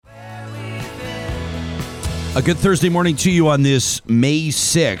A good Thursday morning to you on this May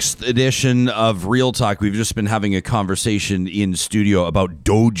 6th edition of Real Talk. We've just been having a conversation in studio about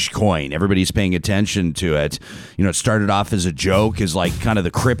Dogecoin. Everybody's paying attention to it. You know, it started off as a joke, as like kind of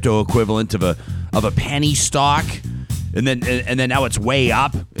the crypto equivalent of a penny stock. And then now it's way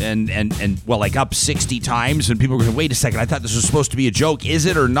up and well, like up 60 times. And people are going, wait a second, I thought this was supposed to be a joke. Is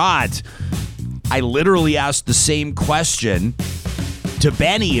it or not? I literally asked the same question to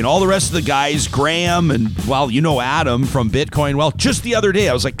Benny and all the rest of the guys, Graham and, well, you know, Adam from Bitcoin. Well, just the other day,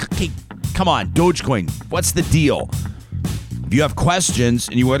 I was like, okay, come on, Dogecoin, what's the deal? If you have questions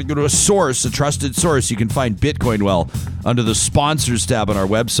and you want to go to a source, a trusted source, you can find Bitcoin Well under the sponsors tab on our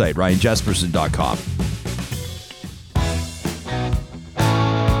website,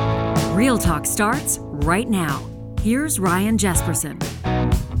 RyanJesperson.com. Real Talk starts right now. Here's Ryan Jesperson.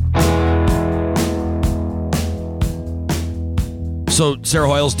 So, Sarah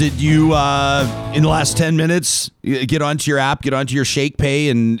Hoyles, did you, in the last 10 minutes, get onto your app, get onto your Shake Pay,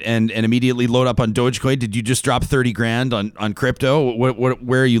 and immediately load up on Dogecoin? Did you just drop 30 grand on crypto?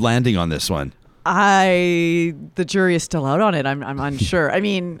 Where are you landing on this one? The jury is still out on it. I'm unsure. I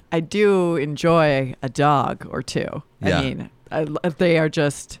mean, I do enjoy a dog or two. Yeah. I mean, they are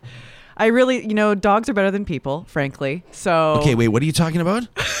just... I really, dogs are better than people, frankly. So... Okay, wait, what are you talking about?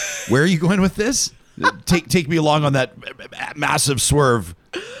 Where are you going with this? Take me along on that massive swerve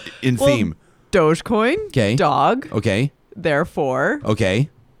in theme. Dogecoin, okay. Dog, okay. Therefore, okay.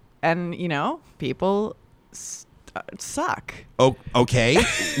 And, people suck. Oh, okay.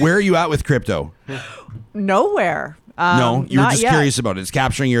 Where are you at with crypto? Nowhere. No, you were just yet. Curious about it. It's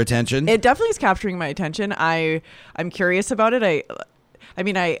capturing your attention? It definitely is capturing my attention. I'm curious about it.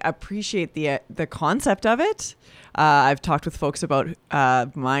 I appreciate the concept of it. I've talked with folks about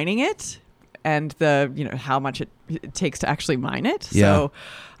mining it and how much it takes to actually mine it. Yeah. So,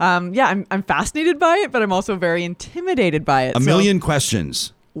 I'm fascinated by it, but I'm also very intimidated by it. A million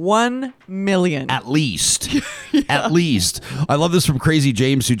questions. 1 million. At least. Yeah. At least. I love this from Crazy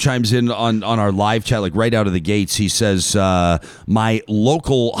James, who chimes in on our live chat, like right out of the gates. He says, my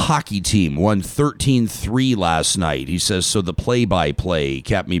local hockey team won 13-3 last night. He says, so the play-by-play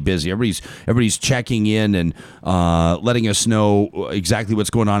kept me busy. Everybody's checking in and letting us know exactly what's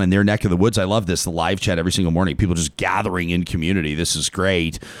going on in their neck of the woods. I love this, the live chat every single morning. People just gathering in community. This is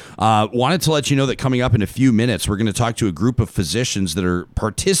great. Wanted to let you know that coming up in a few minutes, we're going to talk to a group of physicians that are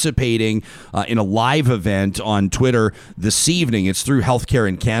participating in a live event on Twitter this evening. It's through Healthcare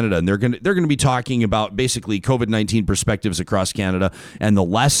in Canada, and they're going to be talking about basically COVID-19 perspectives across Canada and the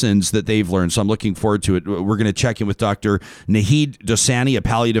lessons that they've learned. So I'm looking forward to it. We're going to check in with Dr. Naheed Dosani, a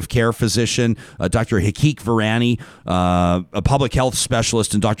palliative care physician, Dr. Hakik Virani, a public health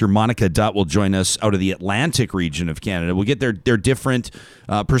specialist, and Dr. Monica Dutt will join us out of the Atlantic region of Canada. We'll get their different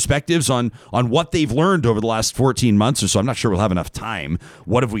perspectives on what they've learned over the last 14 months or so. I'm not sure we'll have enough time.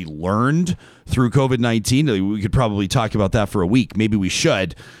 What have we learned through COVID-19? We could probably talk about that for a week. Maybe we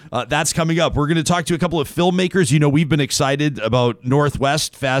should. That's coming up. We're going to talk to a couple of filmmakers. We've been excited about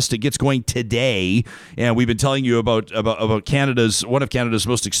Northwest Fest. It gets going today, and we've been telling you about Canada's one of Canada's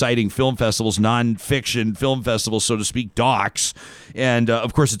most exciting film festivals, non-fiction film festivals, so to speak, docs. And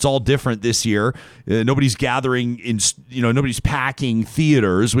of course, it's all different this year. Nobody's gathering in, nobody's packing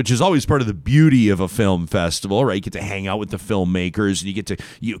theaters, which is always part of the beauty of a film festival, right? You get to hang out with the filmmakers, and you get to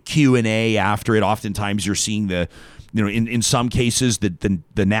Q&A after it. Oftentimes, you're seeing the, in some cases, the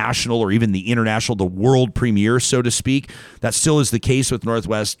national or even the international, the world premiere, so to speak. That still is the case with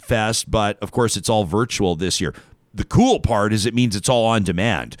Northwest Fest, but of course, it's all virtual this year. The cool part is it means it's all on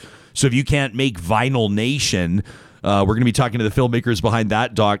demand. So if you can't make Vinyl Nation, we're going to be talking to the filmmakers behind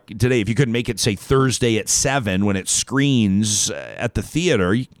that doc today. If you couldn't make it, say, Thursday at 7 when it screens at the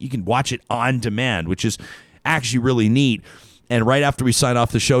theater, you can watch it on demand, which is actually really neat. And right after we sign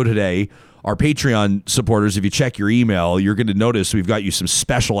off the show today, our Patreon supporters, if you check your email, you're going to notice we've got you some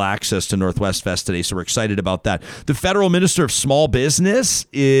special access to Northwest Fest today, so we're excited about that. The Federal Minister of Small Business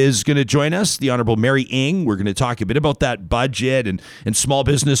is going to join us, the Honorable Mary Ng. We're going to talk a bit about that budget and small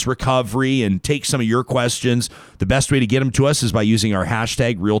business recovery and take some of your questions. The best way to get them to us is by using our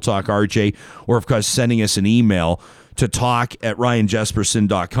hashtag RealTalkRJ, or, of course, sending us an email to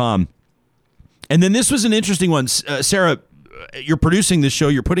talk@RyanJesperson.com. And then this was an interesting one. Sarah, you're producing this show,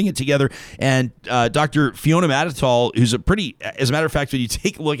 you're putting it together, and Dr. Fiona Mattatall, who's as a matter of fact, when you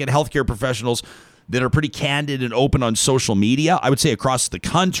take a look at healthcare professionals that are pretty candid and open on social media, I would say across the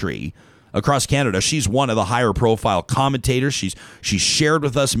country, across Canada, she's one of the higher profile commentators. She's shared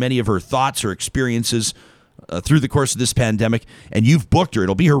with us many of her thoughts, her experiences through the course of this pandemic, and you've booked her.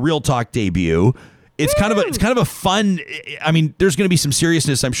 It'll be her Real Talk debut. it's kind of a fun. I mean, there's going to be some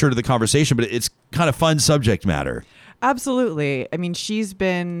seriousness, I'm sure, to the conversation, but it's kind of fun subject matter. Absolutely. I mean, she's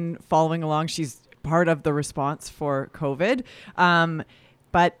been following along. She's part of the response for COVID.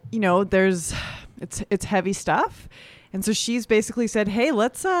 But it's heavy stuff. And so she's basically said, hey,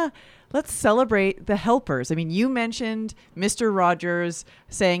 let's celebrate the helpers. I mean, you mentioned Mr. Rogers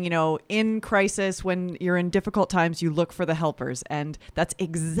saying, in crisis, when you're in difficult times, you look for the helpers. And that's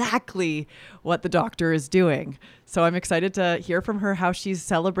exactly what the doctor is doing. So I'm excited to hear from her how she's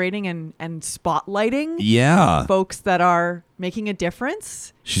celebrating and spotlighting folks that are making a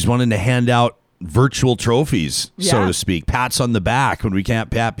difference. She's wanting to hand out virtual trophies, so to speak. Pats on the back when we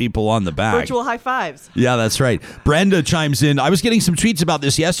can't pat people on the back. Virtual high fives. Yeah, that's right. Brenda chimes in. I was getting some tweets about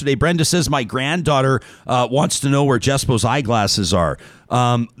this yesterday. Brenda says, my granddaughter wants to know where Jespo's eyeglasses are.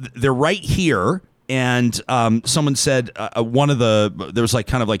 They're right here. And someone said there was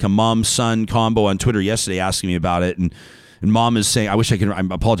kind of like a mom-son combo on Twitter yesterday asking me about it. And mom is saying, I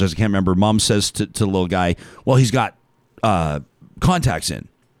apologize, I can't remember. Mom says to the little guy, well, he's got contacts in.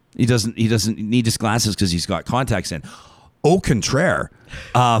 He doesn't need his glasses because he's got contacts in. Au contraire,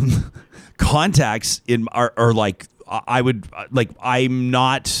 contacts are like, I would like. I'm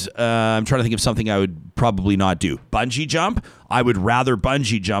not. I'm trying to think of something I would probably not do. Bungee jump. I would rather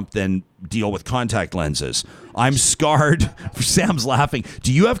bungee jump than deal with contact lenses. I'm scarred. Sam's laughing.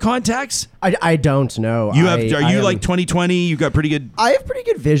 Do you have contacts? I don't know. You have? Are you like 20/20? You got pretty good. I have pretty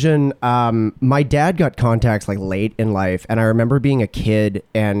good vision. My dad got contacts like late in life, and I remember being a kid,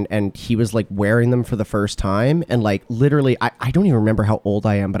 and he was like wearing them for the first time, and like literally, I don't even remember how old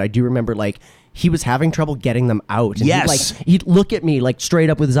I am, but I do remember like he was having trouble getting them out. And yes. He'd look at me like straight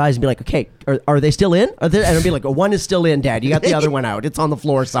up with his eyes and be like, okay, are they still in? And I'd be like, one is still in, Dad. You got the other one out. It's on the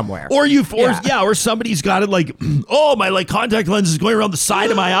floor somewhere. Or somebody's got it like, oh, my like contact lens is going around the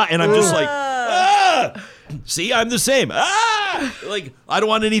side of my eye. And I'm just like, ah! See, I'm the same. Ah! Like, I don't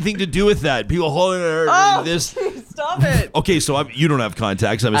want anything to do with that. People holding this. Stop it. Okay, so you don't have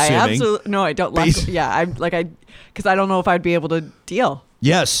contacts, I'm assuming. No, I don't. Because I don't know if I'd be able to deal.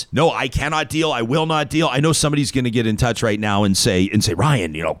 Yes. No, I cannot deal. I will not deal. I know somebody's going to get in touch right now and say,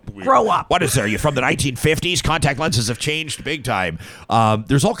 Ryan, grow up. What is there? You're from the 1950s? Contact lenses have changed big time.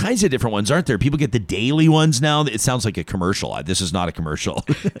 There's all kinds of different ones, aren't there? People get the daily ones now. It sounds like a commercial. This is not a commercial.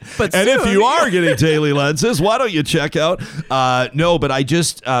 But and if you are getting daily lenses, why don't you check out? No, but I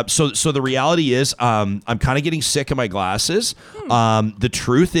just, so the reality is I'm kind of getting sick of my glasses. The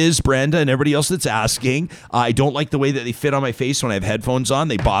truth is, Brenda and everybody else that's asking, I don't like the way that they fit on my face when I have headphones on.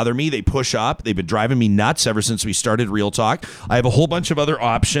 They bother me. They push up. They've been driving me nuts ever since we started Real Talk. I have a whole bunch of other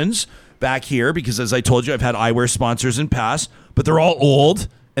options back here because, as I told you, I've had eyewear sponsors in past, but they're all old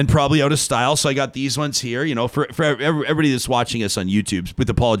and probably out of style. So I got these ones here, for everybody that's watching us on YouTube, with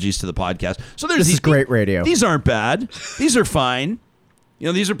apologies to the podcast. So this is great radio. These aren't bad. These are fine.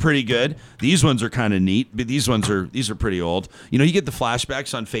 These are pretty good. These ones are kind of neat, but these are pretty old. You get the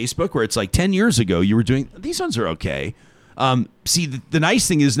flashbacks on Facebook where it's like 10 years ago you were doing, these ones are okay. See, the nice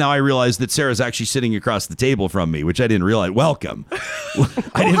thing is now I realize that Sarah's actually sitting across the table from me, which I didn't realize. Welcome.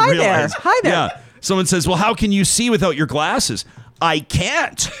 I didn't realize. Hi there. Yeah. Someone says, well, how can you see without your glasses? I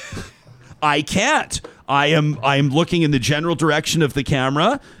can't. I am looking in the general direction of the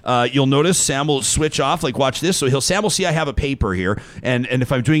camera. You'll notice Sam will switch off, like watch this. So Sam will see I have a paper here. And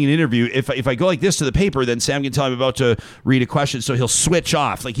if I'm doing an interview, if I go like this to the paper, then Sam can tell I'm about to read a question. So he'll switch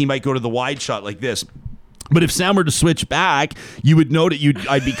off. Like he might go to the wide shot like this. But if Sam were to switch back, you would know that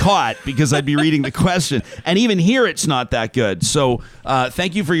I'd be caught because I'd be reading the question. And even here, it's not that good. So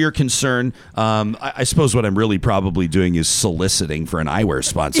thank you for your concern. I suppose what I'm really probably doing is soliciting for an eyewear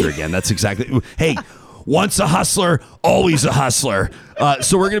sponsor again. That's exactly. Hey, once a hustler, always a hustler.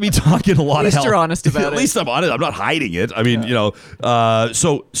 So we're going to be talking a lot of health. At least you're honest about it. At least I'm honest. I'm not hiding it. I mean,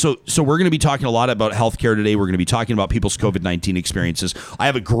 so we're going to be talking a lot about healthcare today. We're going to be talking about people's COVID-19 experiences. I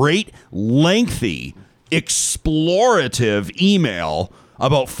have a great, lengthy, explorative email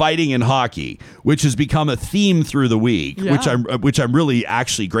about fighting in hockey, which has become a theme through the week, which I'm really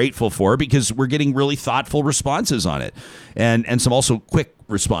actually grateful for because we're getting really thoughtful responses on it, and some also quick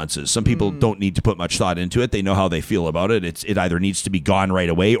responses. Some people don't need to put much thought into it. They know how they feel about it. It either needs to be gone right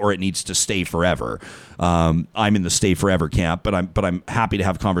away or it needs to stay forever. I'm in the stay forever camp, but I'm happy to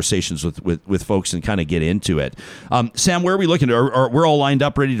have conversations with folks and kind of get into it. Sam, where are we looking? We're all lined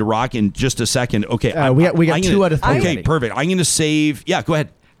up, ready to rock in just a second. Okay, we got 2 out of 3. Okay, perfect. I'm going to save. Yeah, go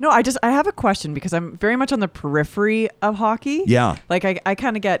ahead. No, I have a question because I'm very much on the periphery of hockey. Yeah, like I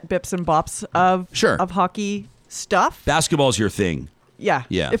kind of get bips and bops of hockey stuff. Basketball's your thing. Yeah.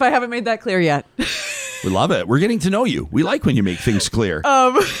 Yeah. If I haven't made that clear yet. We love it. We're getting to know you. We like when you make things clear.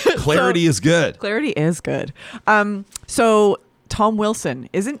 Clarity is good. Clarity is good. So Tom Wilson,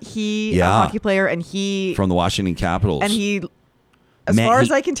 isn't he a hockey player? And he from the Washington Capitals. And he, as far as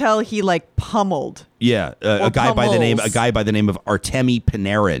I can tell, he like pummeled. Yeah, a guy by the name of Artemi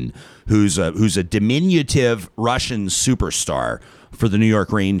Panarin, who's a diminutive Russian superstar for the New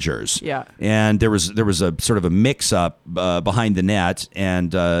York Rangers. Yeah. And there was a sort of a mix-up behind the net,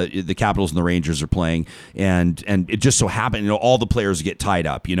 and the Capitals and the Rangers are playing, and it just so happened, all the players get tied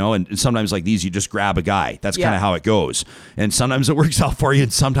up, and sometimes like these, you just grab a guy. That's kind of how it goes. And sometimes it works out for you,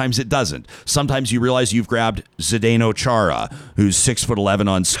 and sometimes it doesn't. Sometimes you realize you've grabbed Zdeno Chara, who's 6'11"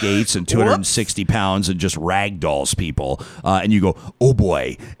 on skates and 260 pounds and just ragdolls people, and you go, oh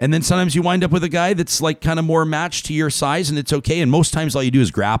boy. And then sometimes you wind up with a guy that's like kind of more matched to your size, and it's okay. And most times all you do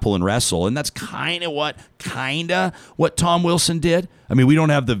is grapple and wrestle, and that's kind of what Tom Wilson did. I mean, we don't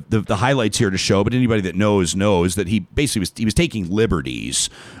have the highlights here to show, but anybody that knows that he basically was taking liberties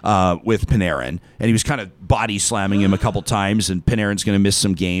with Panarin, and he was kind of body slamming him a couple times, and Panarin's going to miss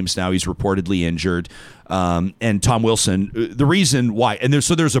some games now. He's reportedly injured. And Tom Wilson, the reason why, and there's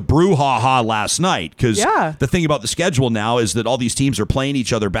a brouhaha last night, because the thing about the schedule now is that all these teams are playing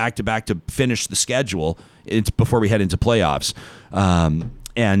each other back to back to finish the schedule before we head into playoffs.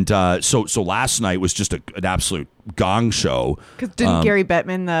 So last night was just an absolute gong show. Because didn't Gary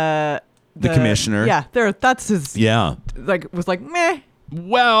Bettman, the commissioner? Yeah, that's his. Yeah, was like meh.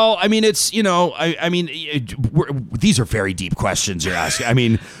 Well, I mean, it's, these are very deep questions you're asking. I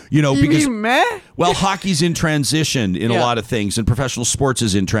mean, because well, hockey's in transition in a lot of things, and professional sports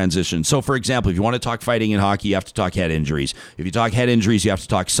is in transition. So, for example, if you want to talk fighting in hockey, you have to talk head injuries. If you talk head injuries, you have to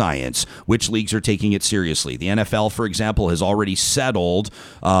talk science. Which leagues are taking it seriously? The NFL, for example, has already settled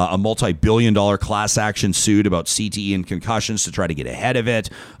a multi-billion-dollar class action suit about CTE and concussions to try to get ahead of it.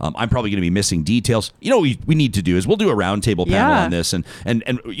 I'm probably going to be missing details. What we need to do is we'll do a roundtable panel on this, and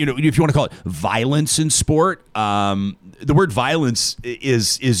if you want to call it violence in sport, the word violence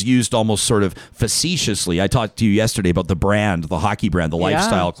is used almost sort of facetiously. I talked to you yesterday about the hockey brand, the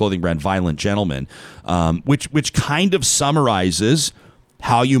lifestyle clothing brand, Violent Gentleman, which kind of summarizes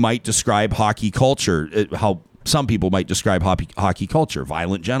how you might describe hockey culture, how some people might describe hockey culture,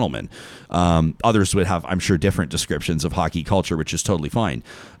 violent gentlemen. Others would have, I'm sure, different descriptions of hockey culture, which is totally fine.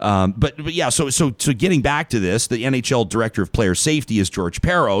 But yeah, so getting back to this, the NHL Director of Player Safety is George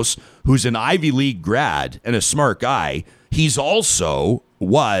Peros, who's an Ivy League grad and a smart guy. He's also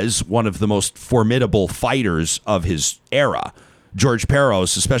was one of the most formidable fighters of his era. George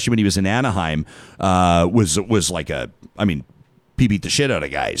Peros, especially when he was in Anaheim, was like he beat the shit out of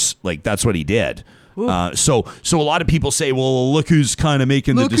guys. Like, that's what he did. So a lot of people say, well, look who's kind of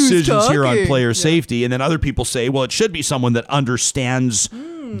making the decisions here on player safety. And then other people say, well, it should be someone that understands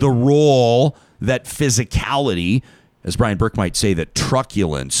the role that physicality, as Brian Burke might say, that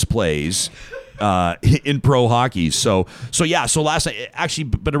truculence plays in pro hockey. So last night, actually,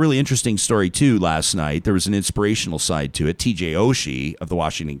 but a really interesting story too last night. There was an inspirational side to it. TJ Oshie of the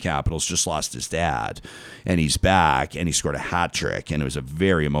Washington Capitals just lost his dad, and he's back, and he scored a hat trick, and it was a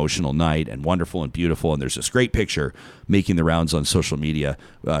very emotional night and wonderful and beautiful. And there's this great picture making the rounds on social media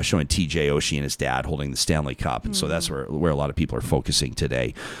showing TJ Oshie and his dad holding the Stanley Cup. And so that's where a lot of people are focusing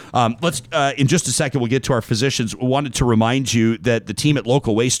today. Let's in just a second, we'll get to our physicians. We wanted to remind you that the team at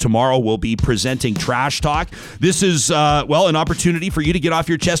Local Waste tomorrow will be presenting Trash Talk. This is, an opportunity for you to get off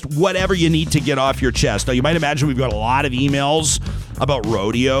your chest whatever you need to get off your chest. Now, you might imagine we've got a lot of emails about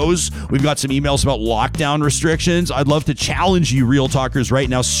rodeos. We've got some emails about lockdown restrictions. I'd love to challenge you, Real Talkers, right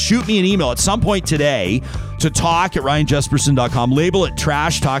now. Shoot me an email at some point today to talk@ryanjesperson.com. Label it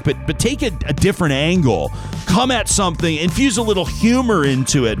Trash Talk, but take a different angle. Come at something, infuse a little humor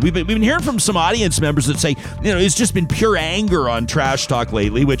into it. We've been hearing from some audience members that say, it's just been pure anger on Trash Talk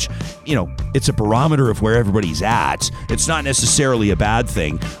lately, which, it's a barometer of where everybody's at. It's not necessarily a bad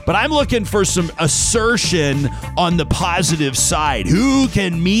thing, but I'm looking for some assertion on the positive side. Who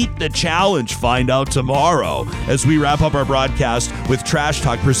can meet the challenge? Find out tomorrow as we wrap up our broadcast with Trash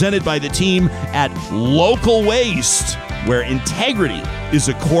Talk, presented by the team at Local Waste, where integrity is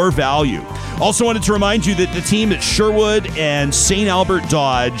a core value. Also wanted to remind you that the team at Sherwood and St. Albert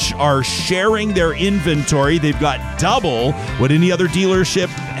Dodge are sharing their inventory. They've got double what any other dealership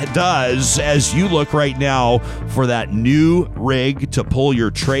does as you look right now for that new rig to pull your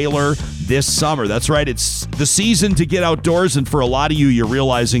trailer this summer. That's right. It's the season to get outdoors, and for a lot of you, you're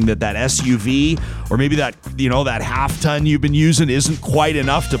realizing that SUV or maybe that half ton you've been using isn't quite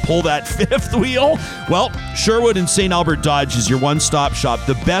enough to pull that fifth wheel. Well, Sherwood and St. Albert Dodge is your one-stop shop.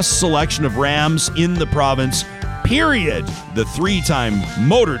 The best selection of Rams in the province period. The 3-time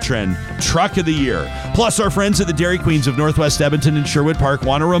Motor Trend Truck of the Year. Plus, our friends at the Dairy Queens of Northwest Edmonton and Sherwood Park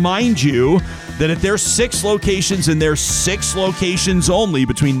want to remind you that at their 6 locations and their 6 locations only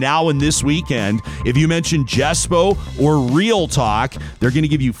between now and this weekend, if you mention Jespo or Real Talk, they're going to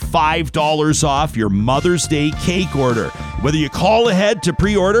give you $5 off your Mother's Day cake order. Whether you call ahead to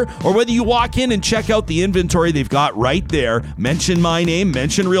pre-order or whether you walk in and check out the inventory they've got right there, mention my name,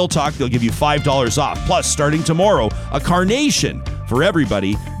 mention Real Talk, they'll give you $5 off. Plus, starting tomorrow, a carnation for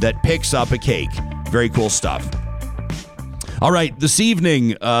everybody that picks up a cake. Very cool stuff. All right, this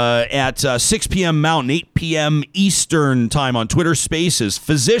evening at 6 p.m. Mountain, 8 p.m. Eastern time on Twitter Spaces,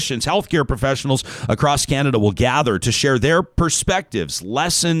 physicians, healthcare professionals across Canada will gather to share their perspectives,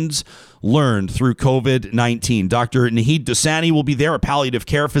 lessons learned through COVID-19. Dr. Naheed Dosani will be there, a palliative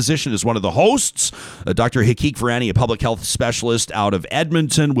care physician, as one of the hosts. Dr. Hakik Virani, a public health specialist out of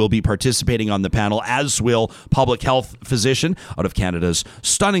Edmonton, will be participating on the panel, as will public health physician out of Canada's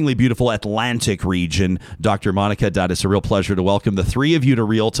stunningly beautiful Atlantic region, Dr. Monica Dutt. It's a real pleasure to welcome the 3 of you to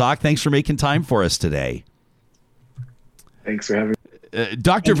Real Talk. Thanks for making time for us today. Thanks for having me.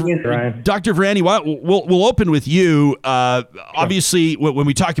 Dr. Virani, we'll open with you. Obviously, when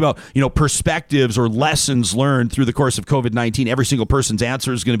we talk about perspectives or lessons learned through the course of COVID-19, every single person's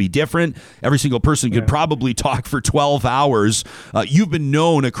answer is going to be different. Every single person could probably talk for 12 hours. You've been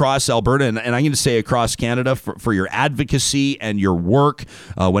known across Alberta, and I'm going to say across Canada, for your advocacy and your work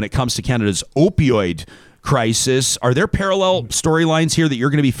when it comes to Canada's opioid crisis. Are there parallel storylines here that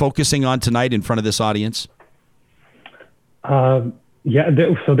you're going to be focusing on tonight in front of this audience? So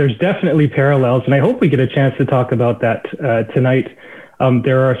there's definitely parallels, and I hope we get a chance to talk about that tonight.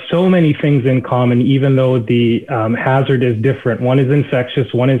 There are so many things in common, even though the hazard is different. One is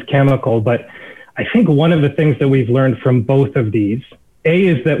infectious, one is chemical, but I think one of the things that we've learned from both of these, A,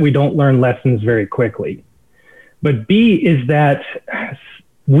 is that we don't learn lessons very quickly, but B, is that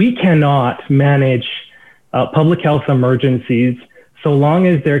we cannot manage public health emergencies so long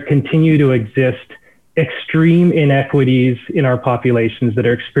as there continue to exist extreme inequities in our populations that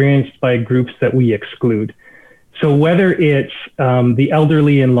are experienced by groups that we exclude. So whether it's the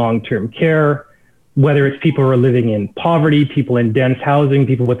elderly in long-term care, whether it's people who are living in poverty, people in dense housing,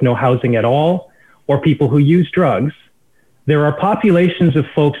 people with no housing at all, or people who use drugs, there are populations of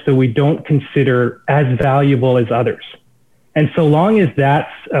folks that we don't consider as valuable as others. And so long as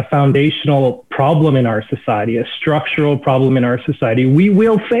that's a foundational problem in our society, a structural problem in our society, we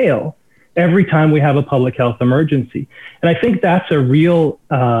will fail every time we have a public health emergency. And I think that's a real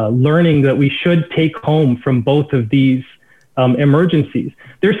learning that we should take home from both of these emergencies.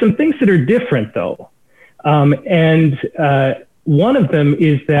 There's some things that are different, though. And one of them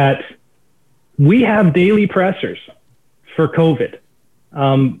is that we have daily pressers for COVID,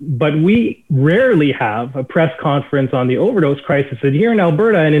 but we rarely have a press conference on the overdose crisis. And here in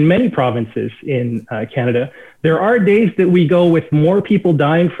Alberta and in many provinces in Canada, there are days that we go with more people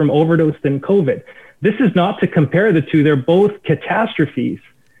dying from overdose than COVID. This is not to compare the two. They're both catastrophes,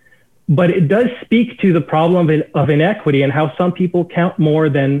 but it does speak to the problem of inequity and how some people count more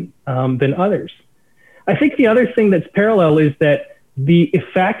than others. I think the other thing that's parallel is that the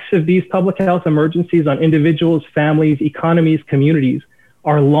effects of these public health emergencies on individuals, families, economies, communities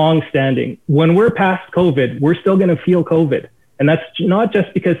are long-standing. When we're past COVID, we're still going to feel COVID. And that's not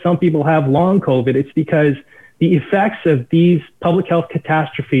just because some people have long COVID, it's because the effects of these public health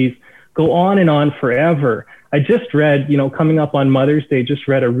catastrophes go on forever. I just read, coming up on Mother's Day, just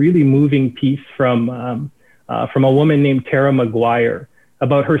read a really moving piece from a woman named Tara McGuire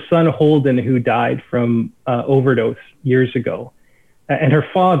about her son Holden, who died from overdose years ago. And her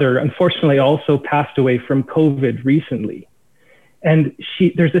father, unfortunately, also passed away from COVID recently. And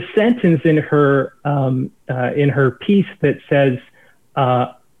there's a sentence in her piece that says,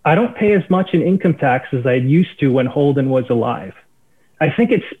 I don't pay as much in income tax as I used to when Holden was alive. I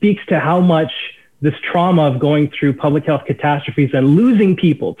think it speaks to how much this trauma of going through public health catastrophes and losing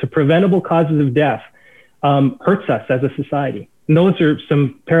people to preventable causes of death hurts us as a society. And those are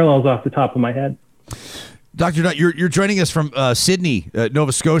some parallels off the top of my head. Dr. Dutt, you're joining us from Sydney,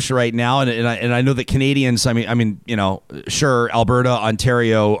 Nova Scotia right now, and I know that Canadians, sure, Alberta,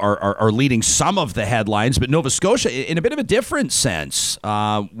 Ontario are leading some of the headlines, but Nova Scotia in a bit of a different sense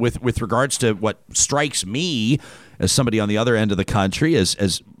with regards to what strikes me as somebody on the other end of the country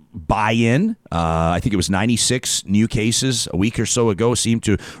as buy-in. I think it was 96 new cases a week or so ago seemed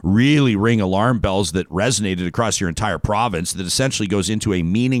to really ring alarm bells that resonated across your entire province that essentially goes into a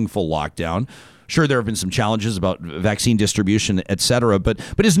meaningful lockdown. Sure, there have been some challenges about vaccine distribution, et cetera, but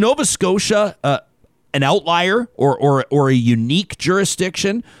is Nova Scotia an outlier or a unique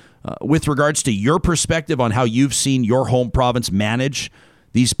jurisdiction with regards to your perspective on how you've seen your home province manage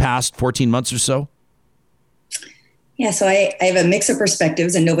these past 14 months or so? Yeah, so I have a mix of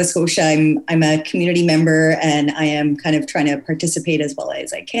perspectives. In Nova Scotia, I'm a community member, and I am kind of trying to participate as well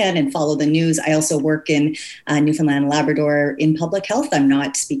as I can and follow the news. I also work in Newfoundland and Labrador in public health. I'm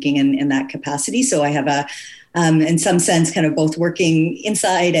not speaking in that capacity, so I have in some sense, kind of both working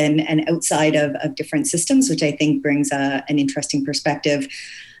inside and outside of different systems, which I think brings an interesting perspective.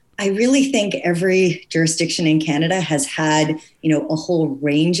 I really think every jurisdiction in Canada has had, a whole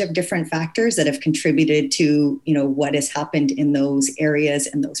range of different factors that have contributed to, what has happened in those areas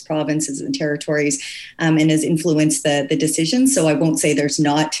and those provinces and territories, and has influenced the decisions. So I won't say there's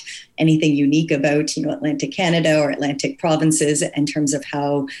not anything unique about, Atlantic Canada or Atlantic provinces in terms of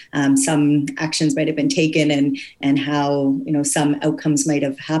how some actions might have been taken and how, some outcomes might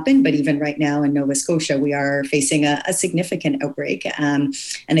have happened. But even right now in Nova Scotia, we are facing a significant outbreak. And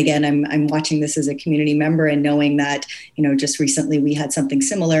again, I'm watching this as a community member and knowing that, just recently we had something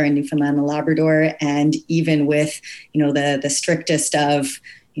similar in Newfoundland and Labrador. And even with, the strictest of,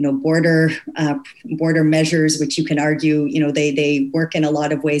 border measures, which you can argue, they work in a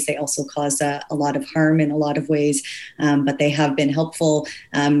lot of ways. They also cause a lot of harm in a lot of ways, but they have been helpful.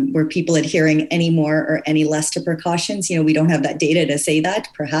 Were people adhering any more or any less to precautions? We don't have that data to say that,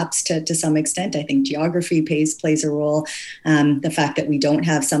 perhaps to some extent. I think geography plays a role. The fact that we don't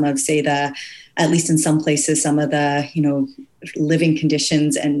have some of, say, at least in some places, some of the, living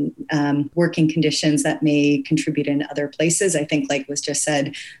conditions and working conditions that may contribute in other places. I think, like was just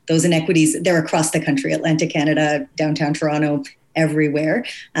said, those inequities, they're across the country, Atlantic Canada, downtown Toronto, everywhere.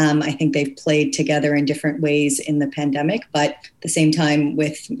 I think they've played together in different ways in the pandemic, but at the same time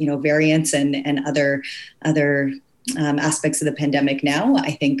with, variants and other aspects of the pandemic now,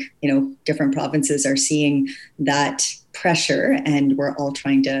 I think, different provinces are seeing that pressure, and we're all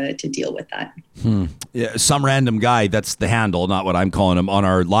trying to deal with that. Yeah, some random guy, that's the handle, not what I'm calling him, on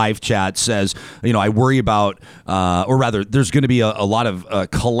our live chat says, I worry about, or rather, there's going to be a lot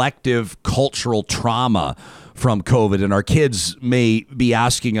of collective cultural trauma from COVID, and our kids may be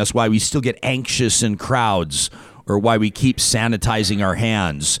asking us why we still get anxious in crowds or why we keep sanitizing our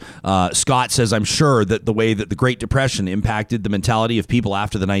hands. Scott says, I'm sure that the way that the Great Depression impacted the mentality of people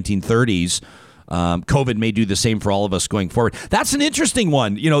after the 1930s, COVID may do the same for all of us going forward. That's an interesting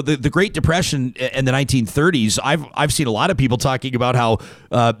one. The Great Depression in the 1930s, I've seen a lot of people talking about how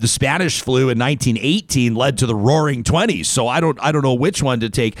the Spanish flu in 1918 led to the Roaring 20s. So I don't know which one to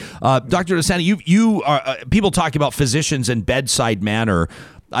take. Dr. DeSanti, you are, people talk about physicians and bedside manner.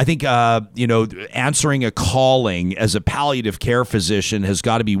 I think, answering a calling as a palliative care physician has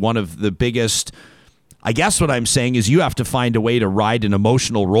got to be one of the biggest. I guess what I'm saying is you have to find a way to ride an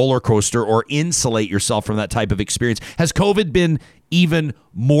emotional roller coaster or insulate yourself from that type of experience. Has COVID been even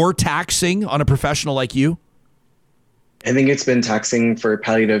more taxing on a professional like you? I think it's been taxing for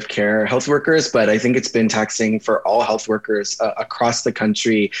palliative care health workers, but I think it's been taxing for all health workers across the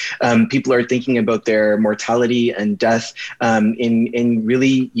country. People are thinking about their mortality and death in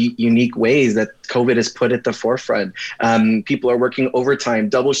really unique ways that COVID has put at the forefront. People are working overtime,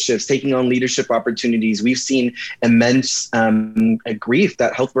 double shifts, taking on leadership opportunities. We've seen immense grief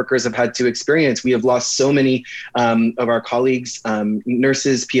that health workers have had to experience. We have lost so many of our colleagues,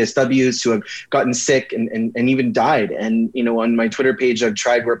 nurses, PSWs, who have gotten sick and even died. And, on my Twitter page, I've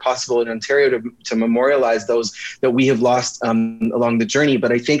tried where possible in Ontario to memorialize those that we have lost along the journey.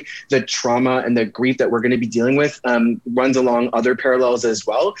 But I think the trauma and the grief that we're going to be dealing with runs along other parallels as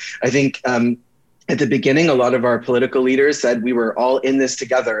well. I think at the beginning, a lot of our political leaders said we were all in this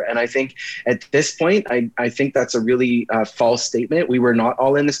together. And I think at this point, I think that's a really false statement. We were not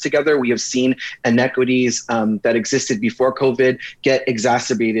all in this together. We have seen inequities that existed before COVID get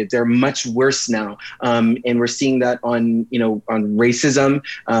exacerbated. They're much worse now. And we're seeing that on racism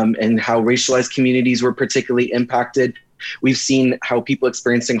and how racialized communities were particularly impacted. We've seen how people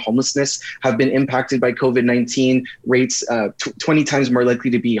experiencing homelessness have been impacted by COVID-19 rates, 20 times more likely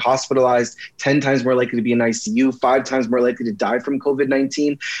to be hospitalized, 10 times more likely to be in ICU, 5 times more likely to die from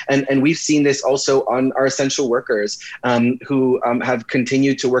COVID-19. And we've seen this also on our essential workers who have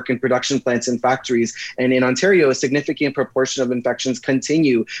continued to work in production plants and factories. And in Ontario, a significant proportion of infections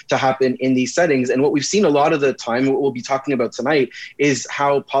continue to happen in these settings. And what we've seen a lot of the time, what we'll be talking about tonight, is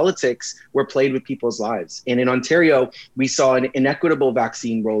how politics were played with people's lives. And in Ontario, we saw an inequitable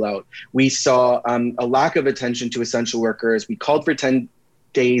vaccine rollout. We saw a lack of attention to essential workers. We called for 10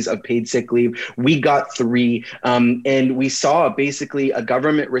 days of paid sick leave. We got 3. And we saw basically a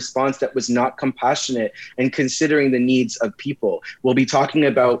government response that was not compassionate and considering the needs of people. We'll be talking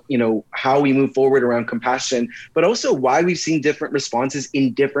about, how we move forward around compassion, but also why we've seen different responses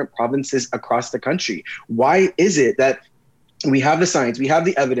in different provinces across the country. Why is it that we have the science, we have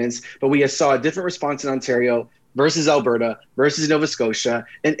the evidence, but we saw a different response in Ontario versus Alberta versus Nova Scotia?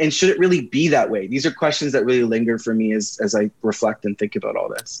 And should it really be that way? These are questions that really linger for me as I reflect and think about all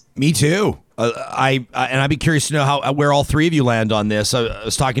this. Me too. I'd be curious to know where all 3 of you land on this. I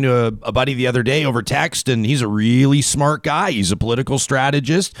was talking to a buddy the other day over text, and he's a really smart guy. He's a political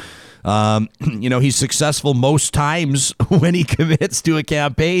strategist. He's successful most times when he commits to a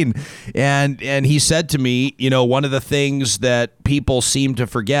campaign. And he said to me, one of the things that people seem to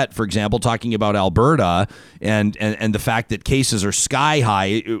forget, for example, talking about Alberta and the fact that cases are sky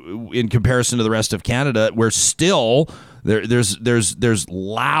high in comparison to the rest of Canada, we're still there's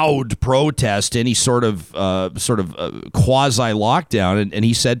loud protest, any sort of quasi lockdown. And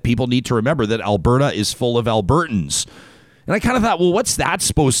he said people need to remember that Alberta is full of Albertans. And I kind of thought, well, what's that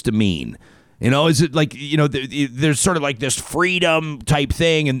supposed to mean? Is it like, there's sort of like this freedom type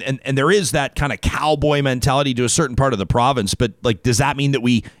thing. And there is that kind of cowboy mentality to a certain part of the province. But like, does that mean that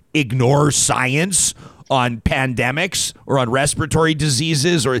we ignore science on pandemics or on respiratory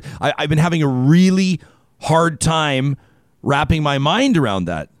diseases? Or I've been having a really hard time wrapping my mind around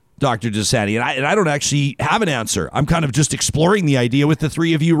that, Dr. DeSanti. And I don't actually have an answer. I'm kind of just exploring the idea with the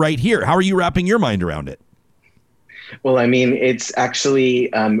 3 of you right here. How are you wrapping your mind around it? Well, I mean, it's actually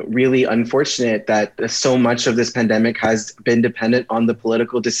really unfortunate that so much of this pandemic has been dependent on the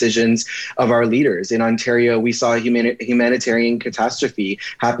political decisions of our leaders. In Ontario, we saw a humanitarian catastrophe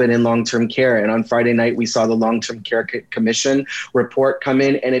happen in long-term care. And on Friday night, we saw the Long-Term Care Commission report come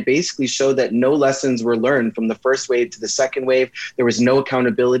in, and it basically showed that no lessons were learned from the first wave to the second wave. There was no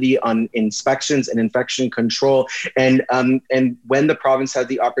accountability on inspections and infection control. And when the province had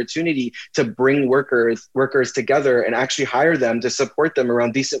the opportunity to bring workers together and actually hire them to support them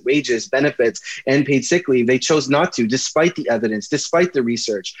around decent wages, benefits, and paid sick leave, they chose not to, despite the evidence, despite the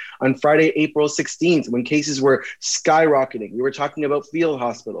research. On Friday, April 16th, when cases were skyrocketing, we were talking about field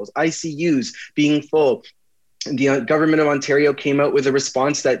hospitals, ICUs being full. The government of Ontario came out with a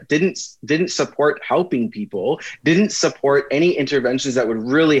response that didn't support helping people, didn't support any interventions that would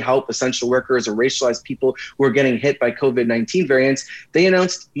really help essential workers or racialized people who are getting hit by COVID-19 variants. They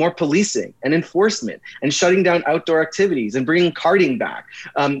announced more policing and enforcement and shutting down outdoor activities and bringing carding back,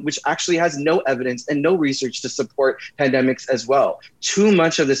 which actually has no evidence and no research to support pandemics as well. Too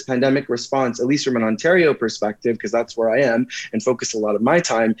much of this pandemic response, at least from an Ontario perspective, because that's where I am and focus a lot of my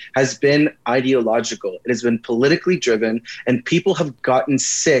time, has been ideological. It has been politically driven, and people have gotten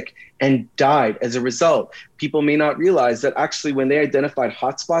sick and died as a result. People may not realize that actually when they identified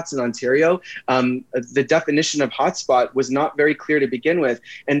hotspots in Ontario, the definition of hotspot was not very clear to begin with.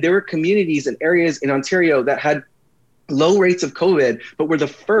 And there were communities and areas in Ontario that had low rates of COVID, but were the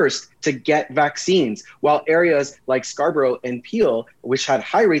first to get vaccines, while areas like Scarborough and Peel, which had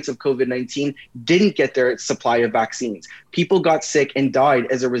high rates of COVID-19, didn't get their supply of vaccines. People got sick and died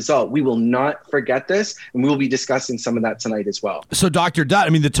as a result. We will not forget this, and we will be discussing some of that tonight as well. So, Dr. Dutt,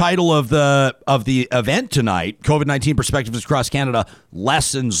 I mean, the title of the event tonight, COVID-19 Perspectives Across Canada,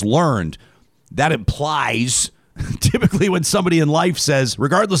 Lessons Learned, that implies typically when somebody in life says,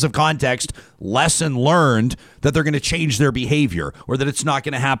 regardless of context, lesson learned, that they're going to change their behavior or that it's not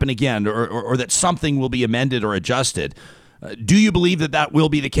going to happen again or that something will be amended or adjusted. Do you believe that will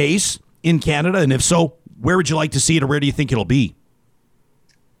be the case in Canada? And if so, where would you like to see it or where do you think it'll be? To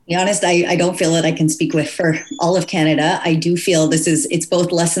be honest, I don't feel that I can speak for all of Canada. I do feel it's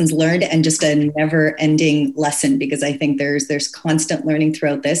both lessons learned and just a never ending lesson, because I think there's constant learning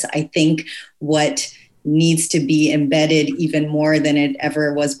throughout this. I think what needs to be embedded even more than it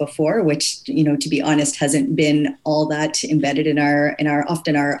ever was before, which, to be honest, hasn't been all that embedded in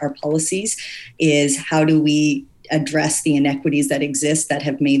our policies, is how do we address the inequities that exist that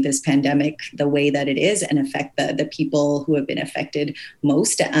have made this pandemic the way that it is and affect the people who have been affected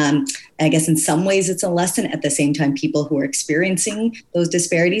most. I guess in some ways it's a lesson. At the same time, people who are experiencing those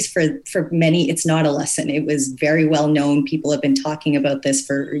disparities, for many, it's not a lesson. It was very well known. People have been talking about this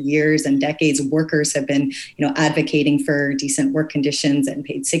for years and decades. Workers have been, advocating for decent work conditions and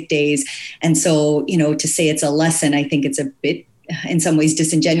paid sick days. And so, to say it's a lesson, I think it's a bit in some ways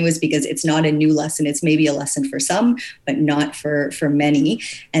disingenuous, because it's not a new lesson. It's maybe a lesson for some, but not for many.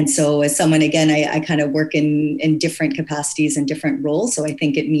 And so as someone, again, I kind of work in different capacities and different roles. So I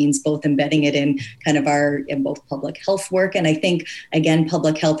think it means both embedding it in kind of in both public health work. And I think, again,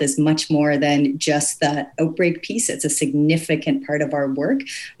 public health is much more than just that outbreak piece. It's a significant part of our work.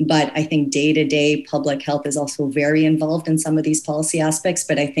 But I think day-to-day public health is also very involved in some of these policy aspects.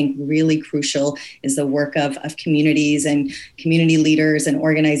 But I think really crucial is the work of communities and community leaders and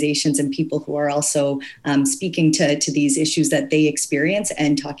organizations and people who are also speaking to these issues that they experience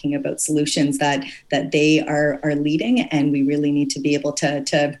and talking about solutions that they are leading. And we really need to be able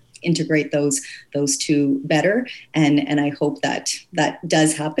to integrate those two better. And I hope that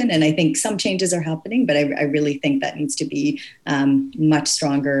does happen. And I think some changes are happening, but I really think that needs to be much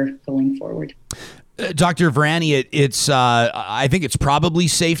stronger going forward. Dr. Vrani, I think it's probably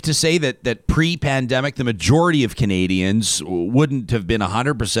safe to say that pre-pandemic, the majority of Canadians wouldn't have been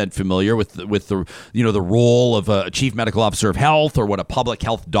 100% familiar with the role of a chief medical officer of health or what a public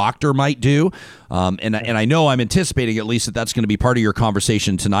health doctor might do. And I know I'm anticipating at least that's going to be part of your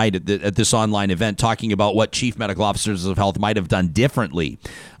conversation tonight at this online event, talking about what chief medical officers of health might have done differently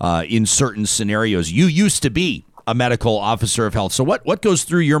in certain scenarios. You used to be a medical officer of health. So what goes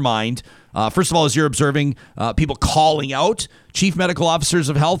through your mind? First of all, as you're observing people calling out chief medical officers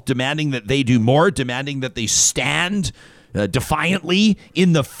of health, demanding that they do more, demanding that they stand defiantly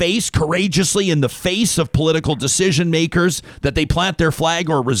courageously in the face of political decision makers, that they plant their flag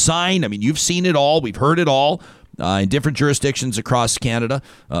or resign. I mean, you've seen it all. We've heard it all. In different jurisdictions across Canada.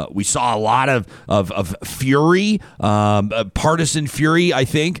 We saw a lot of fury, partisan fury, I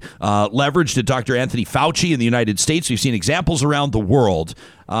think, leveraged at Dr. Anthony Fauci in the United States. We've seen examples around the world.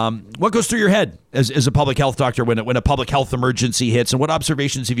 What goes through your head as a public health doctor when a public health emergency hits, and what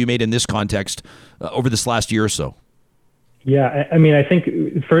observations have you made in this context over this last year or so? Yeah, I mean, I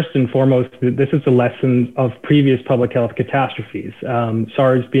think first and foremost, this is a lesson of previous public health catastrophes,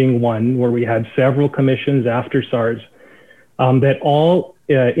 SARS being one, where we had several commissions after SARS that all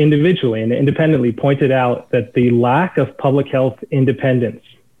individually and independently pointed out that the lack of public health independence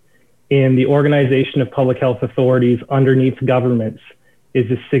in the organization of public health authorities underneath governments is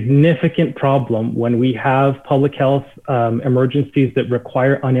a significant problem when we have public health emergencies that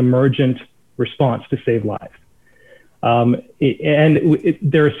require an emergent response to save lives.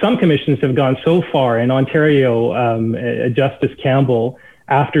 There are some commissions have gone so far. In Ontario, Justice Campbell,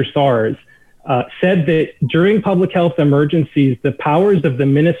 after SARS, said that during public health emergencies, the powers of the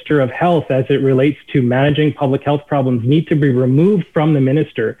Minister of Health as it relates to managing public health problems need to be removed from the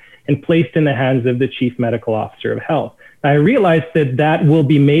minister and placed in the hands of the Chief Medical Officer of Health. I realize that will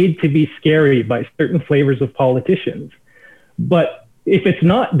be made to be scary by certain flavors of politicians. But if it's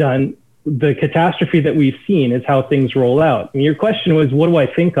not done, the catastrophe that we've seen is how things roll out. And your question was, what do I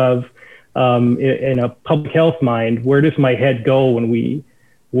think of in a public health mind? Where does my head go when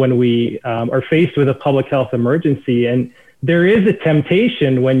we are faced with a public health emergency? And there is a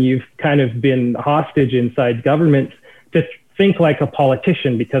temptation when you've kind of been hostage inside government to think like a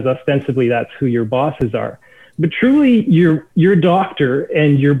politician, because ostensibly that's who your bosses are. But truly, your doctor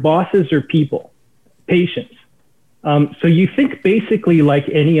and your bosses are people, patients. So you think basically like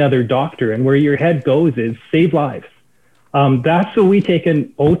any other doctor, and where your head goes is save lives. That's what we take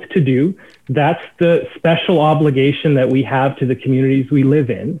an oath to do. That's the special obligation that we have to the communities we live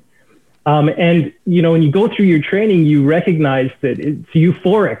in. And, when you go through your training, you recognize that it's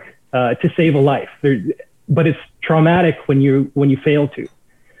euphoric to save a life, but it's traumatic when you fail to.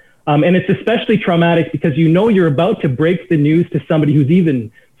 And it's especially traumatic because you're about to break the news to somebody who's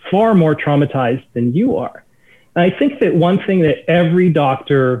even far more traumatized than you are. And I think that one thing that every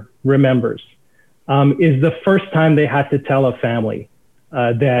doctor remembers is the first time they had to tell a family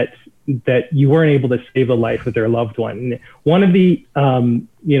that you weren't able to save a life with their loved one. And one of the,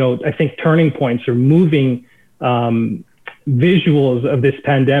 I think turning points or moving visuals of this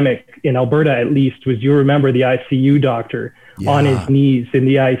pandemic in Alberta, at least, was you remember the ICU doctor on his knees in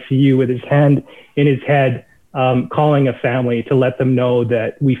the ICU with his hand in his head, calling a family to let them know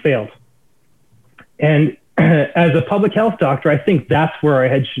that we failed. And as a public health doctor, I think that's where our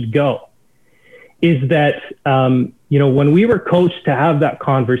head should go, is that, when we were coached to have that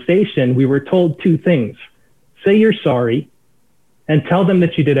conversation, we were told two things: say you're sorry and tell them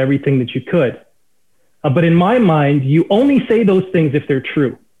that you did everything that you could. But in my mind, you only say those things if they're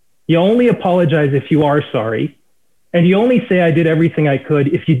true. You only apologize if you are sorry. And you only say I did everything I could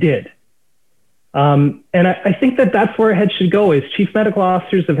if you did. And I think that's where our head should go, is chief medical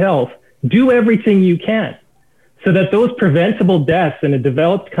officers of health, do everything you can so that those preventable deaths in a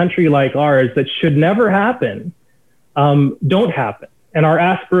developed country like ours that should never happen don't happen. And our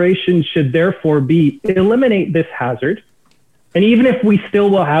aspiration should therefore be eliminate this hazard. And even if we still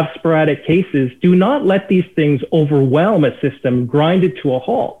will have sporadic cases, do not let these things overwhelm a system, grind it to a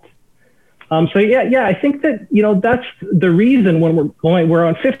halt. I think that, that's the reason when we're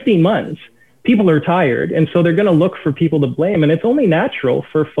on 15 months, people are tired. And so they're going to look for people to blame. And it's only natural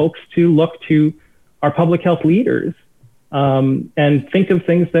for folks to look to our public health leaders and think of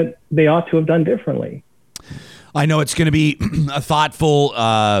things that they ought to have done differently. I know it's going to be a thoughtful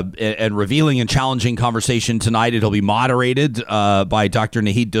and revealing and challenging conversation tonight. It'll be moderated by Dr.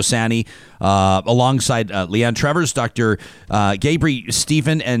 Naheed Dosani alongside Leanne Trevors, Dr. Gabriel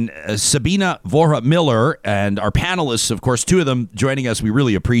Stephen, and Sabina Vorha Miller. And our panelists, of course, two of them joining us. We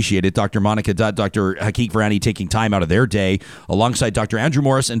really appreciate it. Dr. Monica Dutt, Dr. Hakik Virani taking time out of their day alongside Dr. Andrew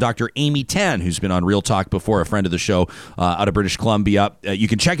Morris and Dr. Amy Tan, who's been on Real Talk before, a friend of the show out of British Columbia. You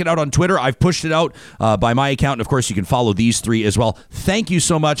can check it out on Twitter. I've pushed it out by my account. Of course, you can follow these three as well. Thank you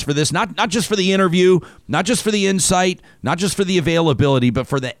so much for this. Not just for the interview, not just for the insight, not just for the availability, but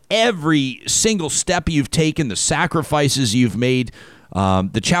for every single step you've taken, the sacrifices you've made,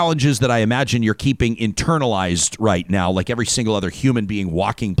 the challenges that I imagine you're keeping internalized right now, like every single other human being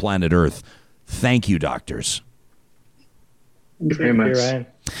walking planet Earth. Thank you, doctors. Thank you very much. Ryan.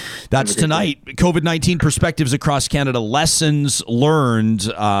 That's tonight. COVID-19 Perspectives Across Canada. Lessons learned,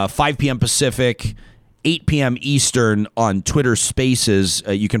 5 p.m. Pacific, 8 p.m. Eastern on Twitter Spaces.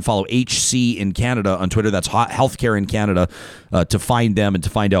 You can follow HC in Canada on Twitter. That's Healthcare in Canada to find them and to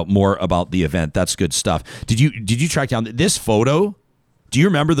find out more about the event. That's good stuff. Did you track down this photo? Do you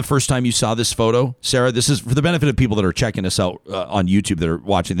remember the first time you saw this photo, Sarah? This is for the benefit of people that are checking us out on YouTube that are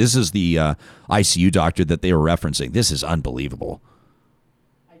watching. This is the ICU doctor that they were referencing. This is unbelievable.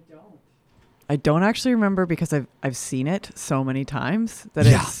 I don't actually remember because I've seen it so many times that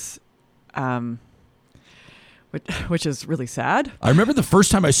it's which is really sad. I remember the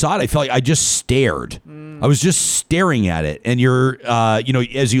first time I saw it, I felt like I just stared. I was just staring at it. And you're,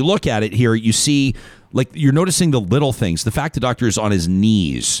 as you look at it here, you see, like, you're noticing the little things. The fact the doctor is on his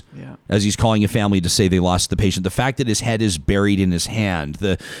knees as he's calling a family to say they lost the patient. The fact that his head is buried in his hand.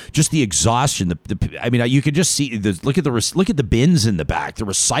 The exhaustion. You could just see. Look at the bins in the back. The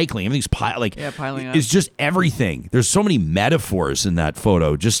recycling. Everything's piling up. It's just everything. There's so many metaphors in that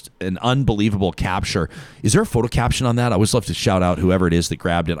photo. Just an unbelievable capture. Is there a photo caption on that? I always love to shout out whoever it is that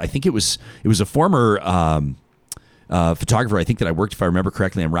grabbed it. I think it was a former photographer, I think, that I worked, if I remember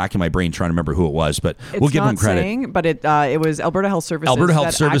correctly. I'm racking my brain trying to remember who it was, but we'll give them credit. But it was Alberta Health Services.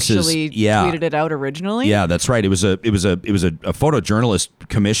 Actually tweeted it out originally. Yeah, that's right. It was a photojournalist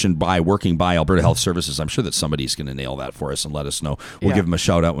commissioned working by Alberta Health Services. I'm sure that somebody's going to nail that for us and let us know. We'll give them a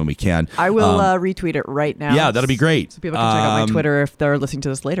shout out when we can. I will retweet it right now. Yeah, that'll be great. So people can check out my Twitter if they're listening to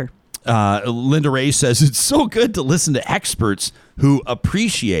this later. Linda Ray says it's so good to listen to experts who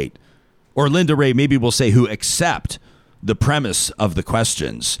appreciate, or Linda Ray maybe will say who accept, the premise of the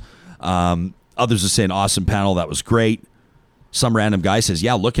questions. Others are saying, awesome panel, that was great. Some random guy says,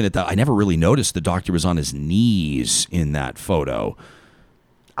 yeah, looking at that, I never really noticed the doctor was on his knees in that photo.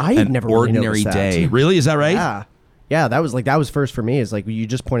 I had never really ordinary noticed day. that. Really? Is that right? Yeah, that was first for me. Is like you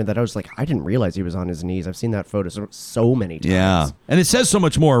just pointed that out. I was like, I didn't realize he was on his knees. I've seen that photo so many times. Yeah, and it says so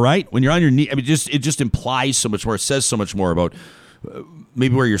much more, right? When you're on your knee, I mean, it just implies so much more. It says so much more about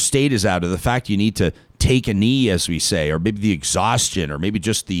maybe where your state is at, or the fact you need to take a knee, as we say, or maybe the exhaustion, or maybe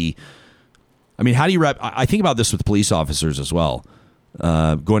just the. I mean, how do you I think about this with police officers as well.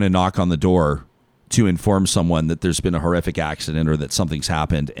 Going to knock on the door to inform someone that there's been a horrific accident or that something's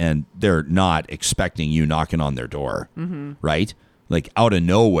happened, and they're not expecting you knocking on their door, right? Like out of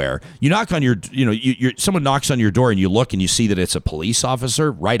nowhere, you knock on someone knocks on your door and you look and you see that it's a police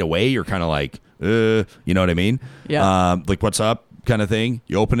officer right away. You're kind of like, you know what I mean? Yeah. Like, what's up kind of thing.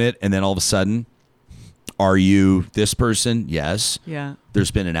 You open it and then all of a sudden, are you this person? Yes. Yeah.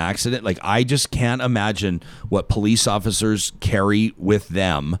 There's been an accident. Like, I just can't imagine what police officers carry with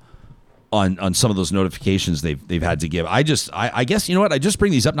them on some of those notifications they've had to give. I guess, you know what? I just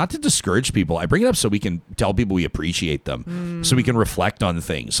bring these up not to discourage people. I bring it up so we can tell people we appreciate them, so we can reflect on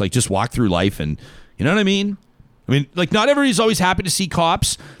things. Like, just walk through life and, you know what I mean? I mean, like, not everybody's always happy to see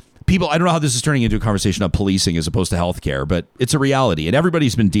cops. People, I don't know how this is turning into a conversation on policing as opposed to healthcare, but it's a reality, and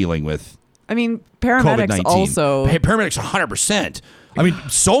everybody's been dealing with. I mean, paramedics COVID-19. also. Paramedics 100%. I mean,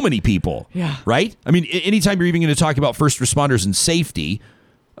 so many people. Yeah. Right? I mean, anytime you're even going to talk about first responders and safety,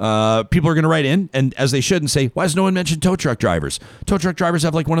 people are going to write in, and as they should, and say, why has no one mentioned tow truck drivers? Tow truck drivers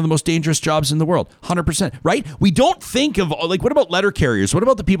have like one of the most dangerous jobs in the world. 100%. Right? We don't think of, like, what about letter carriers? What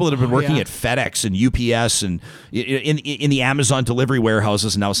about the people that have been working at FedEx and UPS and in the Amazon delivery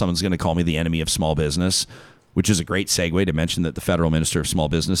warehouses? And now someone's going to call me the enemy of small business. which is a great segue to mention that the federal minister of small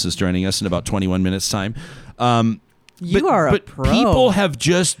business is joining us in about 21 minutes time. You are a pro. People have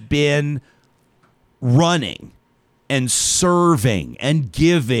just been running and serving and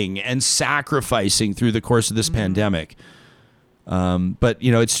giving and sacrificing through the course of this pandemic. But,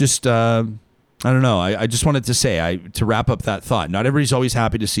 it's just, I don't know. I just wanted to say, to wrap up that thought, not everybody's always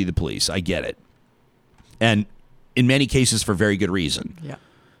happy to see the police. I get it. And in many cases for very good reason. Yeah.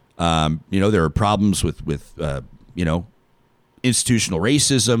 There are problems with institutional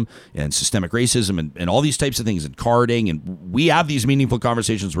racism and systemic racism and all these types of things and carding. And we have these meaningful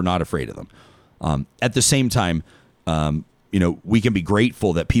conversations. We're not afraid of them. At the same time, we can be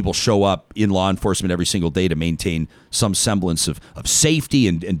grateful that people show up in law enforcement every single day to maintain some semblance of safety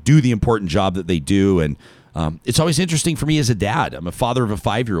and do the important job that they do. And it's always interesting for me as a dad. I'm a father of a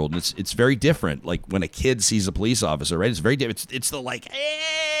 5-year-old, and it's very different. Like when a kid sees a police officer, right? It's very different. It's the like,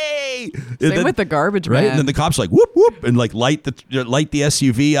 hey! Same with the garbage man. Right? And then the cops like, whoop, whoop, and like light the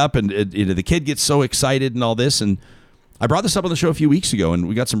SUV up, and the kid gets so excited and all this. And I brought this up on the show a few weeks ago, and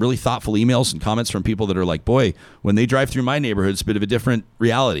we got some really thoughtful emails and comments from people that are like, boy, when they drive through my neighborhood, it's a bit of a different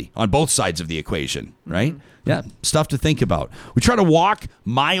reality on both sides of the equation, right? Mm-hmm. Yeah, stuff to think about. We try to walk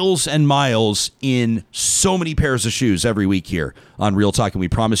miles and miles in so many pairs of shoes every week here on Real Talk, and we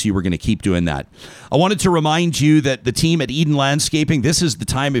promise you we're going to keep doing that. I wanted to remind you that the team at Eden Landscaping, this is the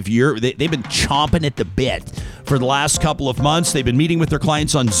time of year. They've been chomping at the bit for the last couple of months. They've been meeting with their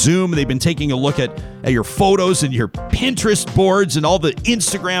clients on Zoom. They've been taking a look at your photos and your Pinterest boards and all the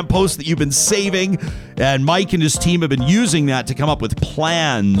Instagram posts that you've been saving. And Mike and his team have been using that to come up with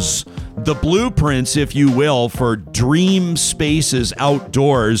plans, the blueprints, if you will, for dream spaces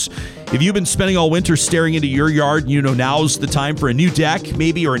outdoors. If you've been spending all winter staring into your yard, now's the time for a new deck,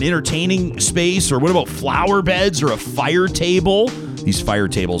 maybe, or an entertaining space, or what about flower beds or a fire table? These fire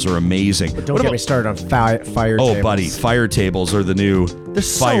tables are amazing. Don't get me started on fire tables. Oh, buddy, fire tables are the new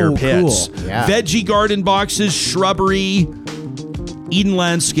fire pits. Cool. Yeah. Veggie garden boxes, shrubbery. Eden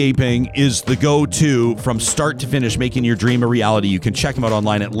Landscaping is the go-to from start to finish, making your dream a reality. You can check them out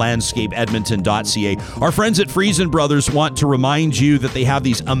online at landscapeedmonton.ca. Our friends at Friesen Brothers want to remind you that they have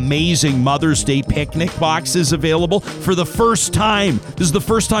these amazing Mother's Day picnic boxes available for the first time. This is the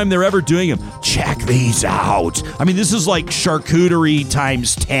first time they're ever doing them. Check these out. I mean, this is like charcuterie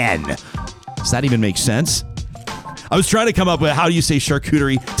times 10. Does that even make sense? I was trying to come up with how do you say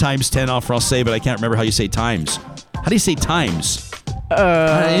charcuterie times 10 en français, but I can't remember how you say times. How do you say times?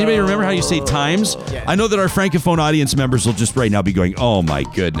 Anybody remember how you say times? Yeah. I know that our Francophone audience members will just right now be going, oh my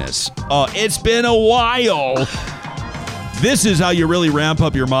goodness. Oh, it's been a while. This is how you really ramp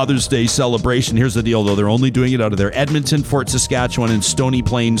up your Mother's Day celebration. Here's the deal, though. They're only doing it out of their Edmonton, Fort Saskatchewan, and Stony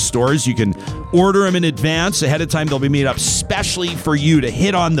Plain stores. You can order them in advance. Ahead of time, they'll be made up specially for you to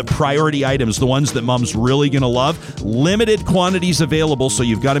hit on the priority items, the ones that Mom's really going to love. Limited quantities available, so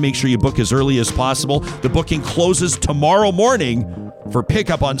you've got to make sure you book as early as possible. The booking closes tomorrow morning for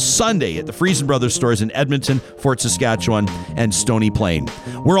pickup on Sunday at the Friesen Brothers stores in Edmonton, Fort Saskatchewan, and Stony Plain.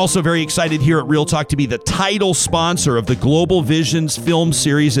 We're also very excited here at Real Talk to be the title sponsor of the Global Visions film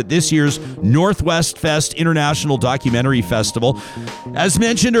series at this year's Northwest Fest International Documentary Festival. As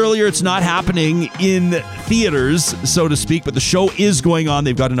mentioned earlier, it's not happening in theaters, so to speak, but the show is going on.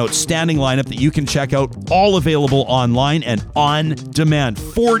 They've got an outstanding lineup that you can check out, all available online and on demand.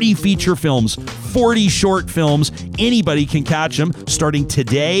 40 feature films, 40 short films. Anybody can catch them starting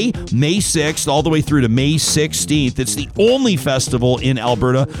today, May 6th, all the way through to May 16th. It's the only festival in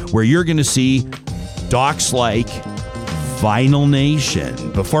Alberta where you're going to see docs like Vinyl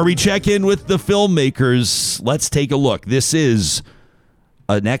Nation. Before we check in with the filmmakers, let's take a look. This is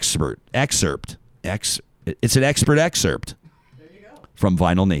an excerpt. It's an expert excerpt from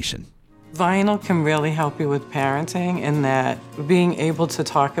Vinyl Nation. Vinyl can really help you with parenting in that being able to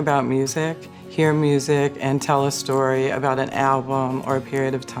talk about music, hear music, and tell a story about an album or a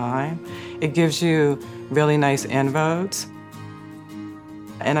period of time. It gives you really nice inroads.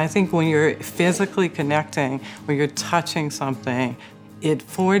 And I think when you're physically connecting, when you're touching something, it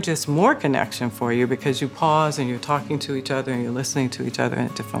forges more connection for you because you pause and you're talking to each other and you're listening to each other in a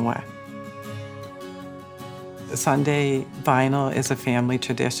different way. Sunday vinyl is a family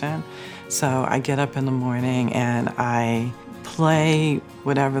tradition. So I get up in the morning and I play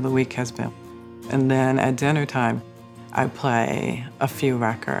whatever the week has been. And then at dinner time, I play a few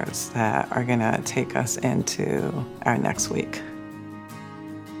records that are gonna take us into our next week.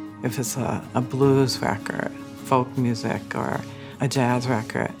 If it's a blues record, folk music, or a jazz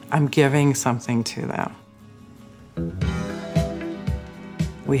record, I'm giving something to them.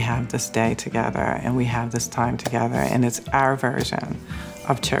 We have this day together and we have this time together, and it's our version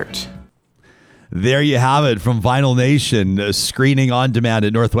of church. There you have it from Vinyl Nation, screening on demand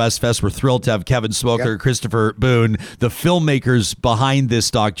at Northwest Fest. We're thrilled to have Kevin Smoker, Christopher Boone, the filmmakers behind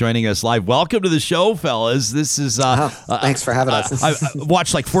this doc, joining us live. Welcome to the show, fellas. This is thanks for having us. I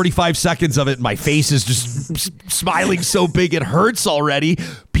watched like 45 seconds of it, and my face is just smiling so big it hurts already.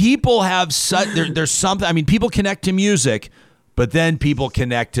 People have there's something. I mean, people connect to music, but then people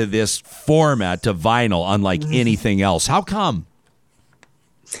connect to this format, to vinyl, unlike anything else. How come?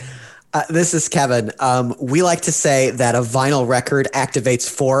 This is Kevin. We like to say that a vinyl record activates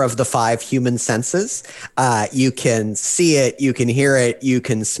 4 of the 5 human senses. You can see it, you can hear it, you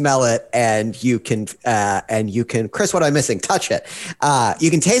can smell it, and you can, Chris, what am I missing? Touch it. You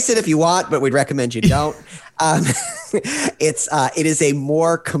can taste it if you want, but we'd recommend you don't. It is a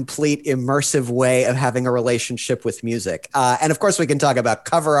more complete, immersive way of having a relationship with music. And of course, we can talk about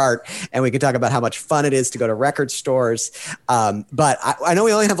cover art, and we can talk about how much fun it is to go to record stores. But I know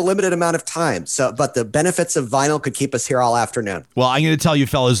we only have a limited amount of time. But the benefits of vinyl could keep us here all afternoon. Well, I'm going to tell you,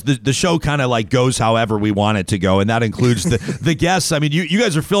 fellas, the show kind of like goes however we want it to go, and that includes the guests. I mean, you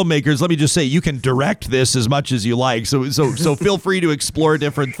guys are filmmakers. Let me just say, you can direct this as much as you like. So feel free to explore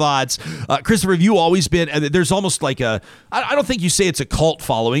different thoughts. Christopher, have you always been? There's almost like I don't think you say it's a cult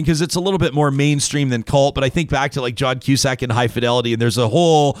following, because it's a little bit more mainstream than cult, but I think back to like John Cusack and High Fidelity, and there's a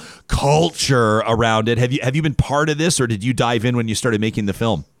whole culture around it. Have you been part of this, or did you dive in when you started making the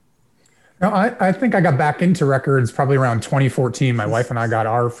film? No, I think I got back into records probably around 2014. My wife and I got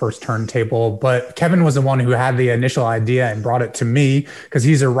our first turntable, but Kevin was the one who had the initial idea and brought it to me, because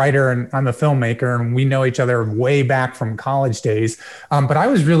he's a writer and I'm a filmmaker, and we know each other way back from college days. But I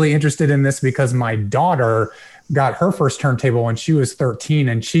was really interested in this because my daughter got her first turntable when she was 13,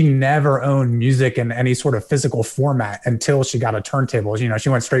 and she never owned music in any sort of physical format until she got a turntable. You know, she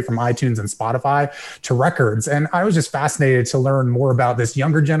went straight from iTunes and Spotify to records. And I was just fascinated to learn more about this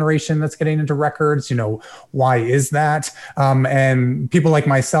younger generation that's getting into records. You know, why is that? And people like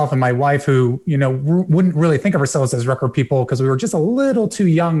myself and my wife who, you know, wouldn't really think of ourselves as record people because we were just a little too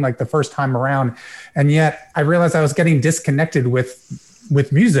young, like the first time around. And yet I realized I was getting disconnected with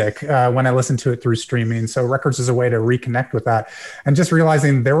music when I listened to it through streaming. So records is a way to reconnect with that, and just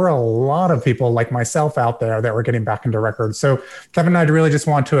realizing there were a lot of people like myself out there that were getting back into records. So Kevin and I really just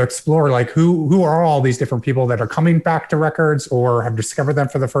want to explore like who are all these different people that are coming back to records, or have discovered them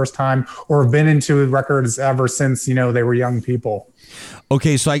for the first time, or have been into records ever since, you know, they were young people.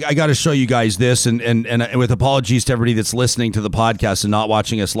 Okay, so I got to show you guys this, and with apologies to everybody that's listening to the podcast and not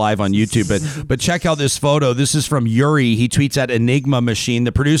watching us live on YouTube, but check out this photo. This is from Yuri. He tweets at Enigma Machine.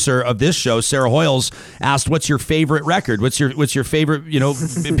 The producer of this show, Sarah Hoyles, asked, "What's your favorite record? What's your favorite, you know,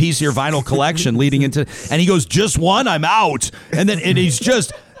 piece of your vinyl collection leading into?" And he goes, "Just one, I'm out." And he's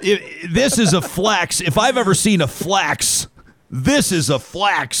just, this is a flex. If I've ever seen a flex, this is a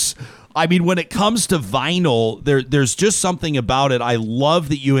flex. I mean, when it comes to vinyl, there's just something about it. I love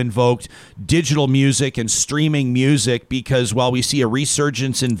that you invoked digital music and streaming music, because while we see a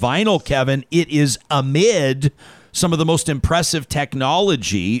resurgence in vinyl, Kevin, it is amid some of the most impressive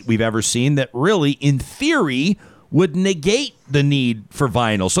technology we've ever seen that really, in theory, would negate the need for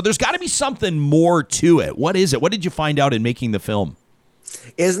vinyl. So there's got to be something more to it. What is it? What did you find out in making the film?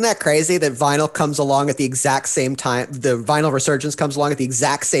 Isn't that crazy that vinyl comes along at the exact same time? The vinyl resurgence comes along at the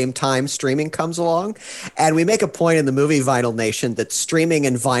exact same time streaming comes along. And we make a point in the movie Vinyl Nation that streaming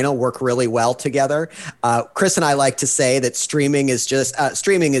and vinyl work really well together. Chris and I like to say that streaming is just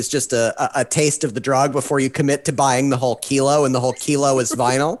a taste of the drug before you commit to buying the whole kilo, and the whole kilo is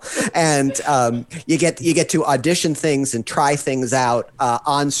vinyl. And you get to audition things and try things out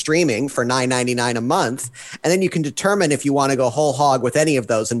on streaming for $9.99 a month. And then you can determine if you want to go whole hog with any of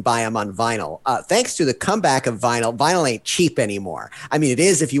those and buy them on vinyl. Thanks to the comeback of vinyl ain't cheap anymore. I mean, it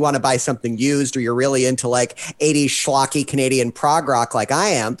is if you want to buy something used, or you're really into like 80s schlocky Canadian prog rock like I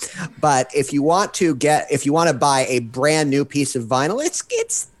am. But if you want to buy a brand new piece of vinyl,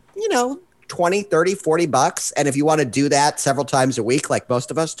 it's you know, 20, 30, 40 bucks. And if you want to do that several times a week, like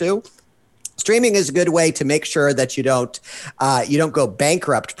most of us do, streaming is a good way to make sure that you don't go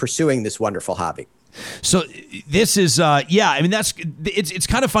bankrupt pursuing this wonderful hobby. So this is, I mean, it's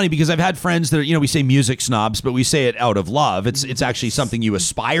kind of funny because I've had friends that, you know, we say music snobs, but we say it out of love. It's actually something you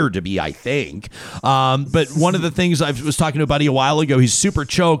aspire to be, I think. But one of the things I was talking to a buddy a while ago, he's super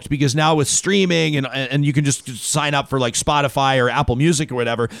choked because now with streaming and you can just sign up for like Spotify or Apple Music or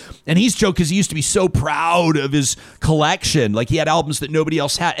whatever. And he's choked because he used to be so proud of his collection. Like he had albums that nobody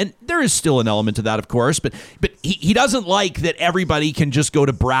else had. And there is still an element to that, of course, but he doesn't like that everybody can just go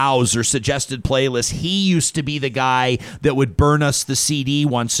to browse or suggested playlists. He used to be the guy that would burn us the CD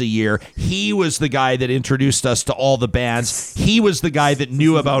once a year. He was the guy that introduced us to all the bands. He was the guy that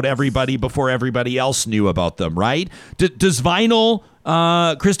knew about everybody before everybody else knew about them, right? Does vinyl,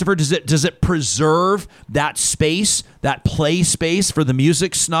 Christopher, does it preserve that space, that play space for the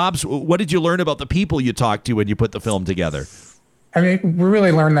music snobs? What did you learn about the people you talked to when you put the film together? I mean, we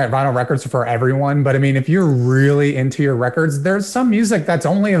really learned that vinyl records are for everyone. But I mean, if you're really into your records, there's some music that's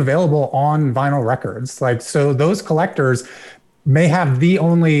only available on vinyl records. Like, so those collectors may have the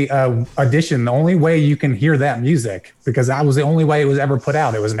only edition, the only way you can hear that music, because that was the only way it was ever put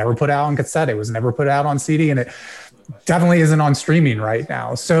out. It was never put out on cassette. It was never put out on CD, and it definitely isn't on streaming right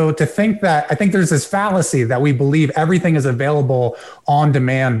now. So to think that, I think there's this fallacy that we believe everything is available on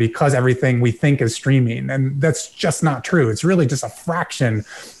demand because everything we think is streaming. And that's just not true. It's really just a fraction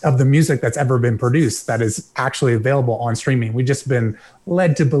of the music that's ever been produced that is actually available on streaming. We've just been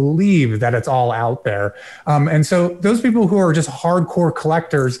led to believe that it's all out there. And so those people who are just hardcore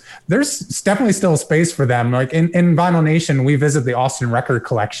collectors, there's definitely still a space for them. Like in Vinyl Nation, we visit the Austin Record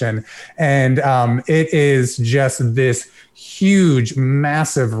Collection, and it is just this huge,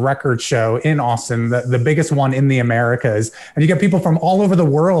 massive record show in Austin, the biggest one in the Americas. And you get people from all over the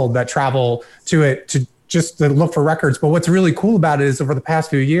world that travel to it to look for records. But what's really cool about it is over the past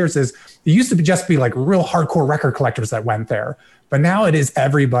few years is it used to just be like real hardcore record collectors that went there. But now it is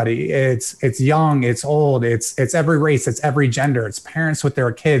everybody. It's young, it's old, it's every race, it's every gender, it's parents with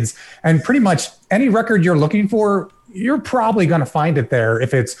their kids. And pretty much any record you're looking for, you're probably going to find it there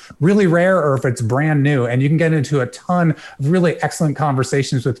if it's really rare or if it's brand new. And you can get into a ton of really excellent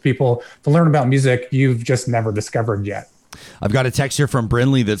conversations with people to learn about music you've just never discovered yet. I've got a text here from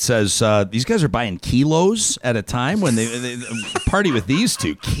Brinley that says these guys are buying kilos at a time when they party with these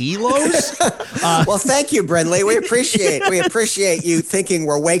two. Kilos? Well, thank you, Brinley. We appreciate you thinking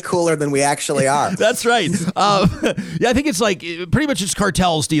we're way cooler than we actually are. That's right. Yeah, I think it's like pretty much it's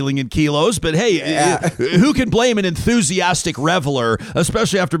cartels dealing in kilos. But hey, who can blame an enthusiastic reveler,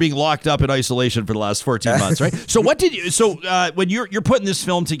 especially after being locked up in isolation for the last 14 months, right? So what did you? So when you're putting this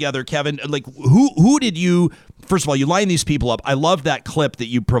film together, Kevin, like who did you? First of all, you line these people up. I love that clip that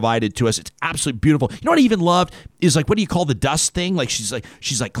you provided to us. It's absolutely beautiful. You know what I even loved is like, what do you call the dust thing? Like she's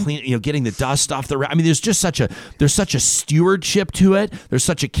like clean, getting the dust off the. I mean, there's such a stewardship to it. There's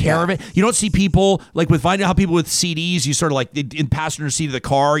such a care of it. You don't see people like with finding how people with CDs, you sort of like in passenger seat of the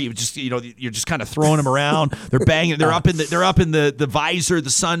car, you just you're just kind of throwing them around. They're banging. They're up in the visor,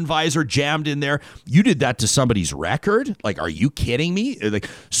 the sun visor jammed in there. You did that to somebody's record. Like, are you kidding me? Like,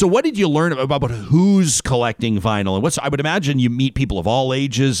 so what did you learn about who's collecting vinyl? And I would imagine you meet people of all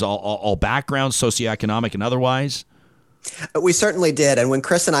ages, all backgrounds, socioeconomic and otherwise. We certainly did. And when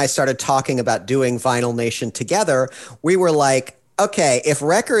Chris and I started talking about doing Vinyl Nation together, we were like, okay, if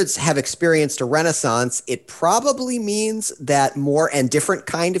records have experienced a renaissance, it probably means that more and different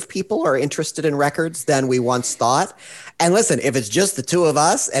kind of people are interested in records than we once thought. And listen, if it's just the two of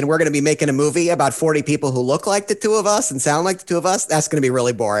us and we're going to be making a movie about 40 people who look like the two of us and sound like the two of us, that's going to be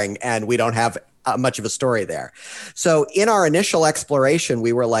really boring. And we don't have much of a story there. So in our initial exploration,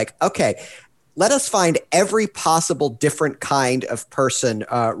 we were like, okay, let us find every possible different kind of person,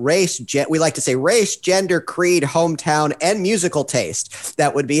 race, we like to say race, gender, creed, hometown, and musical taste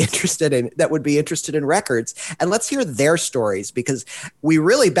that would be interested in records. And let's hear their stories, because we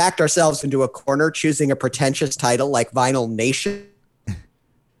really backed ourselves into a corner choosing a pretentious title like Vinyl Nation.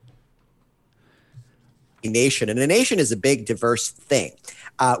 And a nation is a big, diverse thing.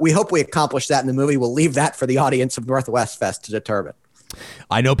 We hope we accomplish that in the movie. We'll leave that for the audience of Northwest Fest to determine.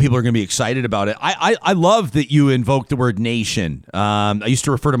 I know people are going to be excited about it. I love that you invoked the word nation. I used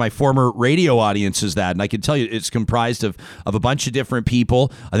to refer to my former radio audience as that, and I can tell you it's comprised of a bunch of different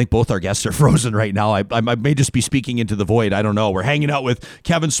people. I think both our guests are frozen right now. I may just be speaking into the void. I don't know. We're hanging out with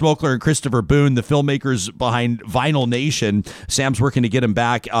Kevin Smokler and Christopher Boone, the filmmakers behind Vinyl Nation. Sam's working to get him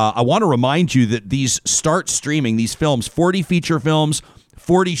back. I want to remind you that these start streaming, these films, 40 feature films,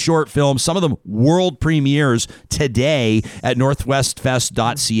 40 short films, some of them world premieres today at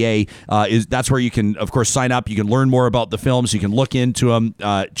northwestfest.ca. That's where you can, of course, sign up. You can learn more about the films. You can look into them,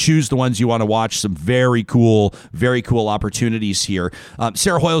 choose the ones you want to watch. Some very cool opportunities here.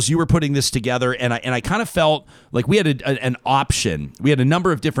 Sarah Hoyles, you were putting this together, and I kind of felt like we had an option. We had a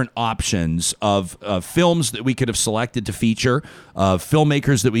number of different options of films that we could have selected to feature,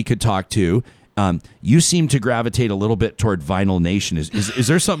 filmmakers that we could talk to. You seem to gravitate a little bit toward Vinyl Nation. Is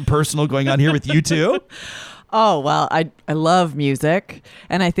there something personal going on here with you too? Oh, well, I love music.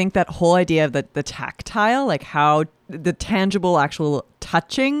 And I think that whole idea of the tactile, like how the tangible, actual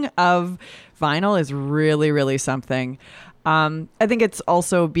touching of vinyl is really, really something. I think it's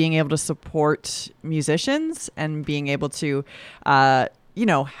also being able to support musicians and being able to,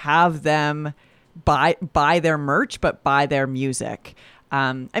 have them buy their merch, but buy their music.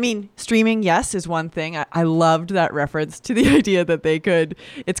 Streaming, yes, is one thing. I loved that reference to the idea that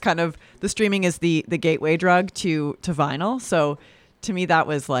it's kind of, the streaming is the gateway drug to vinyl. So to me, that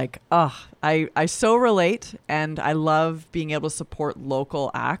was like, I so relate, and I love being able to support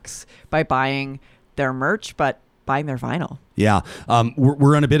local acts by buying their merch, but buying their vinyl. Yeah.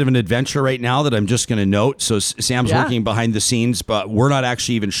 We're on a bit of an adventure right now that I'm just going to note. So Sam's working behind the scenes, but we're not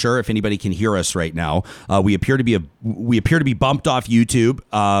actually even sure if anybody can hear us right now. We appear to be bumped off YouTube.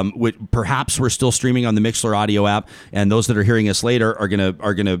 Perhaps we're still streaming on the Mixlr audio app, and those that are hearing us later are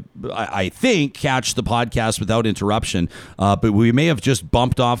gonna I think catch the podcast without interruption. But we may have just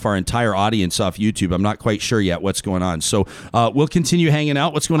bumped off our entire audience off YouTube. I'm not quite sure yet what's going on. So we'll continue hanging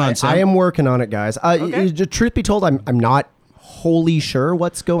out. What's going on, Sam? I am working on it, guys. Truth be told, I'm not wholly sure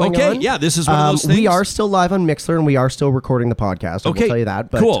what's going on. Okay, yeah, this is one of those things. We are still live on Mixlr, and we are still recording the podcast. Okay, I will tell you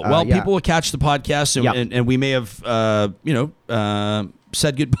that. But, cool. Well, people will catch the podcast, and we may have,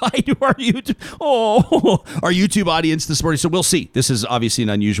 said goodbye to our our YouTube audience this morning. So we'll see. This is obviously an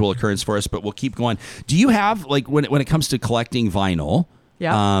unusual occurrence for us, but we'll keep going. Do you have, like, when it comes to collecting vinyl?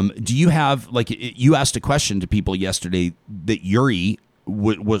 Yeah. Do you have, like, you asked a question to people yesterday that Yuri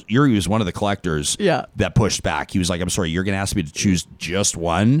was one of the collectors that pushed back. He was like, I'm sorry, you're going to ask me to choose just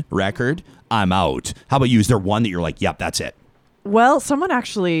one record? I'm out. How about you? Is there one that you're like, yep, that's it? Well, someone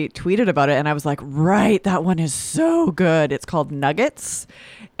actually tweeted about it, and I was like, right, that one is so good. It's called Nuggets,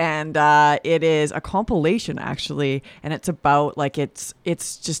 and it is a compilation, actually, and it's about, like, it's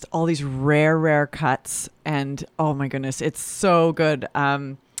just all these rare cuts, and oh my goodness, it's so good.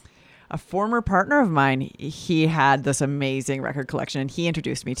 A former partner of mine, he had this amazing record collection, and he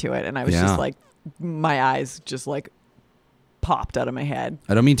introduced me to it, and I was just like, my eyes just like popped out of my head.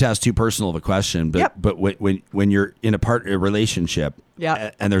 I don't mean to ask too personal of a question, but when you're in a relationship,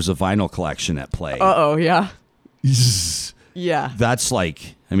 and there's a vinyl collection at play, that's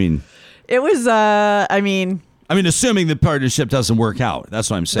like, it was, assuming the partnership doesn't work out. That's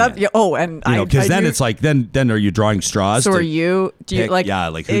what I'm saying. Because then it's like, then are you drawing straws? So do you pick,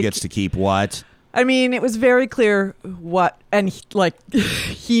 who gets to keep what? It was very clear and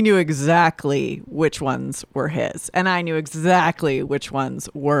he knew exactly which ones were his, and I knew exactly which ones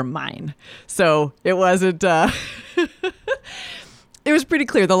were mine. So it wasn't, it was pretty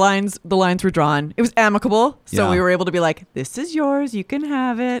clear. The lines were drawn. It was amicable. So we were able to be like, this is yours. You can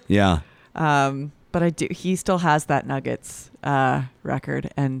have it. Yeah. But he still has that Nuggets record,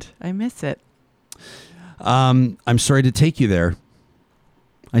 and I miss it. I'm sorry to take you there.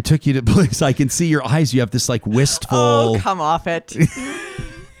 I took you to place. I can see your eyes. You have this like wistful. Oh, come off it.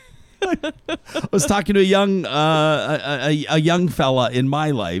 I was talking to a young fella in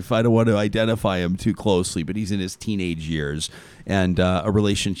my life. I don't want to identify him too closely, but he's in his teenage years, and a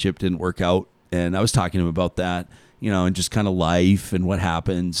relationship didn't work out. And I was talking to him about that, and just kind of life and what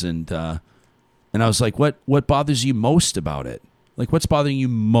happens, and I was like, what bothers you most about it? Like, what's bothering you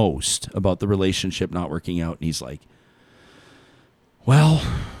most about the relationship not working out? And he's like, well,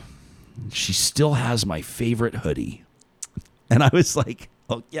 she still has my favorite hoodie. And I was like,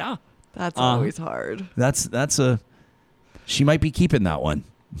 oh, yeah. That's always hard. She might be keeping that one.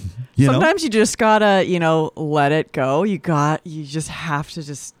 Sometimes you just gotta, let it go. You just have to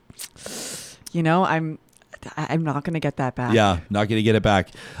just, I'm not going to get that back. Yeah, not going to get it back.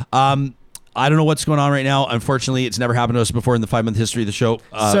 I don't know what's going on right now. Unfortunately, it's never happened to us before in the 5-month history of the show.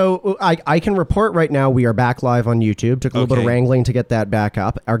 So I can report right now we are back live on YouTube. Took a little bit of wrangling to get that back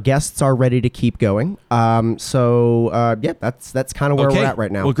up. Our guests are ready to keep going. That's kind of where we're at right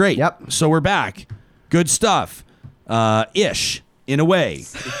now. Well, great. Yep. So we're back. Good stuff. Ish, in a way.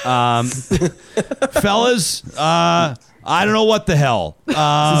 Fellas, I don't know what the hell.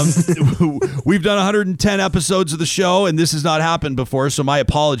 We've done 110 episodes of the show, and this has not happened before, so my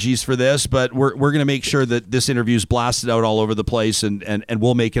apologies for this, but we're going to make sure that this interview is blasted out all over the place, and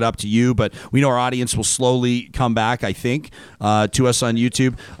we'll make it up to you, but we know our audience will slowly come back, I think, to us on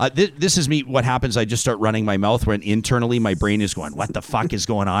YouTube. This is me. What happens, I just start running my mouth when internally my brain is going, what the fuck is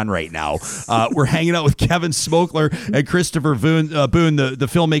going on right now? We're hanging out with Kevin Smokler and Christopher Boone, the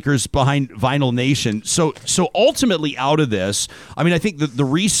filmmakers behind Vinyl Nation. So ultimately out of this, I think the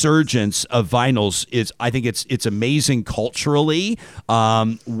resurgence of vinyls is, I think it's amazing culturally.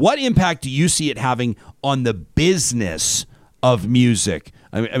 What impact do you see it having on the business of music?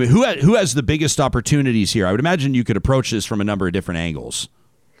 Who has the biggest opportunities here? I would imagine you could approach this from a number of different angles.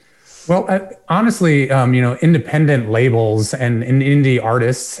 Well, honestly, independent labels and indie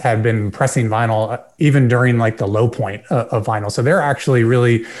artists have been pressing vinyl even during like the low point of vinyl. So they're actually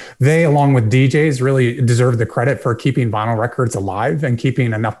they, along with DJs, really deserve the credit for keeping vinyl records alive and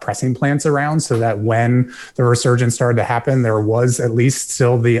keeping enough pressing plants around so that when the resurgence started to happen, there was at least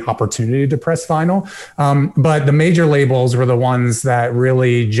still the opportunity to press vinyl. But the major labels were the ones that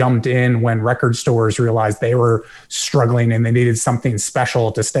really jumped in when record stores realized they were struggling and they needed something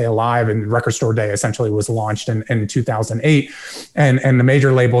special to stay alive. And Record Store Day essentially was launched in 2008. And the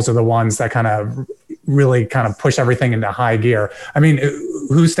major labels are the ones that kind of really kind of push everything into high gear. I mean,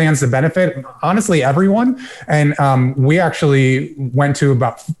 who stands to benefit? Honestly, everyone. And we actually went to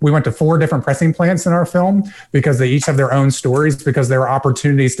 4 different pressing plants in our film because they each have their own stories, because there are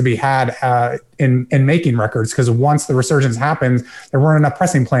opportunities to be had in making records. Because once the resurgence happened, there weren't enough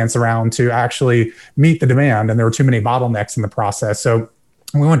pressing plants around to actually meet the demand, and there were too many bottlenecks in the process. So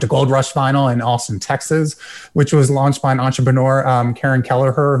we went to Gold Rush Vinyl in Austin, Texas, which was launched by an entrepreneur, Karen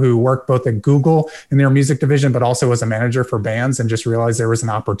Kelleher, who worked both at Google in their music division, but also as a manager for bands, and just realized there was an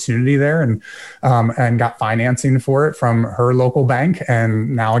opportunity there, and got financing for it from her local bank,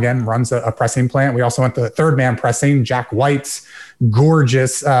 and now again runs a pressing plant. We also went to Third Man Pressing, Jack White's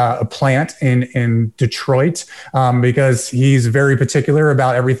gorgeous plant in Detroit, because he's very particular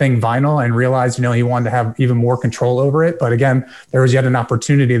about everything vinyl, and realized, he wanted to have even more control over it. But again, there was yet an opportunity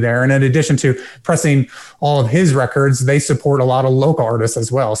there. And in addition to pressing all of his records, they support a lot of local artists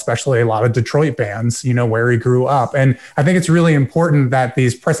as well, especially a lot of Detroit bands, where he grew up. And I think it's really important that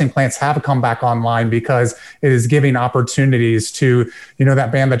these pressing plants have come back online, because it is giving opportunities to,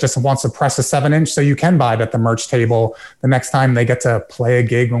 that band that just wants to press a 7-inch, so you can buy it at the merch table the next time they get to play a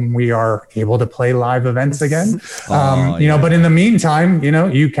gig when we are able to play live events again. But in the meantime,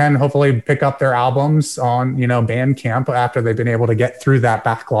 you can hopefully pick up their albums on, Bandcamp after they've been able to get through that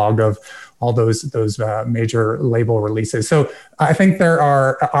backlog of all those major label releases. So I think there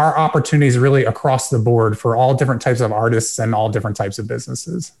are opportunities really across the board for all different types of artists and all different types of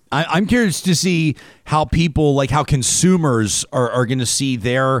businesses. I'm curious to see how people, like how consumers are going to see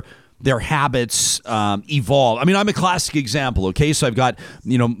their habits evolve. I mean, I'm a classic example, okay? So I've got,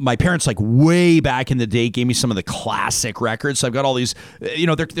 my parents, like way back in the day, gave me some of the classic records. So I've got all these,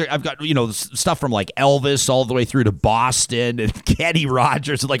 I've got, stuff from like Elvis all the way through to Boston and Kenny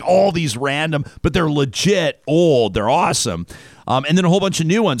Rogers, and like all these random, but they're legit old. They're awesome. And then a whole bunch of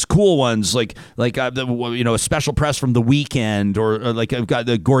new ones, cool ones, like a special press from The Weeknd, or like I've got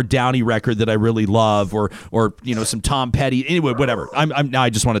the Gord Downie record that I really love, or some Tom Petty. Anyway, whatever. Now I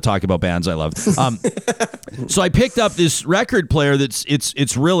just want to talk about bands I love. So I picked up this record player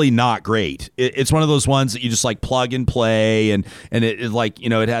it's really not great. It's one of those ones that you just like plug and play, and it like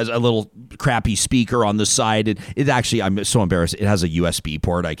it has a little crappy speaker on the side. It actually, I'm so embarrassed, it has a USB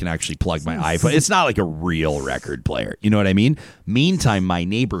port. I can actually plug my iPhone. It's not like a real record player. You know what I mean? Meantime, my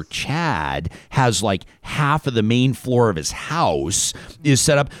neighbor Chad has like half of the main floor of his house is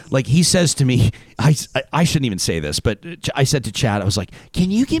set up. Like he says to me, I shouldn't even say this, but I said to Chad, I was like, can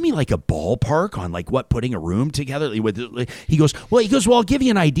you give me like a ballpark on like what putting a room together with? He goes, well, I'll give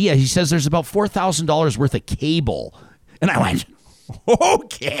you an idea. He says there's about $4,000 worth of cable. And I went,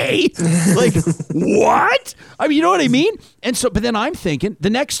 okay, like what? I mean, you know what I mean? And so, but then I'm thinking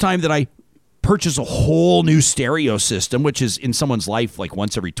the next time that I purchase a whole new stereo system, which is in someone's life like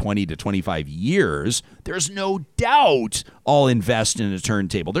once every 20 to 25 years, there's no doubt I'll invest in a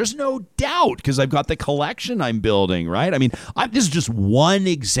turntable. There's no doubt, because I've got the collection I'm building, right? I mean, this is just one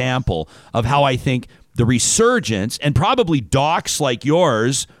example of how I think the resurgence, and probably docs like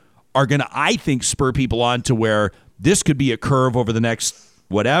yours, are going to, I think, spur people on to where this could be a curve over the next,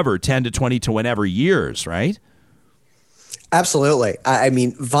 10 to 20 to whenever years, right? Absolutely. I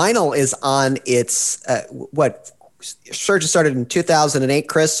mean, vinyl is on its, Surge started in 2008,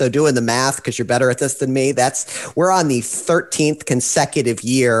 Chris. So doing the math, because you're better at this than me, we're on the 13th consecutive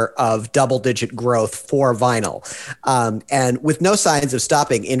year of double-digit growth for vinyl, and with no signs of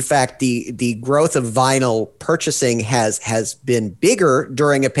stopping. In fact, the growth of vinyl purchasing has been bigger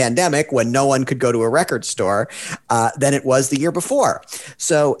during a pandemic when no one could go to a record store than it was the year before.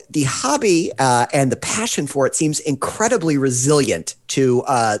 So the hobby and the passion for it seems incredibly resilient to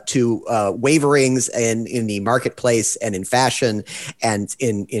waverings in the marketplace and in fashion, and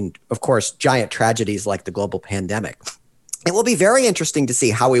in of course giant tragedies like the global pandemic. It will be very interesting to see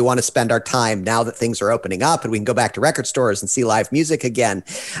how we want to spend our time now that things are opening up and we can go back to record stores and see live music again.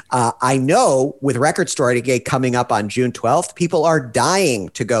 I know with Record Store Day coming up on June 12th, people are dying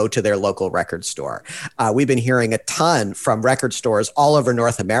to go to their local record store. We've been hearing a ton from record stores all over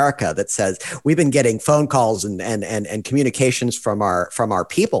North America that says we've been getting phone calls and communications from our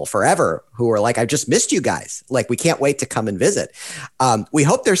people forever who are like, I just missed you guys. Like, we can't wait to come and visit. We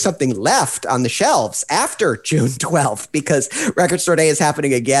hope there's something left on the shelves after June 12th because Record Store Day is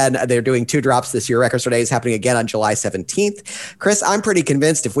happening again. They're doing 2 drops this year. Record Store Day is happening again on July 17th. Chris, I'm pretty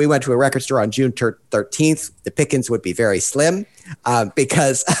convinced if we went to a record store on June 13th, the pickings would be very slim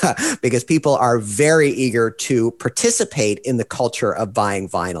because people are very eager to participate in the culture of buying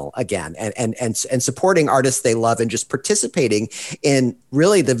vinyl again and supporting artists they love and just participating in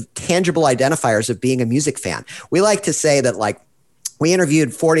really the tangible identifiers of being a music fan. We like to say that, like, we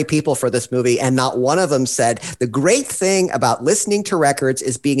interviewed 40 people for this movie, and not one of them said the great thing about listening to records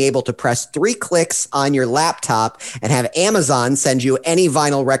is being able to press 3 clicks on your laptop and have Amazon send you any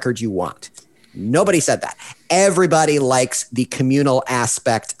vinyl record you want. Nobody said that. Everybody likes the communal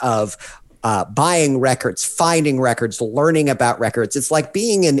aspect of buying records, finding records, learning about records. It's like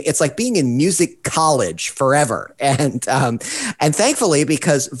being in music college forever. And thankfully,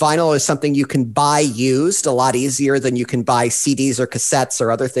 because vinyl is something you can buy used a lot easier than you can buy CDs or cassettes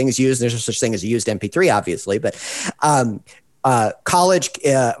or other things used. There's no such thing as a used MP3, obviously, but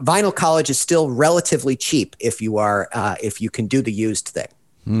vinyl college is still relatively cheap if you can do the used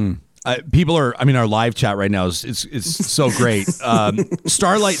thing. People are, our live chat right now is so great.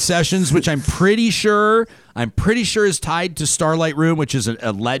 Starlight Sessions, which I'm pretty sure is tied to Starlight Room, which is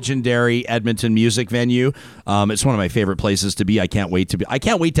a legendary Edmonton music venue. It's one of my favorite places to be. I can't wait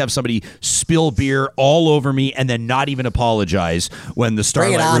to have somebody spill beer all over me and then not even apologize when the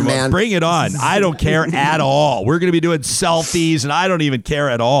Starlight Room. Man. Bring it on. I don't care at all. We're going to be doing selfies and I don't even care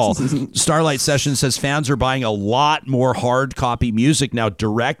at all. Starlight Sessions says fans are buying a lot more hard copy music now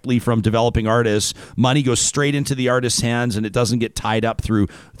directly from developing artists. Money goes straight into the artist's hands and it doesn't get tied up through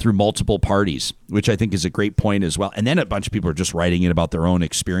multiple parties, which I think is a great point as well. And then a bunch of people are just writing in about their own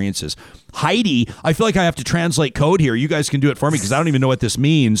experiences. Heidi, I feel like I have to translate code here. You guys can do it for me because I don't even know what this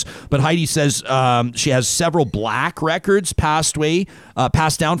means. But Heidi says she has several black records passed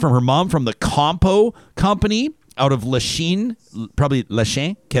down from her mom from the Compo Company out of Lachine, probably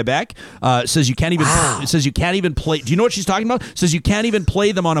Lachine, Quebec. Says you can't even play. Do you know what she's talking about? Says you can't even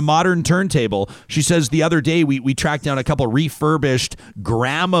play them on a modern turntable. She says the other day we tracked down a couple refurbished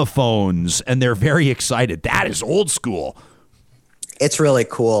gramophones and they're very excited. That is old school. It's really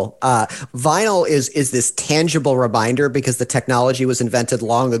cool. Vinyl is this tangible reminder because the technology was invented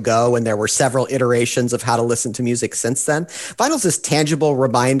long ago and there were several iterations of how to listen to music since then. Vinyl is this tangible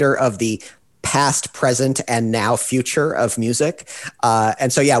reminder of the past, present, and now future of music.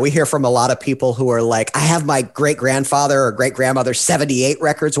 And so, yeah, we hear from a lot of people who are like, I have my great-grandfather or great-grandmother's 78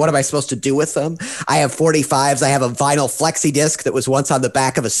 records. What am I supposed to do with them? I have 45s. I have a vinyl flexi disc that was once on the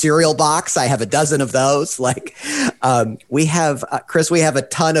back of a cereal box. I have a dozen of those. Like, we have, Chris, we have a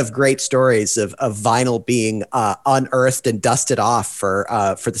ton of great stories of vinyl being unearthed and dusted off for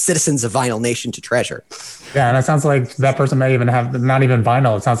the citizens of Vinyl Nation to treasure. Yeah, and it sounds like that person may even have not even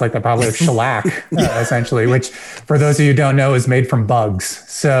vinyl. It sounds like they probably have shellac, essentially, which for those of you who don't know is made from bugs.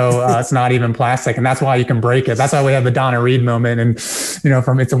 So it's not even plastic, and that's why you can break it. That's why we have the Donna Reed moment and,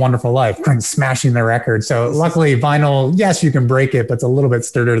 from It's a Wonderful Life, smashing the record. So luckily vinyl, yes, you can break it, but it's a little bit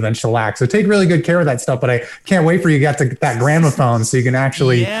sturdier than shellac. So take really good care of that stuff, but I can't wait for you to get to that gramophone so you can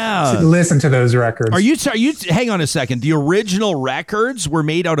actually listen to those records. Are you hang on a second. The original records were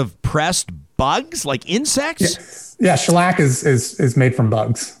made out of pressed bugs, like insects? Yeah, shellac is made from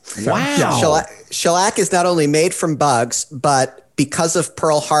bugs. So. Wow. Yeah, shellac is not only made from bugs, but because of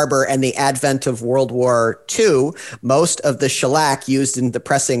Pearl Harbor and the advent of World War II, most of the shellac used in the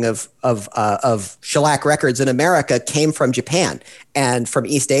pressing of shellac records in America came from Japan and from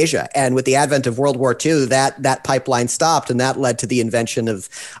East Asia. And with the advent of World War II, that pipeline stopped, and that led to the invention of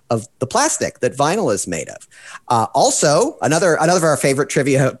the plastic that vinyl is made of. Also, another of our favorite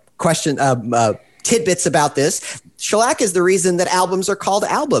trivia question tidbits about this. Shellac is the reason that albums are called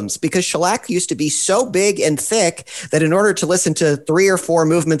albums, because shellac used to be so big and thick that in order to listen to 3 or 4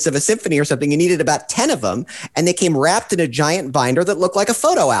 movements of a symphony or something, you needed about 10 of them, and they came wrapped in a giant binder that looked like a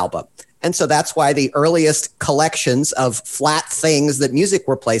photo album. And so that's why the earliest collections of flat things that music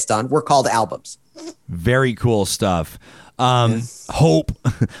were placed on were called albums. Very cool stuff. Hope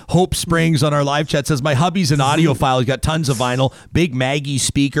Springs on our live chat says, my hubby's an audiophile. He's got tons of vinyl, big Maggie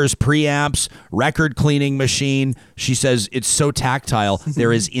speakers, preamps, record cleaning machine. She says it's so tactile.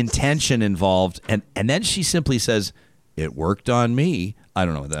 There is intention involved. And then she simply says, It worked on me. I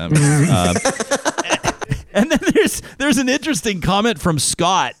don't know what that means. And then there's an interesting comment from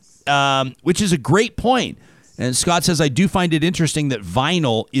Scott, which is a great point. And Scott says, I do find it interesting that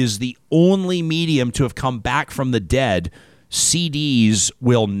vinyl is the only medium to have come back from the dead. CDs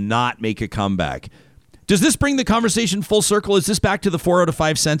will not make a comeback. Does this bring the conversation full circle? Is this back to the 4 out of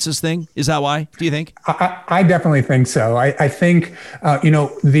 5 senses thing? Is that why? Do you think? I definitely think so. I think, I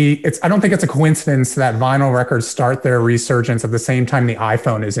don't think it's a coincidence that vinyl records start their resurgence at the same time the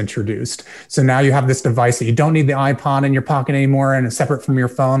iPhone is introduced. So now you have this device that you don't need the iPod in your pocket anymore and it's separate from your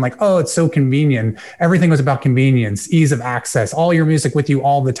phone. Like, oh, it's so convenient. Everything was about convenience, ease of access, all your music with you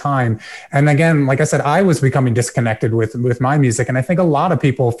all the time. And again, like I said, I was becoming disconnected with my music. And I think a lot of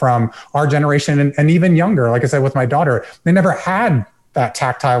people from our generation and even younger, like I said, with my daughter, they never had that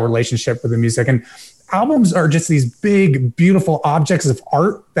tactile relationship with the music. And albums are just these big, beautiful objects of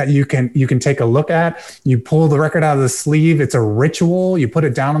art that you can take a look at. You pull the record out of the sleeve. It's a ritual. You put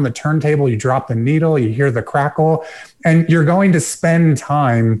it down on the turntable. You drop the needle. You hear the crackle. And you're going to spend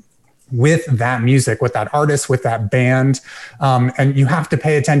time with that music, with that artist, with that band. And you have to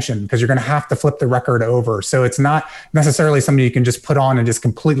pay attention because you're going to have to flip the record over. So it's not necessarily something you can just put on and just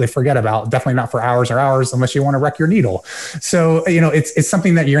completely forget about. Definitely not for hours or hours unless you want to wreck your needle. So, it's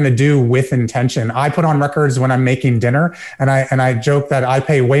something that you're going to do with intention. I put on records when I'm making dinner and I joke that I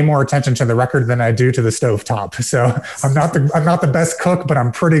pay way more attention to the record than I do to the stovetop. So I'm not the best cook, but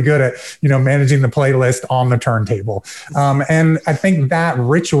I'm pretty good at, managing the playlist on the turntable. And I think that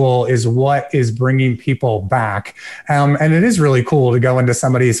ritual is what is bringing people back. And it is really cool to go into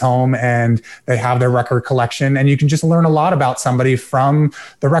somebody's home and they have their record collection and you can just learn a lot about somebody from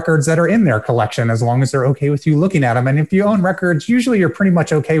the records that are in their collection, as long as they're okay with you looking at them. And if you own records, usually you're pretty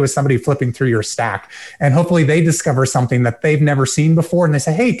much okay with somebody flipping through your stack. And hopefully they discover something that they've never seen before. And they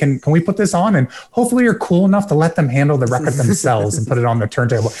say, hey, can we put this on? And hopefully you're cool enough to let them handle the record themselves and put it on the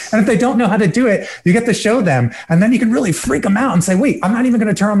turntable. And if they don't know how to do it, you get to show them. And then you can really freak them out and say, wait, I'm not even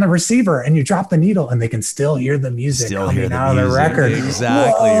going to turn on the receiver. And you drop the needle and they can still hear the music coming out of the record.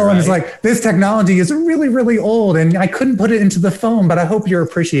 Exactly. Whoa, right. And it's like, this technology is really, really old and I couldn't put it into the phone, but I hope you're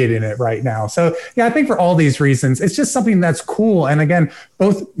appreciating it right now. So yeah, I think for all these reasons, it's just something that's cool. And again,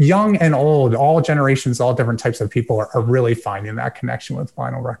 both young and old, all generations, all different types of people are really finding that connection with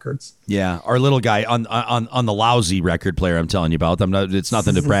vinyl records. Yeah. Our little guy on the lousy record player I'm telling you about, it's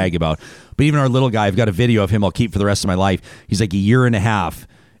nothing to brag about, but even our little guy, I've got a video of him I'll keep for the rest of my life. He's like a year and a half.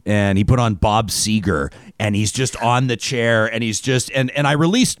 And he put on Bob Seger and he's just on the chair and he's just, and I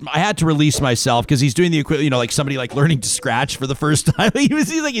had to release myself because he's doing the equivalent, like somebody like learning to scratch for the first time.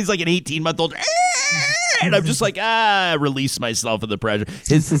 He's like an 18-month-old. And I'm just like, release myself of the pressure.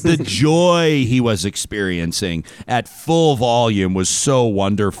 The joy he was experiencing at full volume was so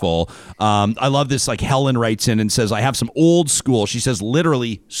wonderful. I love this. Like Helen writes in and says, I have some old school. She says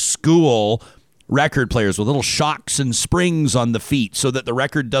literally school record players with little shocks and springs on the feet so that the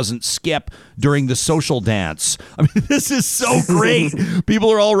record doesn't skip during the social dance. I mean, this is so great.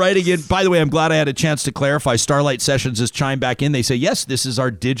 People are all writing in. By the way, I'm glad I had a chance to clarify. Starlight Sessions has chimed back in. They say, yes, this is our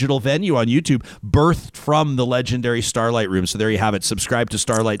digital venue on YouTube, birthed from the legendary Starlight Room. So there you have it. Subscribe to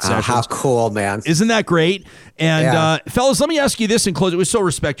Starlight Sessions. How cool, man. Isn't that great? And fellas, let me ask you this in close. We so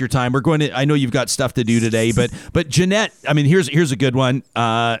respect your time. We're going to, I know you've got stuff to do today, but Jeanette, I mean, here's a good one.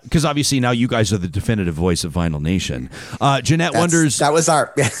 Because obviously now you guys are the definitive voice of Vinyl Nation. Jeanette wonders. That was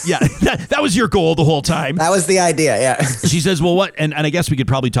our. Yeah, that was your goal the whole time. That was the idea. Yeah. She says, well, what? And I guess we could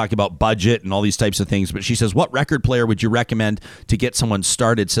probably talk about budget and all these types of things. But she says, what record player would you recommend to get someone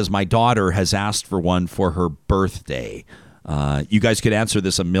started? Says my daughter has asked for one for her birthday. You guys could answer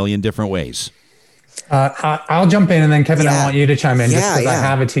this a million different ways. I'll jump in and then Kevin, I want you to chime in just because I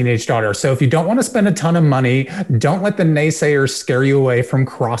have a teenage daughter. So if you don't want to spend a ton of money, don't let the naysayers scare you away from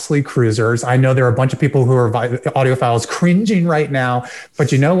Crossley Cruisers. I know there are a bunch of people who are audiophiles cringing right now,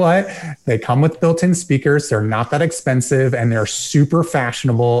 but you know what? They come with built-in speakers. They're not that expensive and they're super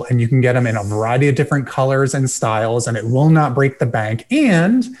fashionable and you can get them in a variety of different colors and styles and it will not break the bank.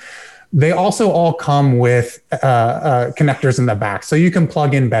 And they also all come with connectors in the back. So you can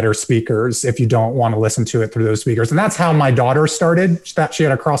plug in better speakers if you don't want to listen to it through those speakers. And that's how my daughter started. She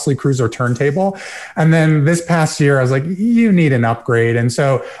had a Crossley Cruiser turntable. And then this past year, I was like, you need an upgrade. And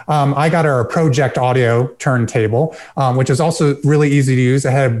so I got her a Project Audio turntable, which is also really easy to use.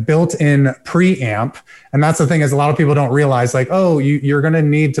 It had a built-in preamp. And that's the thing is a lot of people don't realize like, oh, you're going to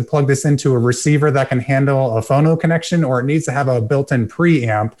need to plug this into a receiver that can handle a phono connection, or it needs to have a built-in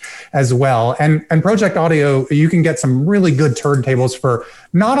preamp as well. And Project Audio, you can get some really good turntables for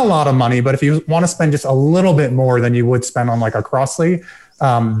not a lot of money, but if you want to spend just a little bit more than you would spend on like a Crossley,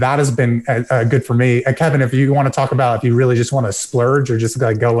 That has been good for me. Kevin, if you want to talk about if you really just want to splurge or just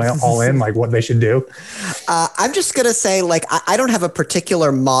like go all in, like what they should do. I'm just going to say, like, I don't have a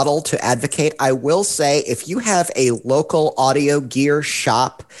particular model to advocate. I will say if you have a local audio gear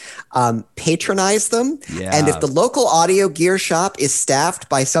shop, patronize them. Yeah. And if the local audio gear shop is staffed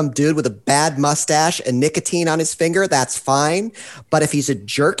by some dude with a bad mustache and nicotine on his finger, that's fine. But if he's a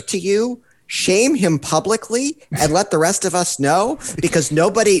jerk to you, shame him publicly and let the rest of us know, because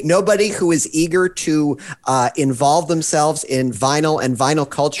nobody who is eager to involve themselves in vinyl and vinyl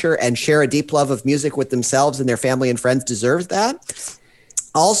culture and share a deep love of music with themselves and their family and friends deserves that.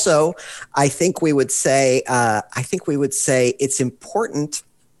 Also, I think we would say it's important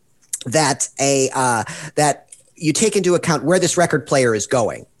that that you take into account where this record player is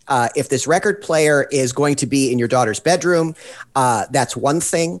going. If this record player is going to be in your daughter's bedroom, that's one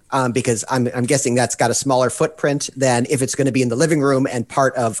thing, because I'm guessing that's got a smaller footprint than if it's going to be in the living room and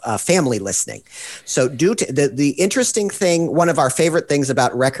part of family listening. So due to the interesting thing, one of our favorite things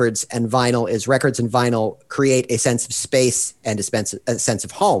about records and vinyl is records and vinyl create a sense of space and a sense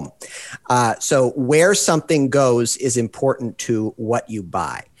of home. So where something goes is important to what you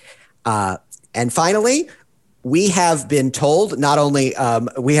buy. And finally, we have been told, not only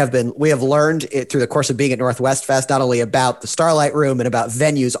we have learned it through the course of being at Northwest Fest, not only about the Starlight Room and about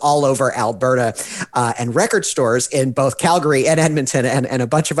venues all over Alberta and record stores in both Calgary and Edmonton and a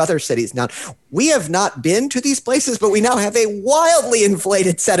bunch of other cities. Now, we have not been to these places, but we now have a wildly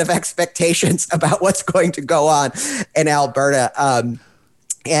inflated set of expectations about what's going to go on in Alberta.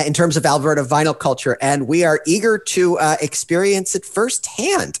 In terms of Alberta vinyl culture, and we are eager to experience it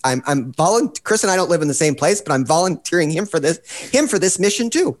firsthand. Chris and I don't live in the same place, but I'm volunteering him for this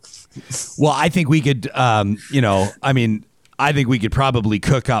mission too. Well, I think we could, I think we could probably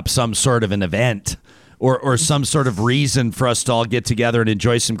cook up some sort of an event or some sort of reason for us to all get together and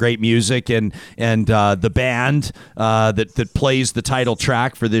enjoy some great music. And the band that plays the title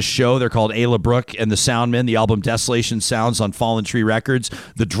track for this show, they're called Ayla Brooke and the Soundmen. The album Desolation Sounds on Fallen Tree Records.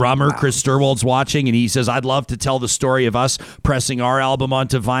 The drummer, Chris Sturwald's watching, and he says, I'd love to tell the story of us pressing our album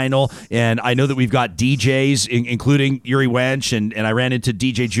onto vinyl. And I know that we've got DJs, including Yuri Wench, and I ran into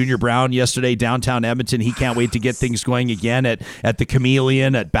DJ Junior Brown yesterday downtown Edmonton. He can't wait to get things going again at the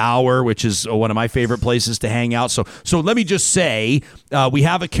Chameleon at Bauer, which is one of my favorite places to hang out. So let me just say, we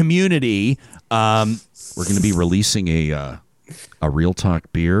have a community. We're going to be releasing a Real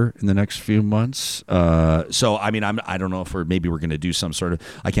Talk beer in the next few months. So I mean, I don't know if we're going to do some sort of.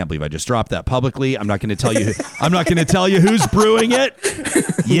 I can't believe I just dropped that publicly. I'm not going to tell you. I'm not going to tell you who's brewing it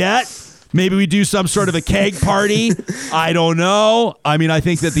yet. Maybe we do some sort of a keg party. I don't know. I mean, I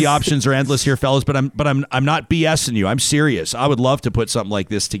think that the options are endless here, fellas. But I'm not BSing you. I'm serious. I would love to put something like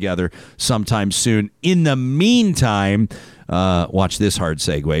this together sometime soon. In the meantime, watch this hard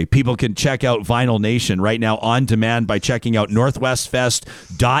segue. People can check out Vinyl Nation right now on demand by checking out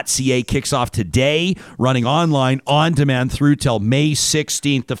northwestfest.ca. Kicks off today, running online on demand through till May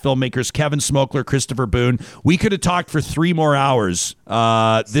 16th. The filmmakers Kevin Smokler, Christopher Boone. We could have talked for 3 more hours.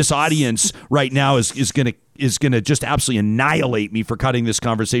 This audience right now is going to just absolutely annihilate me for cutting this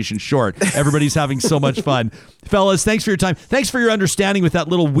conversation short. Everybody's having so much fun. Fellas, thanks for your time. Thanks for your understanding with that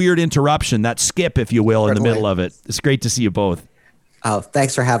little weird interruption, that skip, if you will, in the middle of it. It's great to see you both. Oh,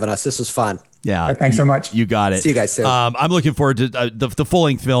 thanks for having us. This was fun. Yeah. Thanks so much. You got it. See you guys soon. I'm looking forward to the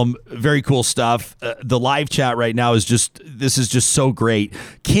full-length film. Very cool stuff. The live chat right now is just so great.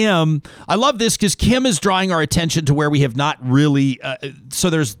 Kim, I love this because Kim is drawing our attention to where we have not really. So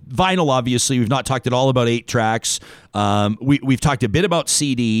there's vinyl, obviously. We've not talked at all about 8 tracks. We've talked a bit about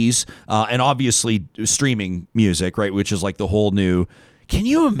CDs and obviously streaming music, right? Which is like the whole new. Can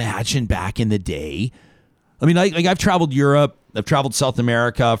you imagine back in the day? I mean, like I've traveled Europe. I've traveled South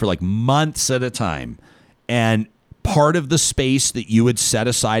America for like months at a time. And part of the space that you would set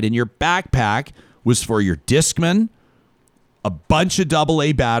aside in your backpack was for your Discman, a bunch of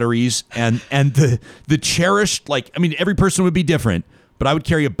AA batteries, and the cherished, like, I mean, every person would be different, but I would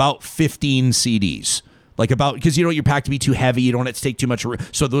carry about 15 CDs. Because you don't want your pack to be too heavy. You don't want it to take too much.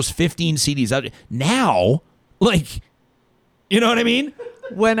 So those 15 CDs. Now, like, you know what I mean?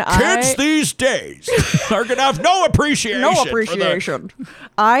 Kids these days are going to have no appreciation. No appreciation.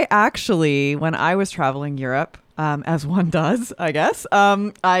 I actually, when I was traveling Europe, as one does, I guess,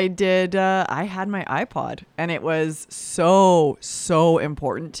 I had my iPod, and it was so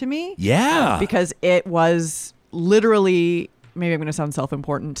important to me. Yeah. Because it was literally, maybe I'm going to sound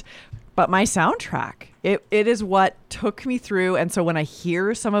self-important, but my soundtrack. It is what took me through. And so when I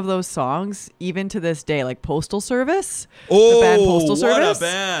hear some of those songs, even to this day, like Postal Service, the band Postal Service what a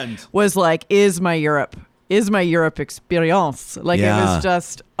band. was like, is my Europe is my Europe experience. Like Yeah. it was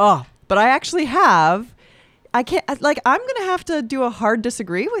just, but I actually have. I can't, like, I'm going to have to do a hard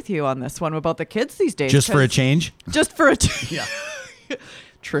disagree with you on this one about the kids these days. Just for a change? Just for a change. Yeah.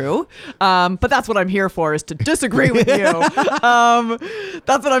 True. But that's what I'm here for, is to disagree with you. That's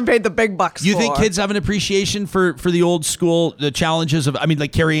what I'm paid the big bucks for. You think kids have an appreciation for the old school, the challenges of, I mean,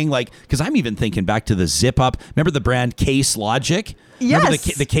 like carrying, like, because I'm even thinking back to the zip up. Remember the brand Case Logic? Yes. Remember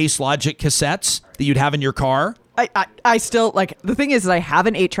the Case Logic cassettes that you'd have in your car? I still, like, the thing is I have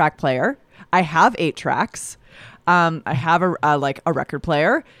an 8-track player. I have 8 tracks. I have a record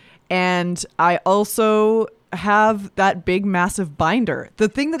player, and I also have that big massive binder. The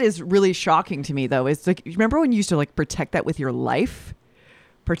thing that is really shocking to me, though, is, like, remember when you used to, like, protect that with your life?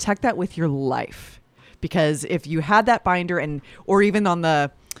 Protect that with your life, because if you had that binder, or even on the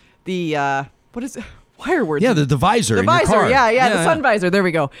what is it? Wire words. Yeah, the visor. The in your visor, car. the sun visor. There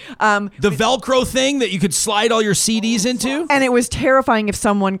we go. The Velcro thing that you could slide all your CDs into. And it was terrifying if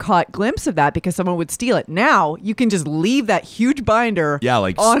someone caught glimpse of that, because someone would steal it. Now you can just leave that huge binder. Yeah,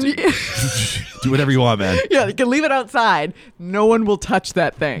 like on. Do whatever you want, man. Yeah, you can leave it outside. No one will touch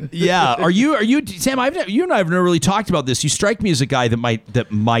that thing. Yeah. Are you Sam? You and I have never really talked about this. You strike me as a guy that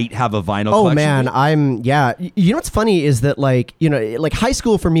might have a vinyl. Oh collection. man, You know what's funny is that, like, you know, like high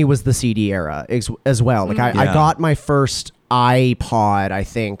school for me was the CD era as well. Like I got my first iPod, I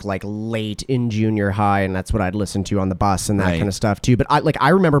think, like late in junior high, and that's what I'd listen to on the bus and that kind of stuff too. But I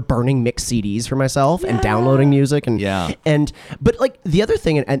remember burning mixed CDs for myself and downloading music but like the other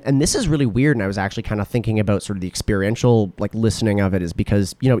thing, and this is really weird, and I was actually kind of thinking about sort of the experiential like listening of it, is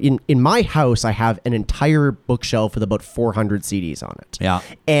because, you know, in my house I have an entire bookshelf with about 400 CDs on it. Yeah.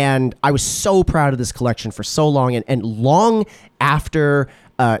 And I was so proud of this collection for so long, and long after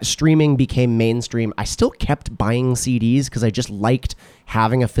streaming became mainstream, I still kept buying CDs because I just liked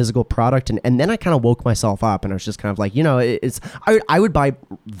having a physical product. And then I kind of woke myself up, and I was just kind of like, you know, I would buy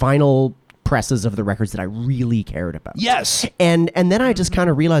vinyl presses of the records that I really cared about. Yes. And then I just kind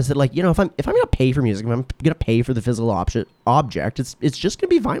of realized that, like, you know, if I'm going to pay for music, if I'm going to pay for the physical object, it's just going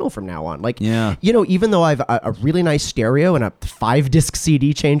to be vinyl from now on. Like, you know, even though I've a really nice stereo and a 5-disc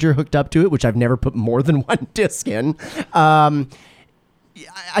CD changer hooked up to it, which I've never put more than 1 disc in, I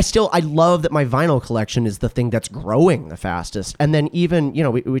love that my vinyl collection is the thing that's growing the fastest. And then even, you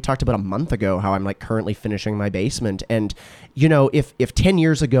know, we talked about a month ago how I'm like currently finishing my basement. And, you know, if 10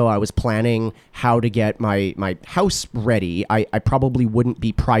 years ago I was planning how to get my house ready, I probably wouldn't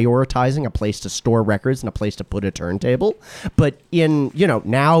be prioritizing a place to store records and a place to put a turntable. But in, you know,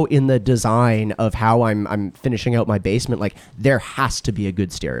 now in the design of how I'm finishing out my basement, like there has to be a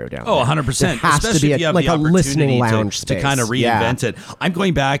good stereo down there. 100%. There has Especially to be if you have like the a listening lounge to space. kind of reinvent it. I'm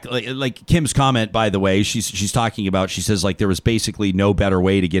going back, like Kim's comment, by the way, she's talking about, she says, like, there was basically no better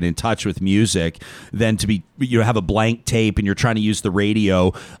way to get in touch with music than to be, you know, have a blank tape and you're trying to use the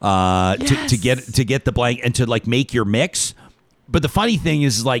radio to get the blank and to like make your mix. But the funny thing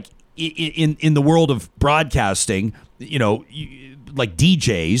is, like, in the world of broadcasting, you know, like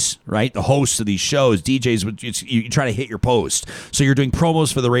DJs, right? The hosts of these shows, DJs, you try to hit your post. So you're doing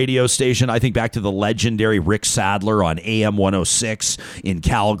promos for the radio station. I think back to the legendary Rick Sadler on AM 106 in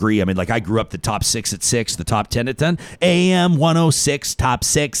Calgary. I mean, like, I grew up the top 6 at 6, the top 10 at 10. AM 106, top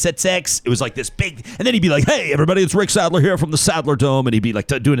 6 at 6. It was like this big, and then he'd be like, hey, everybody, it's Rick Sadler here from the Sadler Dome. And he'd be like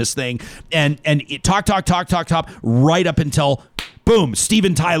doing his thing. And it talk, right up until boom,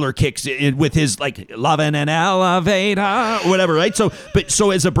 Steven Tyler kicks in with his like lovin' an elevator or whatever, right? So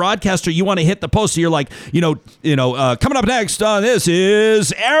as a broadcaster, you want to hit the post. So you're like, coming up next, this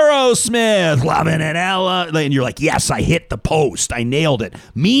is Aerosmith, lovin' an elevator, and you're like, yes, I hit the post, I nailed it.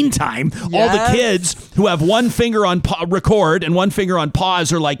 Meantime, all the kids who have one finger on record and one finger on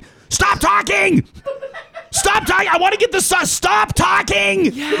pause are like, stop talking. Stop talking. I want to get the stop talking.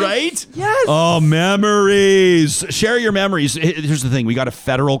 Yes. Right? Yes. Oh, memories. Share your memories. Here's the thing. We got a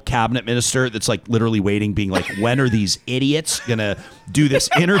federal cabinet minister that's like literally waiting, being like, when are these idiots going to do this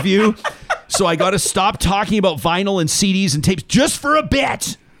interview? So I got to stop talking about vinyl and CDs and tapes just for a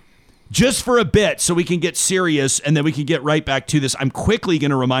bit. Just for a bit, so we can get serious, and then we can get right back to this. I'm quickly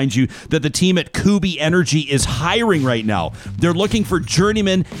going to remind you that the team at Kubi Energy is hiring right now. They're looking for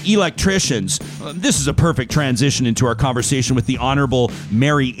journeyman electricians. This is a perfect transition into our conversation with the Honorable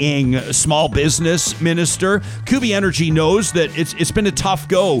Mary Ng, small business minister. Kubi Energy knows that it's been a tough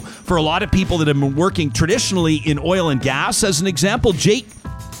go for a lot of people that have been working traditionally in oil and gas. As an example, Jake's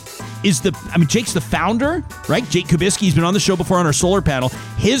the founder, right? Jake Kubisky's been on the show before on our solar panel.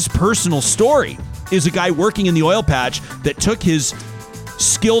 His personal story is a guy working in the oil patch that took his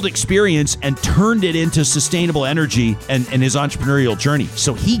skilled experience and turned it into sustainable energy and his entrepreneurial journey.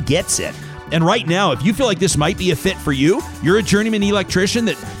 So he gets it. And right now, if you feel like this might be a fit for you, you're a journeyman electrician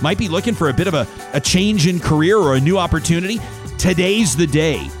that might be looking for a bit of a change in career or a new opportunity, today's the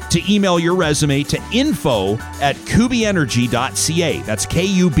day to email your resume to info@kubyenergy.ca. That's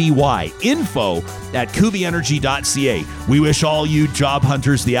Kuby, info@kubyenergy.ca. We wish all you job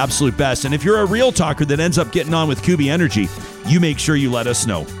hunters the absolute best. And if you're a real talker that ends up getting on with Kuby Energy, you make sure you let us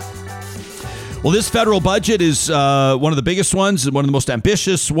know. Well, this federal budget is one of the biggest ones and one of the most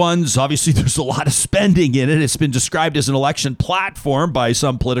ambitious ones. Obviously, there's a lot of spending in it. It's been described as an election platform by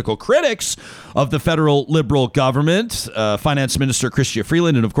some political critics of the federal Liberal government. Finance Minister Chrystia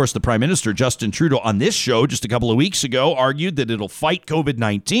Freeland and, of course, the Prime Minister Justin Trudeau on this show just a couple of weeks ago argued that it'll fight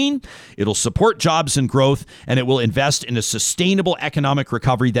COVID-19, it'll support jobs and growth, and it will invest in a sustainable economic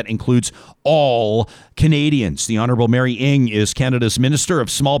recovery that includes all Canadians. The Honourable Mary Ng is Canada's Minister of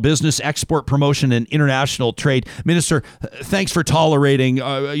Small Business, Export Promotion and International Trade. Minister, thanks for tolerating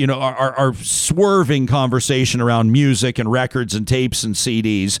our swerving conversation around music and records and tapes and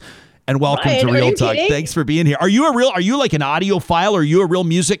CDs. And welcome to Real Talk. Kidding? Thanks for being here. Are you like an audiophile? Are you a real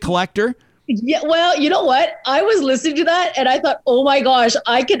music collector? Yeah, well, you know what? I was listening to that and I thought, oh my gosh,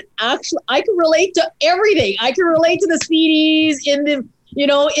 I can relate to everything. I can relate to the CDs in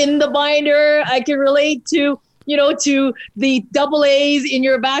the binder. I can relate to the double A's in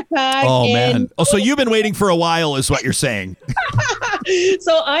your backpack. Oh, man. Oh, so you've been waiting for a while is what you're saying.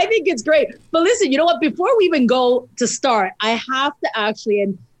 So I think it's great. But listen, you know what? Before we even go to start, I have to actually,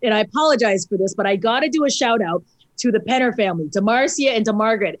 and I apologize for this, but I got to do a shout out to the Penner family, to Marcia and to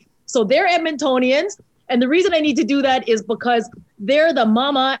Margaret. So they're Edmontonians. And the reason I need to do that is because they're the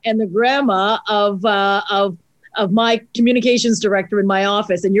mama and the grandma of my communications director in my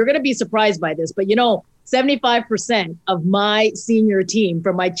office. And you're going to be surprised by this, but 75% of my senior team,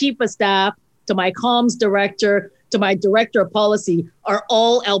 from my chief of staff to my comms director to my director of policy, are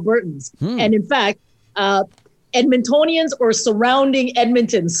all Albertans. And in fact, Edmontonians or surrounding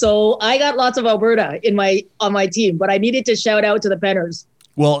Edmonton. So I got lots of Alberta on my team, but I needed to shout out to the Penners.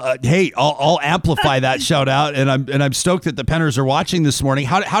 Well, hey, I'll amplify that shout out, and I'm stoked that the Penners are watching this morning.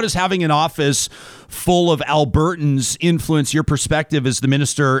 How does having an office full of Albertans influence your perspective as the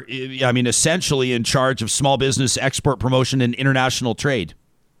minister? I mean, essentially in charge of small business, export promotion, and international trade.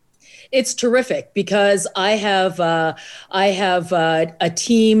 It's terrific because I have a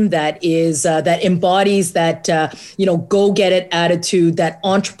team that is that embodies that go get it attitude, that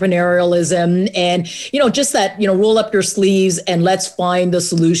entrepreneurialism, and just that roll up your sleeves and let's find the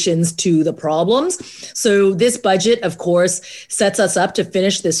solutions to the problems. So this budget, of course, sets us up to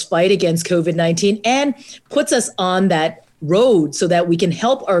finish this fight against COVID-19 and puts us on that road so that we can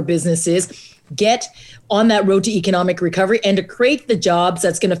help our businesses get on that road to economic recovery and to create the jobs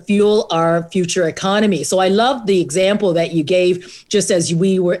that's going to fuel our future economy. So I love the example that you gave just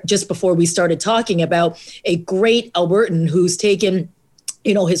before we started talking about a great Albertan who's taken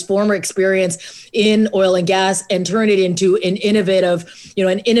his former experience in oil and gas and turn it into an innovative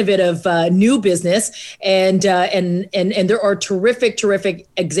new business. And there are terrific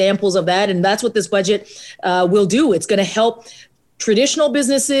examples of that. And that's what this budget will do. It's going to help traditional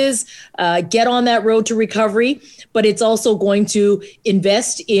businesses get on that road to recovery, but it's also going to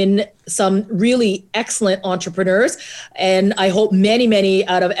invest in some really excellent entrepreneurs. And I hope many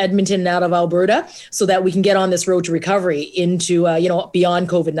out of Edmonton and out of Alberta so that we can get on this road to recovery into, beyond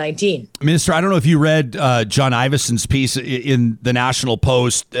COVID-19. Minister, I don't know if you read John Iveson's piece in the National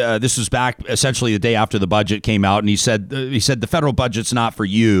Post. This was back essentially the day after the budget came out. And he said the federal budget's not for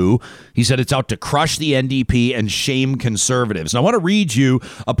you. He said it's out to crush the NDP and shame conservatives. And I want to read you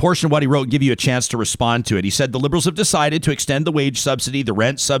a portion of what he wrote and give you a chance to respond to it. He said the Liberals have decided to extend the wage subsidy, the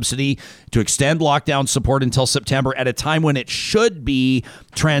rent subsidy, to extend lockdown support until September at a time when it should be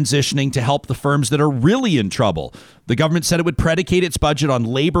transitioning to help the firms that are really in trouble. The government said it would predicate its budget on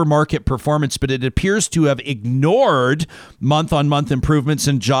labor market performance, but it appears to have ignored month-on-month improvements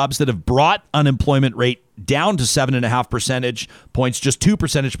in jobs that have brought unemployment rate down to 7.5 percentage points, just 2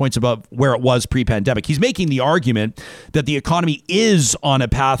 percentage points above where it was pre-pandemic. He's making the argument that the economy is on a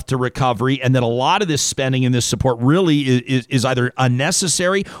path to recovery and that a lot of this spending and this support really is either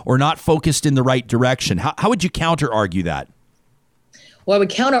unnecessary or not focused in the right direction. How would you counter-argue that? Well, I would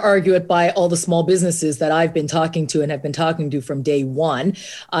counter-argue it by all the small businesses that I've been talking to and have been talking to from day one.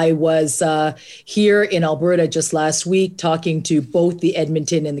 I was here in Alberta just last week talking to both the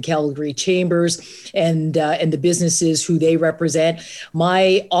Edmonton and the Calgary chambers and the businesses who they represent.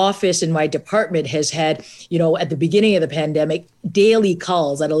 My office and my department has had, at the beginning of the pandemic, daily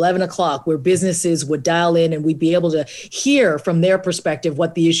calls at 11 o'clock where businesses would dial in and we'd be able to hear from their perspective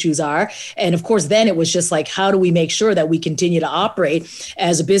what the issues are. And of course, then it was just like, how do we make sure that we continue to operate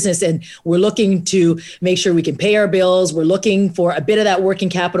as a business, and we're looking to make sure we can pay our bills. We're looking for a bit of that working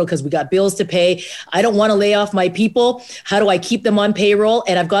capital because we got bills to pay. I don't want to lay off my people. How do I keep them on payroll?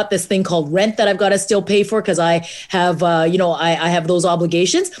 And I've got this thing called rent that I've got to still pay for because I have, I have those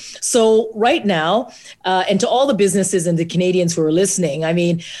obligations. So right now, and to all the businesses and the Canadians who are listening, I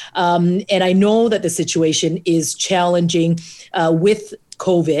mean, and I know that the situation is challenging with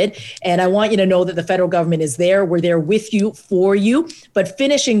COVID. And I want you to know that the federal government is there. We're there with you, for you. But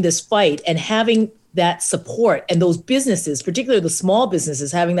finishing this fight and having that support, and those businesses, particularly the small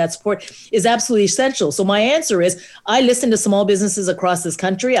businesses, having that support is absolutely essential. So my answer is, I listen to small businesses across this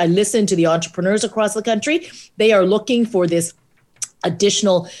country. I listen to the entrepreneurs across the country. They are looking for this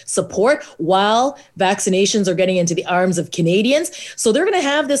additional support while vaccinations are getting into the arms of Canadians. So they're going to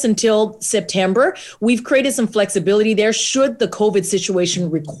have this until September. We've created some flexibility there should the COVID situation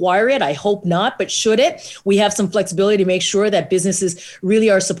require it. I hope not, but should it, we have some flexibility to make sure that businesses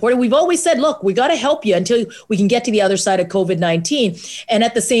really are supported. We've always said, look, we got to help you until we can get to the other side of COVID-19. And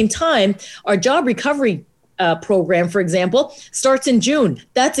at the same time, our job recovery program, for example, starts in June.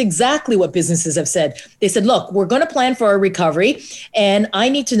 That's exactly what businesses have said. They said, look, we're going to plan for our recovery, and I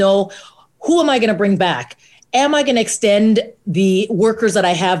need to know, who am I going to bring back? Am I going to extend the workers that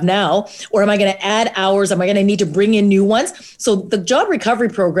I have now, or am I going to add hours? Am I going to need to bring in new ones? So the job recovery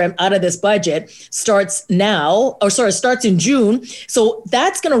program out of this budget starts in June. So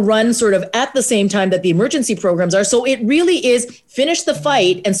that's going to run sort of at the same time that the emergency programs are. So it really is finish the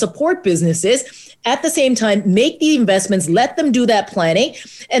fight and support businesses. At the same time, make the investments, let them do that planning.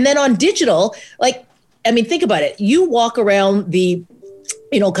 And then on digital, think about it. You walk around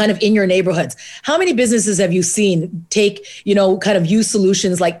kind of in your neighborhoods. How many businesses have you seen take, kind of use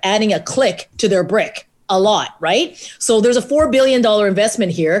solutions like adding a click to their brick? A lot, right? So there's a $4 billion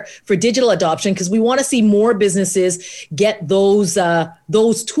investment here for digital adoption because we want to see more businesses get those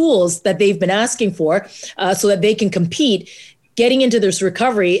tools that they've been asking for so that they can compete getting into this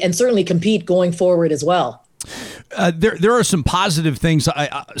recovery and certainly compete going forward as well. There are some positive things,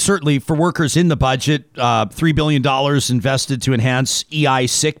 certainly for workers in the budget. $3 billion invested to enhance EI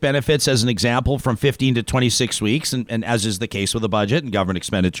sick benefits, as an example, from 15 to 26 weeks. And as is the case with the budget and government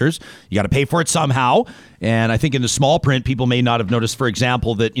expenditures, you got to pay for it somehow. And I think in the small print, people may not have noticed, for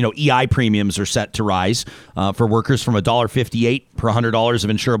example, that EI premiums are set to rise for workers from $1.58 per $100 of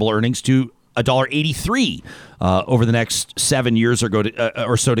insurable earnings to $1.83 over the next 7 years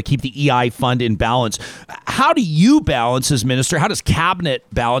or so to keep the EI fund in balance. How do you balance as minister? How does cabinet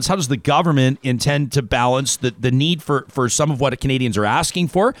balance? How does the government intend to balance the need for some of what Canadians are asking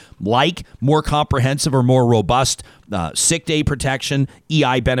for, like more comprehensive or more robust sick day protection,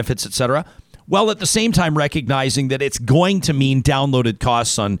 EI benefits, etc., while at the same time recognizing that it's going to mean downloaded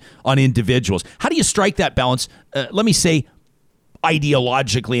costs on individuals? How do you strike that balance, let me say,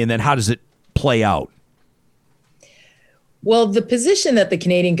 ideologically, and then how does it play out? Well, the position that the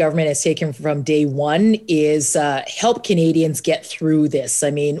Canadian government has taken from day one is help Canadians get through this.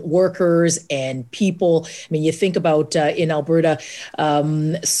 I mean, workers and people. I mean, you think about in Alberta,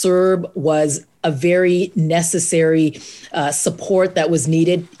 CERB was a very necessary support that was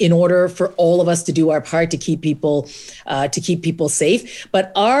needed in order for all of us to do our part to keep people safe.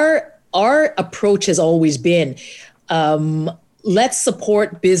 But our approach has always been, let's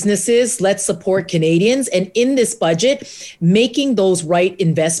support businesses, let's support Canadians, and in this budget, making those right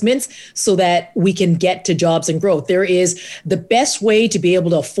investments so that we can get to jobs and growth. There is the best way to be able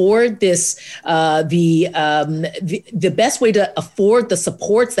to afford this, the best way to afford the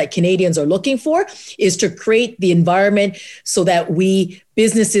supports that Canadians are looking for is to create the environment so that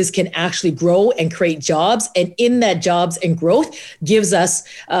businesses can actually grow and create jobs, and in that jobs and growth gives us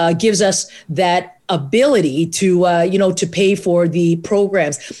that ability to pay for the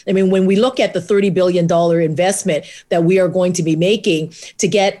programs. I mean, when we look at the $30 billion investment that we are going to be making to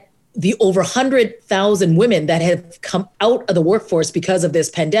get the over 100,000 women that have come out of the workforce because of this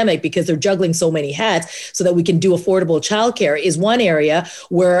pandemic, because they're juggling so many hats, so that we can do affordable childcare, is one area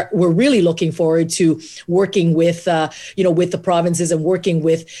where we're really looking forward to working with the provinces and working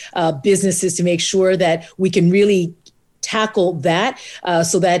with businesses to make sure that we can really tackle that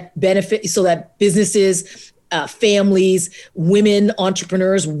so that businesses, families, women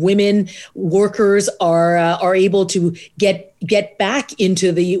entrepreneurs, women workers are able to get back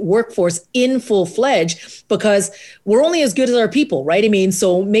into the workforce in full-fledged, because we're only as good as our people, right? I mean,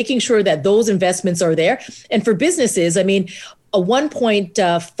 so making sure that those investments are there. And for businesses, I mean, a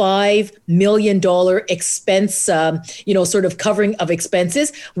 $1.5 million expense, sort of covering of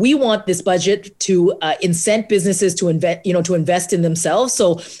expenses. We want this budget to incent businesses to invest in themselves.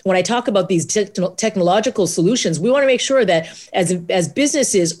 So when I talk about these technological solutions, we want to make sure that as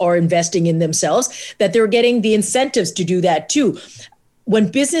businesses are investing in themselves, that they're getting the incentives to do that too. When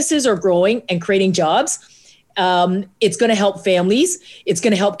businesses are growing and creating jobs, it's going to help families, it's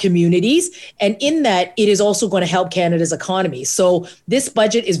going to help communities, and in that, it is also going to help Canada's economy. So this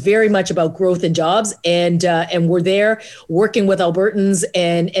budget is very much about growth and jobs, and we're there working with Albertans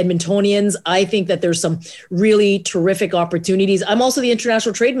and Edmontonians. I think that there's some really terrific opportunities. I'm also the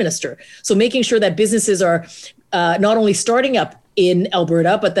International Trade Minister, so making sure that businesses are not only starting up in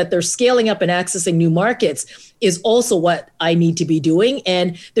Alberta, but that they're scaling up and accessing new markets is also what I need to be doing.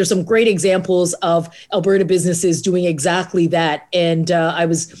 And there's some great examples of Alberta businesses doing exactly that. And I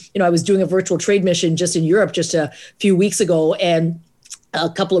was doing a virtual trade mission just in Europe just a few weeks ago, and a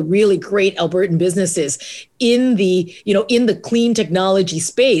couple of really great Albertan businesses in the clean technology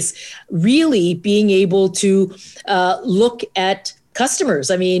space, really being able to look at customers.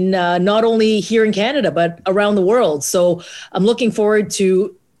 I mean, not only here in Canada, but around the world. So I'm looking forward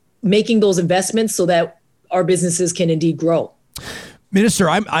to making those investments so that our businesses can indeed grow. Minister,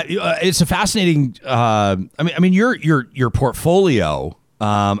 it's a fascinating. Your portfolio.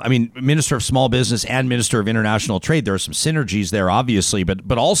 Minister of Small Business and Minister of International Trade. There are some synergies there, obviously,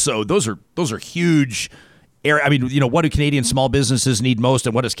 but also those are huge. What do Canadian small businesses need most,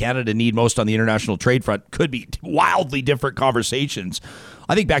 and what does Canada need most on the international trade front could be wildly different conversations.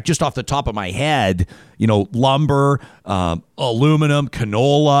 I think back just off the top of my head, lumber, aluminum,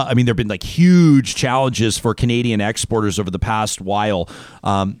 canola. I mean, there have been like huge challenges for Canadian exporters over the past while.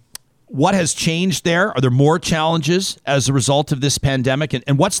 What has changed there? Are there more challenges as a result of this pandemic?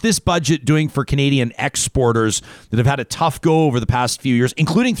 And what's this budget doing for Canadian exporters that have had a tough go over the past few years,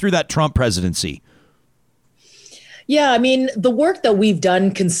 including through that Trump presidency? Yeah, I mean, the work that we've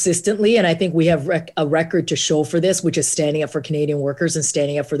done consistently, and I think we have a record to show for this, which is standing up for Canadian workers and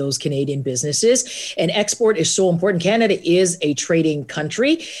standing up for those Canadian businesses. And export is so important. Canada is a trading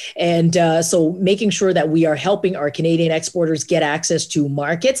country. And so making sure that we are helping our Canadian exporters get access to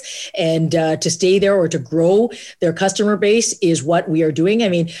markets and to stay there or to grow their customer base is what we are doing. I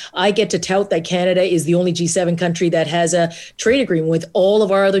mean, I get to tout that Canada is the only G7 country that has a trade agreement with all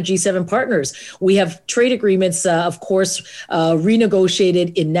of our other G7 partners. We have trade agreements, of course,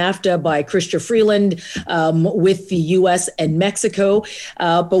 renegotiated in NAFTA by Chrystia Freeland with the U.S. and Mexico.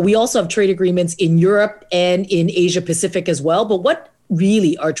 But we also have trade agreements in Europe and in Asia Pacific as well. But what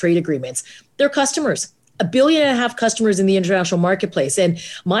really are trade agreements? They're customers. 1.5 billion customers in the international marketplace. And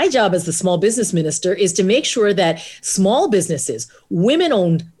my job as the small business minister is to make sure that small businesses,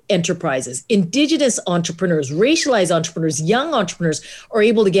 women-owned enterprises, Indigenous entrepreneurs, racialized entrepreneurs, young entrepreneurs are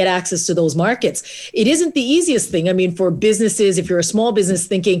able to get access to those markets. It isn't the easiest thing. I mean, for businesses, if you're a small business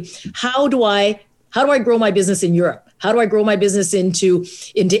thinking, how do I grow my business in Europe? How do I grow my business into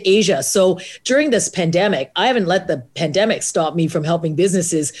Asia? So during this pandemic, I haven't let the pandemic stop me from helping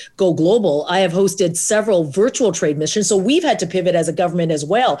businesses go global. I have hosted several virtual trade missions. So we've had to pivot as a government as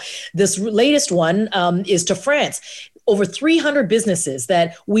well. This latest one is to France. Over 300 businesses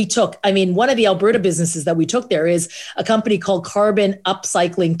that we took. I mean, one of the Alberta businesses that we took there is a company called Carbon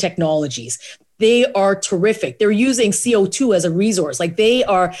Upcycling Technologies. They are terrific. They're using CO2 as a resource. Like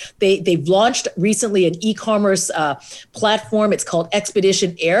they've launched recently an e-commerce platform. It's called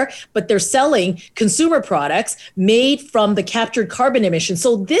Expedition Air, but they're selling consumer products made from the captured carbon emissions.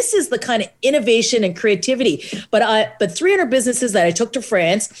 So this is the kind of innovation and creativity. But 300 businesses that I took to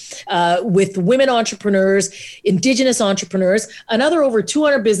France with women entrepreneurs, Indigenous entrepreneurs, another over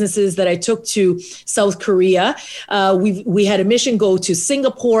 200 businesses that I took to South Korea. We had a mission go to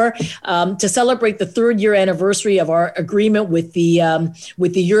Singapore to celebrate the 3rd year anniversary of our agreement with the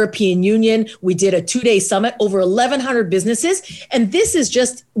European Union. We did a 2-day summit, over 1,100 businesses. And this is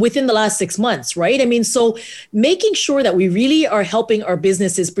just within the last 6 months, right? I mean, so making sure that we really are helping our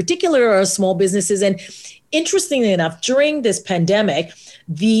businesses, particularly our small businesses. And interestingly enough, during this pandemic,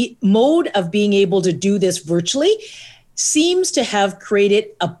 the mode of being able to do this virtually seems to have created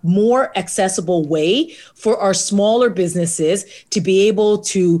a more accessible way for our smaller businesses to be able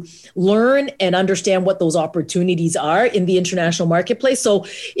to learn and understand what those opportunities are in the international marketplace. So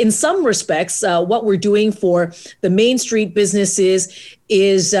in some respects, what we're doing for the Main Street businesses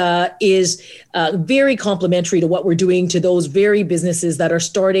is very complementary to what we're doing to those very businesses that are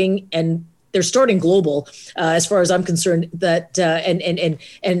starting, and they're starting global, as far as I'm concerned, that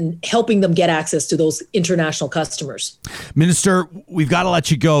and helping them get access to those international customers. Minister, we've got to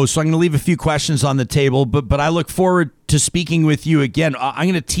let you go, so I'm going to leave a few questions on the table, but I look forward to speaking with you again. I'm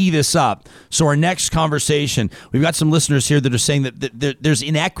going to tee this up. So our next conversation, we've got some listeners here that are saying that there's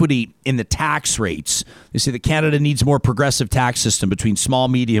inequity in the tax rates. They say that Canada needs a more progressive tax system between small,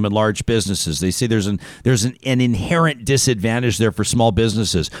 medium, and large businesses. They say there's an inherent disadvantage there for small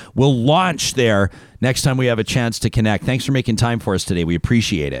businesses. We'll launch there next time we have a chance to connect. Thanks for making time for us today. We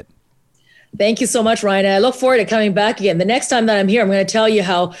appreciate it. Thank you so much, Ryan. And I look forward to coming back again. The next time that I'm here, I'm going to tell you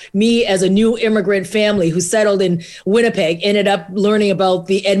how me, as a new immigrant family who settled in Winnipeg, ended up learning about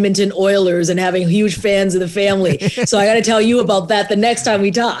the Edmonton Oilers and having huge fans of the family. So I got to tell you about that the next time we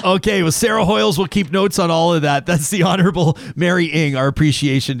talk. Okay. Well, Sarah Hoyles will keep notes on all of that. That's the Honorable Mary Ng. Our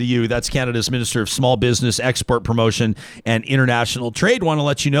appreciation to you. That's Canada's Minister of Small Business, Export Promotion, and International Trade. Want to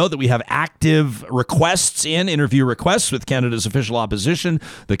let you know that we have active interview requests with Canada's official opposition,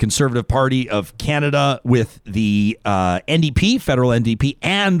 the Conservative Party of Canada, with the NDP, federal NDP,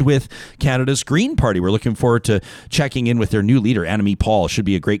 and with Canada's Green Party. We're looking forward to checking in with their new leader, Annamie Paul. Should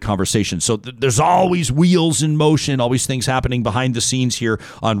be a great conversation. So there's always wheels in motion, always things happening behind the scenes here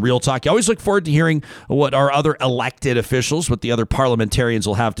on Real Talk. I always look forward to hearing what our other elected officials, what the other parliamentarians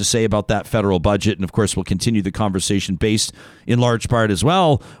will have to say about that federal budget. And of course, we'll continue the conversation based in large part as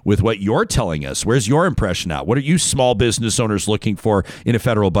well with what you're telling us. Where's your impression at? What are you small business owners looking for in a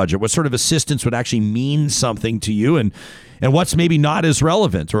federal budget? What sort of assistance would actually mean something to you, and what's maybe not as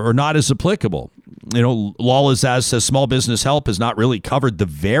relevant or not as applicable? You know, Lal Azaz says small business help has not really covered the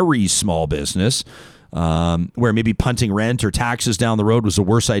very small business, where maybe punting rent or taxes down the road was a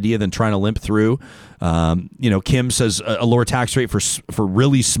worse idea than trying to limp through. Kim says a lower tax rate for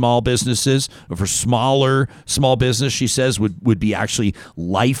really small businesses, or for smaller small business, she says would be actually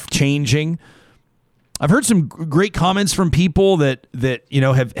life-changing. I've heard some great comments from people that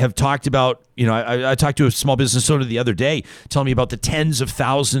have talked about, I talked to a small business owner the other day telling me about the tens of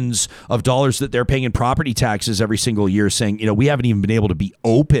thousands of dollars that they're paying in property taxes every single year, saying, we haven't even been able to be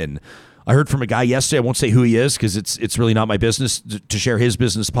open. I heard from a guy yesterday, I won't say who he is because it's really not my business to share his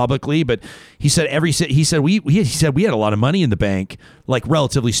business publicly, but he said we had a lot of money in the bank, like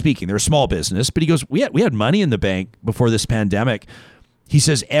relatively speaking. They're a small business, but he goes, we had money in the bank before this pandemic. He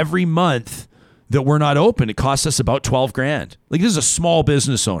says every month that we're not open, it costs us about $12,000. Like, this is a small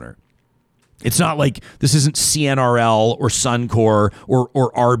business owner. It's not like this isn't CNRL or Suncor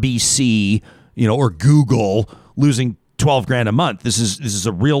or RBC, or Google losing $12,000 a month. This is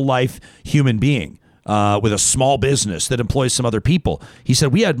a real life human being with a small business that employs some other people. He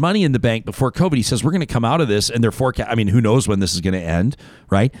said, we had money in the bank before COVID. He says, we're going to come out of this, and they're who knows when this is going to end,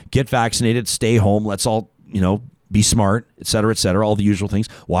 right? Get vaccinated, stay home. Let's all, be smart, et cetera, all the usual things.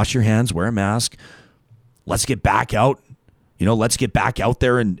 Wash your hands, wear a mask. Let's get back out. Let's get back out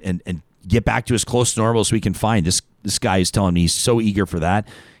there and get back to as close to normal as we can find. This guy is telling me he's so eager for that.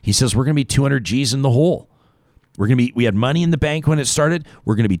 He says, we're going to be 200 G's in the hole. We had money in the bank when it started.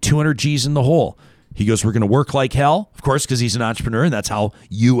 We're going to be 200 G's in the hole. He goes, we're going to work like hell, of course, because he's an entrepreneur, and that's how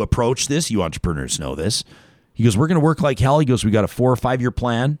you approach this. You entrepreneurs know this. He goes, we're going to work like hell. He goes, we got a 4 or 5 year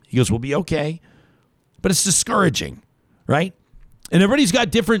plan. He goes, we'll be okay. But it's discouraging, right? And everybody's got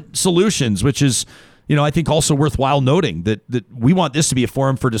different solutions, which is, I think also worthwhile noting that we want this to be a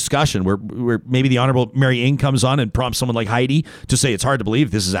forum for discussion where maybe the Honorable Mary Ng comes on and prompts someone like Heidi to say it's hard to believe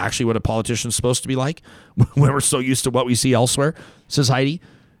this is actually what a politician is supposed to be like when we're so used to what we see elsewhere, says Heidi,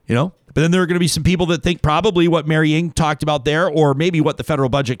 But then there are going to be some people that think probably what Mary Ng talked about there, or maybe what the federal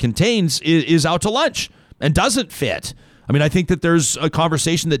budget contains, is out to lunch and doesn't fit. I think that there's a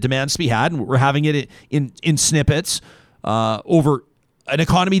conversation that demands to be had, and we're having it in snippets over an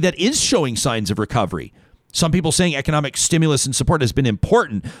economy that is showing signs of recovery. Some people saying economic stimulus and support has been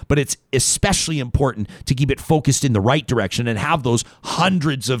important, but it's especially important to keep it focused in the right direction and have those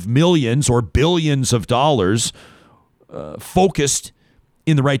hundreds of millions or billions of dollars focused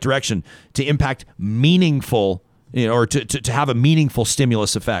in the right direction to impact meaningful, or to have a meaningful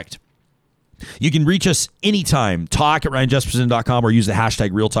stimulus effect. You can reach us anytime, talk@ryanjesperson.com, or use the hashtag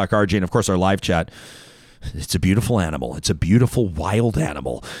RealTalkRJ, and of course our live chat. It's a beautiful animal. It's a beautiful wild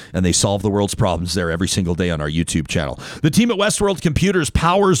animal, and they solve the world's problems there every single day on our YouTube channel. The team at Westworld Computers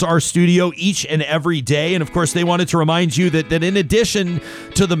powers our studio each and every day, and of course they wanted to remind you that in addition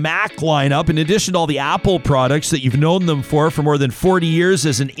to the Mac lineup, in addition to all the Apple products that you've known them for more than 40 years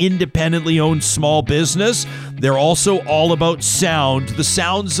as an independently owned small business, they're also all about sound. The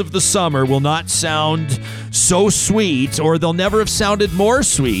sounds of the summer will not sound so sweet, or they'll never have sounded more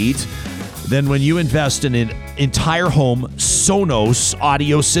sweet, than when you invest in an entire home Sonos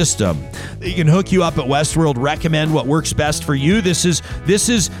audio system. They can hook you up at Westworld, recommend what works best for you. This is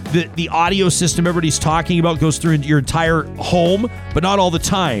the audio system everybody's talking about, goes through your entire home, but not all the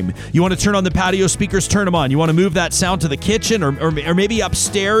time. You want to turn on the patio speakers, turn them on. You want to move that sound to the kitchen or maybe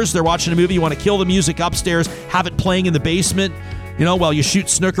upstairs. They're watching a movie. You want to kill the music upstairs, have it playing in the basement, while you shoot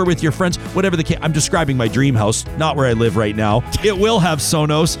snooker with your friends, whatever the case. I'm describing my dream house, not where I live right now. It will have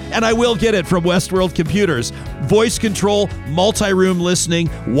Sonos, and I will get it from Westworld Computers. Voice control, multi-room listening,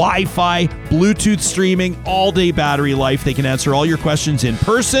 Wi-Fi, Bluetooth streaming, all-day battery life. They can answer all your questions in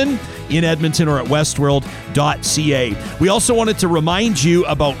person, in Edmonton, or at westworld.ca. We also wanted to remind you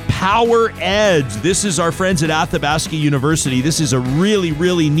about Power Ed. This is our friends at Athabasca University. This is a really,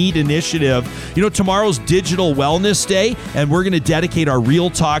 really neat initiative. Tomorrow's Digital Wellness Day, and we're going to dedicate our Real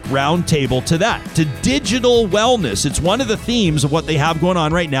Talk Roundtable to that, to digital wellness. It's one of the themes of what they have going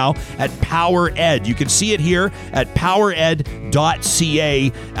on right now at Power Ed. You can see it here at powered.ca,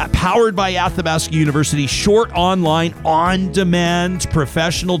 powered by Athabasca University, short online, on-demand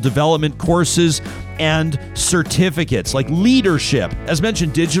professional development courses and certificates like leadership, as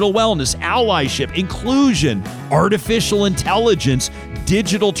mentioned, digital wellness, allyship, inclusion, artificial intelligence,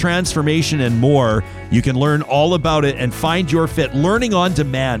 digital transformation, and more. You can learn all about it and find your fit. Learning on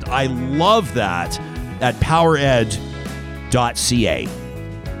demand. I love that at powered.ca.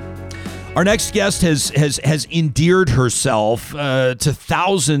 Our next guest has endeared herself to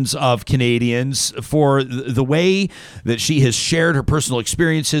thousands of Canadians for the way that she has shared her personal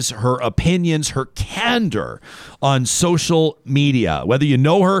experiences, her opinions, her candor on social media. Whether you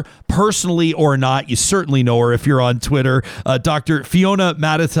know her personally or not, you certainly know her if you're on Twitter. Dr. Fiona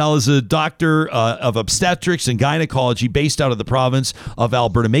Mattatall is a doctor of obstetrics and gynecology based out of the province of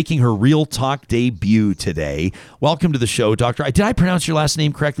Alberta, making her Real Talk debut today. Welcome to the show, Doctor. Did I pronounce your last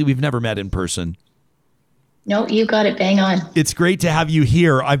name correctly? We've never met in person. No, you got it bang on. It's great to have you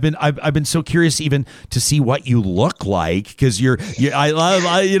here. I've been so curious even to see what you look like, because you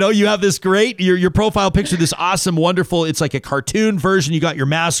have this great your profile picture, this awesome, wonderful. It's like a cartoon version. You got your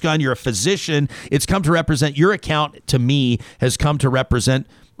mask on. You're a physician. It's come to represent your account. To me, has come to represent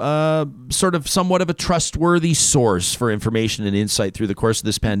sort of somewhat of a trustworthy source for information and insight through the course of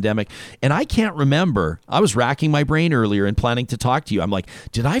this pandemic. And I can't remember. I was racking my brain earlier and planning to talk to you. I'm like,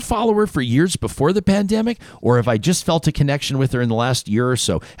 did I follow her for years before the pandemic, or have I just felt a connection with her in the last year or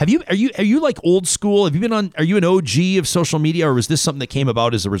so? Are you like old school? Have you been on? Are you an OG of social media, or was this something that came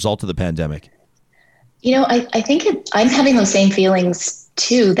about as a result of the pandemic? I think I'm having those same feelings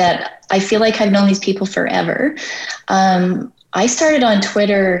too, that I feel like I've known these people forever. I started on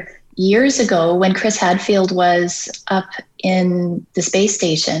Twitter years ago when Chris Hadfield was up in the space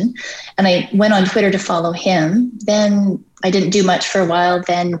station, and I went on Twitter to follow him. Then I didn't do much for a while,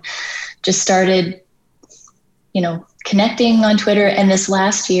 then just started, connecting on Twitter. And this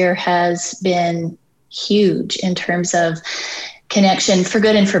last year has been huge in terms of connection, for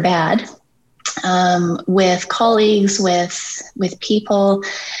good and for bad, with colleagues, with people,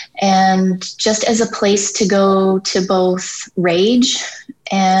 and just as a place to go to both rage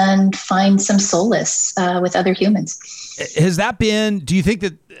and find some solace with other humans. Has that been, do you think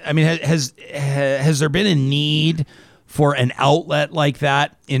that, has there been a need for an outlet like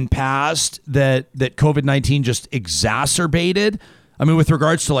that in past that COVID-19 just exacerbated? With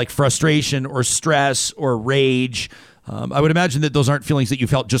regards to like frustration or stress or rage, I would imagine that those aren't feelings that you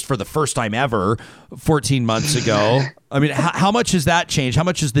felt just for the first time ever 14 months ago. How much has that changed? How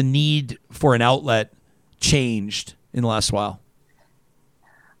much has the need for an outlet changed in the last while?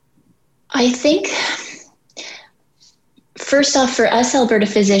 I think, first off, for us Alberta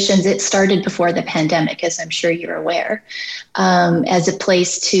physicians, it started before the pandemic, as I'm sure you're aware, as a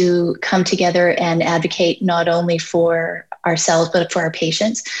place to come together and advocate not only for ourselves, but for our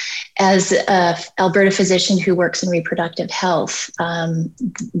patients. As an Alberta physician who works in reproductive health,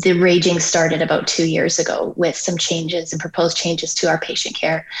 the raging started about 2 years ago with some changes and proposed changes to our patient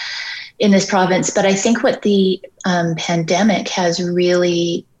care in this province. But I think what the pandemic has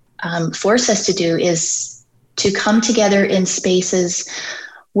really forced us to do is to come together in spaces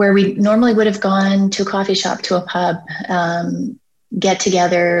where we normally would have gone to a coffee shop, to a pub, get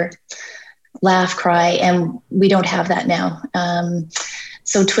together, laugh, cry, and we don't have that now.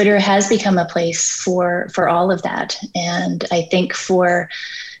 So Twitter has become a place for all of that. And I think for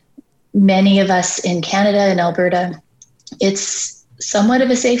many of us in Canada and Alberta, it's somewhat of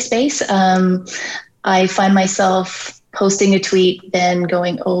a safe space. I find myself posting a tweet, then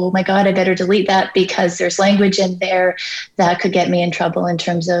going, oh my God, I better delete that because there's language in there that could get me in trouble in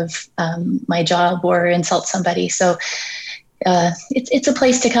terms of my job or insult somebody. So it's a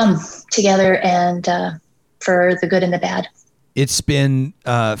place to come together and for the good and the bad. It's been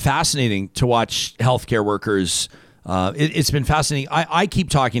fascinating to watch healthcare workers. It's been fascinating. I keep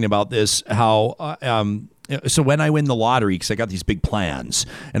talking about this, how so when I win the lottery, because I got these big plans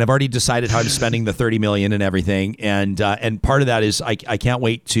and I've already decided how I'm spending the $30 million and everything. And part of that is I can't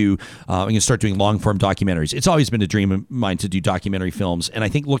wait to, I'm going to start doing long form documentaries. It's always been a dream of mine to do documentary films. And I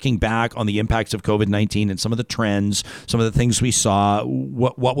think looking back on the impacts of COVID-19 and some of the trends, some of the things we saw,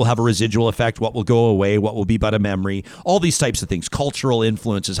 what will have a residual effect, what will go away, what will be but a memory, all these types of things, cultural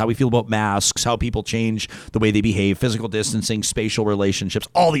influences, how we feel about masks, how people change the way they behave, physical distancing, spatial relationships,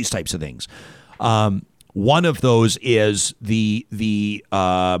 all these types of things. One of those is the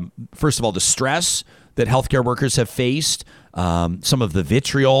first of all, the stress that healthcare workers have faced, some of the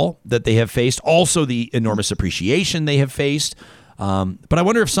vitriol that they have faced, also the enormous appreciation they have faced. But I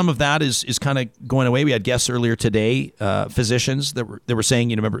wonder if some of that is kind of going away. We had guests earlier today, physicians that were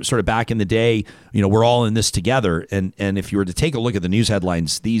saying, remember sort of back in the day, we're all in this together. And if you were to take a look at the news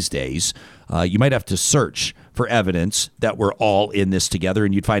headlines these days, you might have to search for evidence that we're all in this together,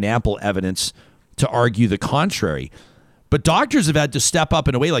 and you'd find ample evidence to argue the contrary. But doctors have had to step up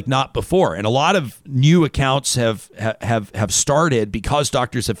in a way like not before. And a lot of new accounts have started because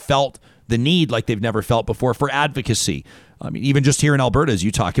doctors have felt the need like they've never felt before for advocacy. I mean, even just here in Alberta, as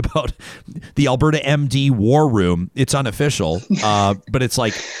you talk about the Alberta MD War Room, it's unofficial, but it's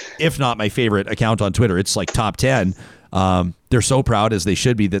like, if not my favorite account on Twitter, it's like top 10. They're so proud, as they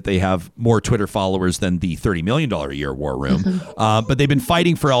should be, that they have more Twitter followers than the $30 million a year War Room. But they've been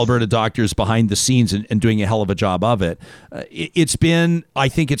fighting for Alberta doctors behind the scenes and doing a hell of a job of it. It's been, I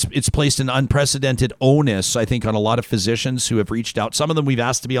think it's placed an unprecedented onus, I think, on a lot of physicians who have reached out. Some of them we've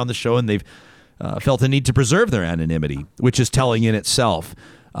asked to be on the show, and they've felt the need to preserve their anonymity, which is telling in itself.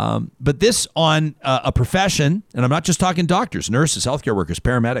 But this on a profession, and I'm not just talking doctors, nurses, healthcare workers,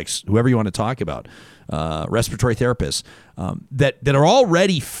 paramedics, whoever you want to talk about, respiratory therapists, that are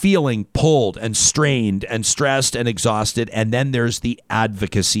already feeling pulled and strained and stressed and exhausted. And then there's the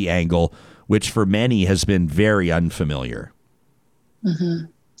advocacy angle, which for many has been very unfamiliar. Mm-hmm.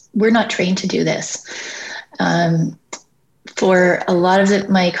 We're not trained to do this. For a lot of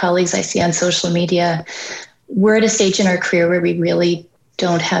my colleagues I see on social media, we're at a stage in our career where we really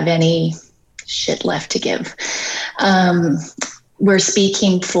don't have any shit left to give. We're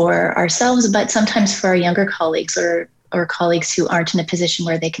speaking for ourselves, but sometimes for our younger colleagues or colleagues who aren't in a position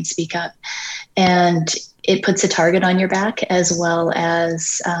where they can speak up. And it puts a target on your back as well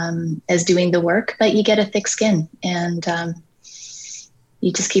as doing the work, but you get a thick skin and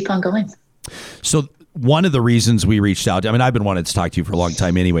you just keep on going. So one of the reasons we reached out, I mean, I've been wanting to talk to you for a long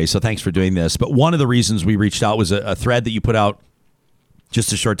time anyway, so thanks for doing this. But one of the reasons we reached out was a thread that you put out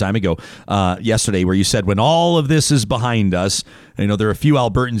just a short time ago, yesterday, where you said, when all of this is behind us, there are a few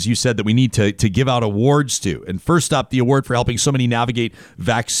Albertans you said that we need to give out awards to. And first up, the award for helping so many navigate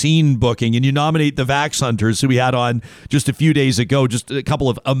vaccine booking. And you nominate the Vax Hunters, who we had on just a few days ago, just a couple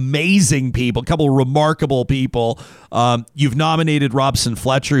of amazing people, a couple of remarkable people. You've nominated Robson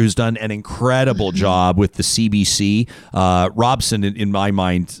Fletcher, who's done an incredible job with the CBC. Robson, in my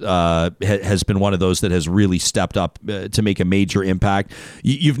mind, has been one of those that has really stepped up to make a major impact.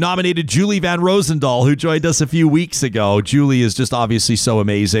 You've nominated Julie Van Rosendahl, who joined us a few weeks ago. Julie is just obviously so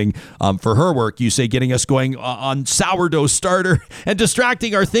amazing for her work. You say getting us going on sourdough starter and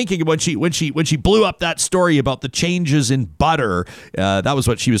distracting our thinking. When she blew up that story about the changes in butter, that was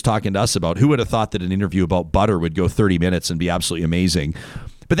what she was talking to us about. Who would have thought that an interview about butter would go 30 minutes and be absolutely amazing?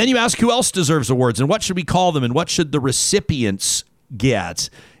 But then you ask who else deserves awards and what should we call them and what should the recipients get?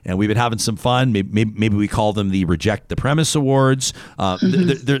 And we've been having some fun. Maybe we call them the Reject the Premise Awards.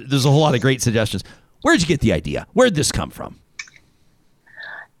 There's a whole lot of great suggestions. Where'd you get the idea? Where'd this come from?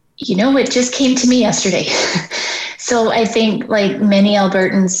 It just came to me yesterday. So I think, like many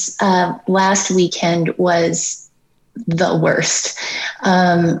Albertans, last weekend was the worst.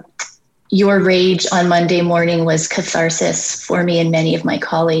 Your rage on Monday morning was catharsis for me and many of my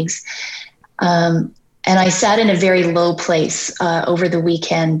colleagues. And I sat in a very low place over the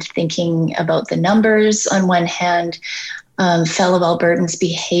weekend, thinking about the numbers on one hand, fellow Albertans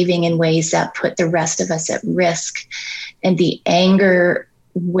behaving in ways that put the rest of us at risk, and the anger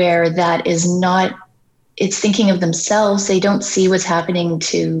where that is not, it's thinking of themselves. They don't see what's happening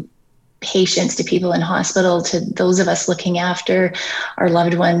to patients, to people in hospital, to those of us looking after our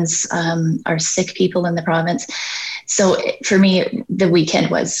loved ones, our sick people in the province. So for me, the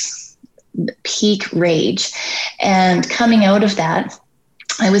weekend was peak rage. And coming out of that,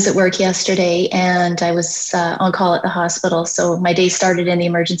 I was at work yesterday and I was on call at the hospital. So my day started in the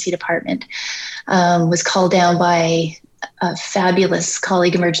emergency department, was called down by a fabulous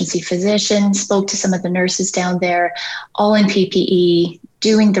colleague emergency physician, spoke to some of the nurses down there, all in PPE,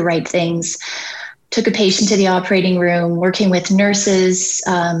 doing the right things. Took a patient to the operating room, working with nurses,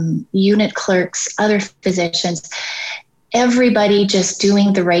 unit clerks, other physicians, everybody just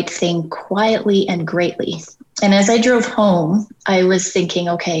doing the right thing quietly and greatly. And as I drove home, I was thinking,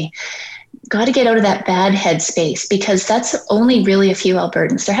 okay, got to get out of that bad headspace, because that's only really a few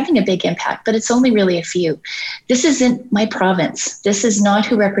Albertans. They're having a big impact, but it's only really a few. This isn't my province. This is not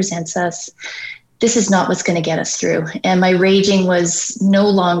who represents us. This is not what's going to get us through. And my raging was no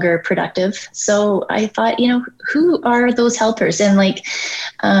longer productive. So I thought, who are those helpers? And like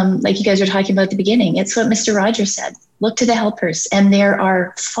you guys were talking about at the beginning, it's what Mr. Rogers said. Look to the helpers. And there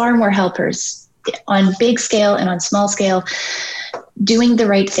are far more helpers on big scale and on small scale, doing the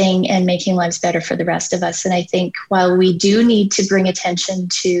right thing and making lives better for the rest of us. And I think while we do need to bring attention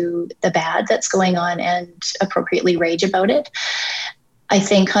to the bad that's going on and appropriately rage about it, I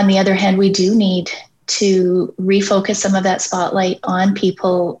think on the other hand, we do need to refocus some of that spotlight on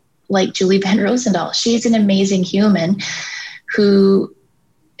people like Julie Van Rosendaal. She's an amazing human who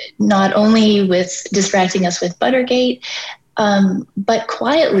not only with distracting us with Buttergate, but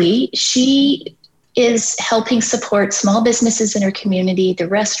quietly, she is helping support small businesses in her community, the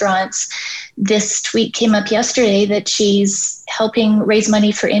restaurants. This tweet came up yesterday that she's helping raise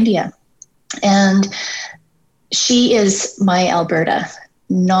money for India. And she is my Alberta,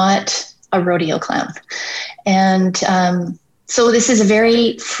 not a rodeo clown. And so this is a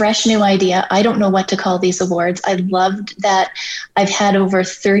very fresh new idea. I don't know what to call these awards. I loved that I've had over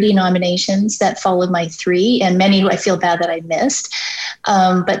 30 nominations that followed my 3, and many who I feel bad that I missed.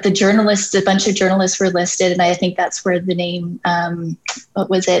 But a bunch of journalists were listed, and I think that's where the name, what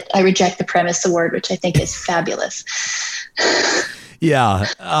was it? I Reject the Premise Award, which I think is fabulous. Yeah.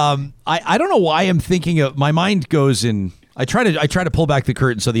 I don't know why I'm thinking of, my mind goes in, I try to pull back the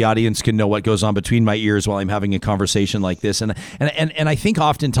curtain so the audience can know what goes on between my ears while I'm having a conversation like this. And I think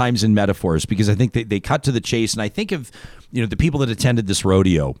oftentimes in metaphors, because I think they cut to the chase. And I think of, the people that attended this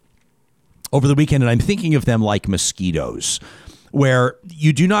rodeo over the weekend, and I'm thinking of them like mosquitoes, where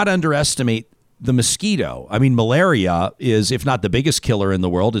you do not underestimate the mosquito. I mean, malaria is, if not the biggest killer in the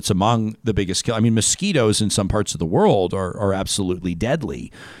world, it's among the biggest killer. I mean, mosquitoes in some parts of the world are absolutely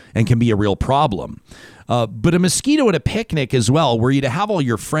deadly and can be a real problem. But a mosquito at a picnic as well, where you'd have all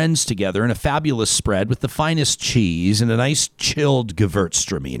your friends together in a fabulous spread with the finest cheese and a nice chilled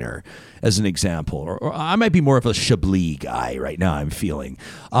Gewürztraminer, as an example. Or I might be more of a Chablis guy right now, I'm feeling.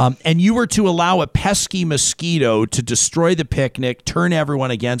 And you were to allow a pesky mosquito to destroy the picnic, turn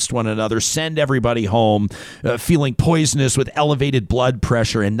everyone against one another, send everybody home, feeling poisonous with elevated blood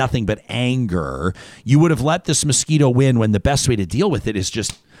pressure and nothing but anger. You would have let this mosquito win, when the best way to deal with it is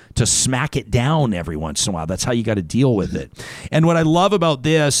just to smack it down every once in a while. That's how you got to deal with it. And what I love about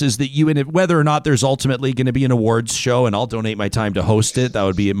this is that whether or not there's ultimately going to be an awards show, and I'll donate my time to host it, that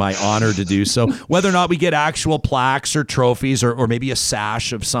would be my honor to do so. Whether or not we get actual plaques or trophies or maybe a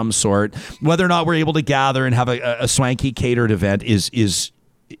sash of some sort, whether or not we're able to gather and have a swanky catered event is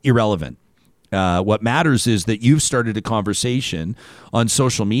irrelevant. What matters is that you've started a conversation on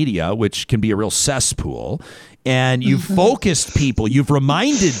social media, which can be a real cesspool, and you've focused people, you've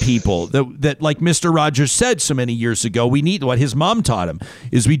reminded people that like Mr. Rogers said so many years ago, we need, what his mom taught him,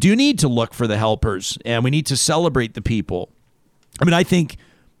 is we do need to look for the helpers, and we need to celebrate the people. I mean, I think,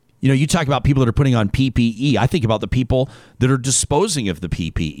 you talk about people that are putting on PPE. I think about the people that are disposing of the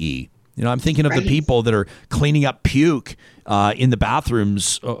PPE. I'm thinking of the people that are cleaning up puke in the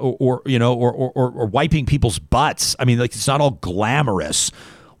bathrooms or wiping people's butts. I mean, like, it's not all glamorous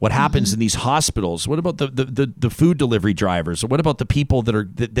what happens in these hospitals. What about the food delivery drivers? Or what about the people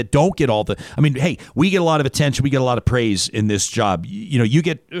that don't get all the, I mean, hey, we get a lot of attention. We get a lot of praise in this job. You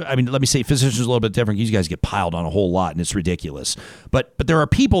get, I mean, let me say physicians are a little bit different. You guys get piled on a whole lot and it's ridiculous. But there are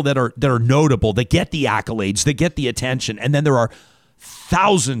people that are notable, that get the accolades, that get the attention. And then there are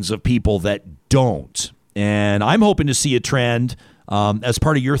thousands of people that don't. And I'm hoping to see a trend as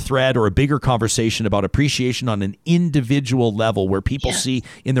part of your thread, or a bigger conversation about appreciation on an individual level, where people see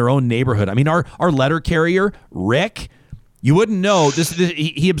in their own neighborhood. I mean, our letter carrier, Rick, you wouldn't know this.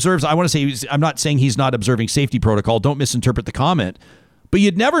 He observes. I want to say, I'm not saying he's not observing safety protocol. Don't misinterpret the comment. But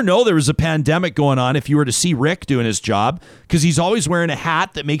you'd never know there was a pandemic going on if you were to see Rick doing his job, because he's always wearing a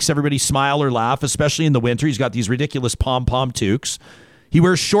hat that makes everybody smile or laugh, especially in the winter. He's got these ridiculous pom-pom toques. He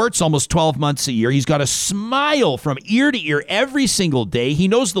wears shorts almost 12 months a year. He's got a smile from ear to ear every single day. He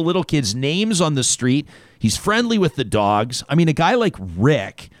knows the little kids' names on the street. He's friendly with the dogs. I mean, a guy like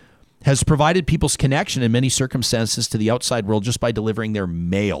Rick has provided people's connection in many circumstances to the outside world just by delivering their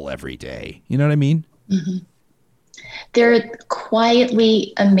mail every day. You know what I mean? Mm-hmm. They're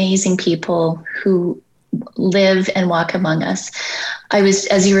quietly amazing people who live and walk among us.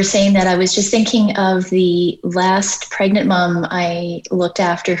 As you were saying that, I was just thinking of the last pregnant mom I looked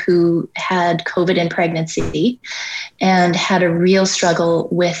after who had COVID in pregnancy and had a real struggle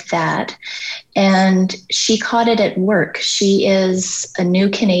with that. And she caught it at work. She is a new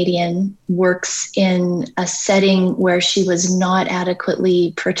Canadian, works in a setting where she was not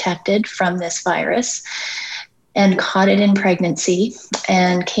adequately protected from this virus, and caught it in pregnancy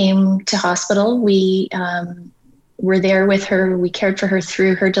and came to hospital. We were there with her. We cared for her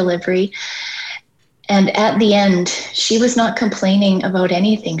through her delivery. And at the end, she was not complaining about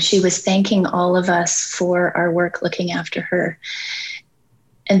anything. She was thanking all of us for our work looking after her.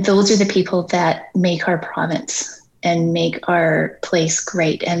 And those are the people that make our province and make our place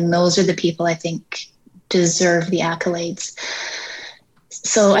great. And those are the people I think deserve the accolades.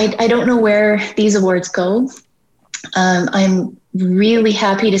 So I don't know where these awards go. I'm really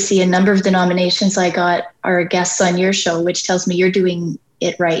happy to see a number of the nominations I got are guests on your show, which tells me you're doing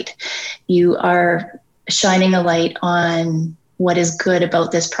it right. You are shining a light on what is good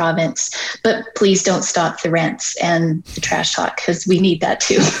about this province, but please don't stop the rants and the trash talk, because we need that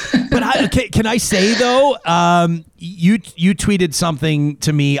too. But can I say though, you tweeted something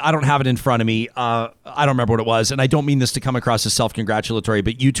to me. I don't have it in front of me. I don't remember what it was, and I don't mean this to come across as self-congratulatory,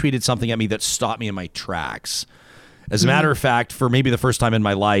 but you tweeted something at me that stopped me in my tracks. As a matter of fact, for maybe the first time in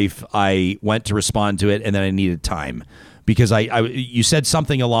my life, I went to respond to it, and then I needed time, because you said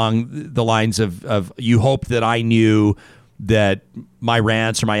something along the lines of you hoped that I knew that my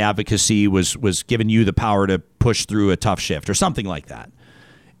rants or my advocacy was giving you the power to push through a tough shift or something like that.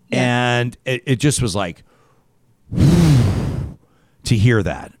 Yeah. And it just was like to hear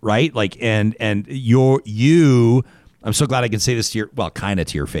that, right? Like, and you. I'm so glad I can say this to kind of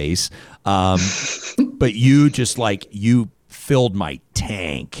to your face. But you just you filled my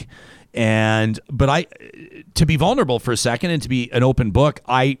tank. But to be vulnerable for a second and to be an open book,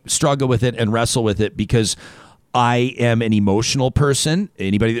 I struggle with it and wrestle with it because I am an emotional person.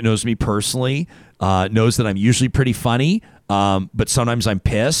 Anybody that knows me personally knows that I'm usually pretty funny. But sometimes I'm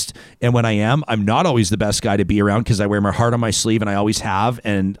pissed. And when I am, I'm not always the best guy to be around because I wear my heart on my sleeve, and I always have.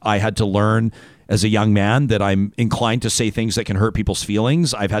 And I had to learn as a young man that I'm inclined to say things that can hurt people's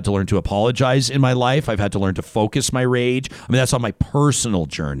feelings. I've had to learn to apologize in my life. I've had to learn to focus my rage. I mean, that's on my personal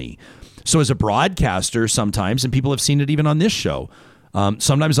journey. So as a broadcaster sometimes, and people have seen it even on this show,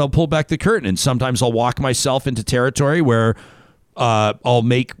 sometimes I'll pull back the curtain, and sometimes I'll walk myself into territory where I'll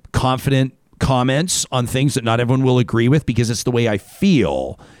make confident comments on things that not everyone will agree with because it's the way I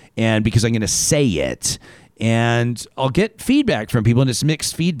feel and because I'm going to say it. And I'll get feedback from people, and it's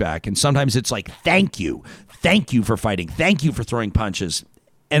mixed feedback. And sometimes it's like, thank you for fighting. Thank you for throwing punches.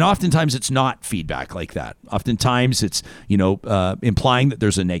 And oftentimes it's not feedback like that. Oftentimes it's, implying that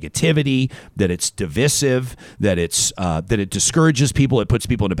there's a negativity, that it's divisive, that it discourages people. It puts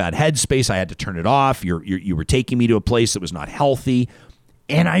people in a bad headspace. I had to turn it off. You were taking me to a place that was not healthy.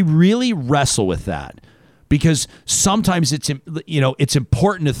 And I really wrestle with that because sometimes it's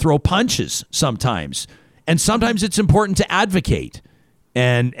important to throw punches sometimes. And sometimes it's important to advocate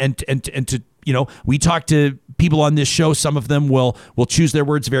and to, we talk to people on this show. Some of them will choose their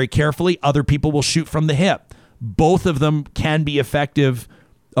words very carefully. Other people will shoot from the hip. Both of them can be effective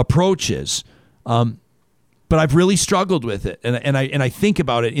approaches. But I've really struggled with it. And I think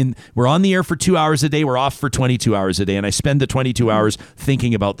about it we're on the air for 2 hours a day. We're off for 22 hours a day. And I spend the 22 hours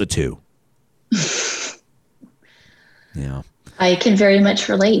thinking about the two. Yeah. I can very much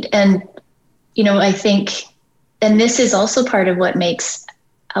relate. And I think, and this is also part of what makes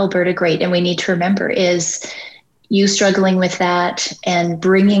Alberta great, and we need to remember, is you struggling with that and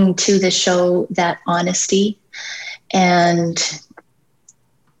bringing to the show that honesty. And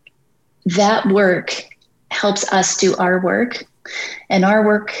that work helps us do our work, and our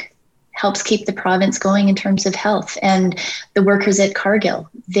work helps keep the province going in terms of health. And the workers at Cargill,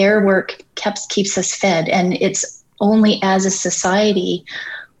 their work keeps us fed. And it's only as a society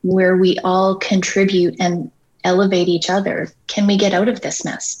where we all contribute and elevate each other can we get out of this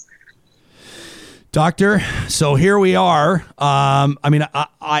mess. Doctor, so here we are.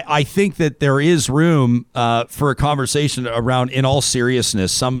 I think that there is room for a conversation around, in all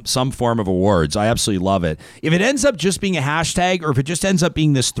seriousness, some form of awards. I absolutely love it. If it ends up just being a hashtag, or if it just ends up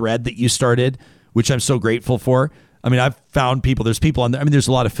being this thread that you started, which I'm so grateful for, I mean, I've found people, there's people on there. I mean, there's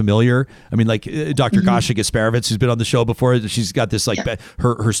a lot of familiar. I mean, like Dr. Kasia Gasparovitz, who's been on the show before. She's got this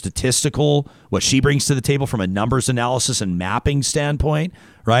her statistical, what she brings to the table from a numbers analysis and mapping standpoint,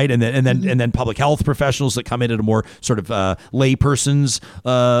 right? And then public health professionals that come in at a more sort of layperson's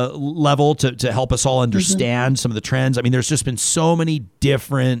level to help us all understand some of the trends. I mean, there's just been so many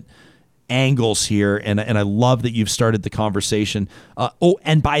different angles here, and I love that you've started the conversation.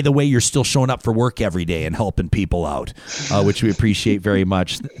 And by the way, you're still showing up for work every day and helping people out, which we appreciate very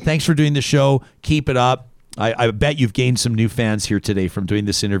much. Thanks for doing the show. Keep it up. I bet you've gained some new fans here today from doing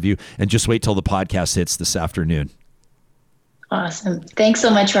this interview, and just wait till the podcast hits this afternoon. Awesome. Thanks so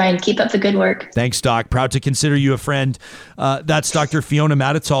much, Ryan. Keep up the good work. Thanks, Doc. Proud to consider you a friend. That's Dr. Fiona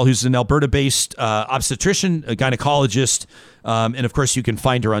Mattatall, who's an Alberta-based obstetrician, a gynecologist. And of course, you can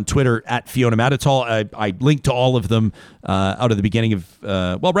find her on Twitter at Fiona Mattatall. I link to all of them out of the beginning of,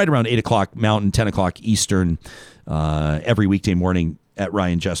 right around 8 o'clock Mountain, 10 o'clock Eastern, every weekday morning at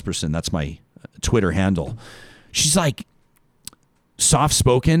Ryan Jesperson. That's my Twitter handle. She's like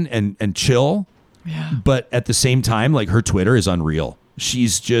soft-spoken and chill. Yeah. But at the same time, like, her Twitter is unreal.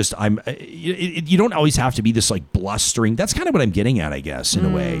 She's just, you don't always have to be this like blustering. That's kind of what I'm getting at, I guess, in a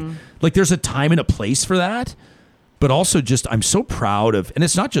way. Like, there's a time and a place for that. But also just, I'm so proud of, and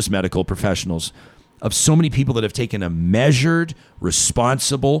it's not just medical professionals, of so many people that have taken a measured,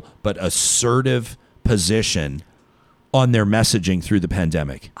 responsible, but assertive position on their messaging through the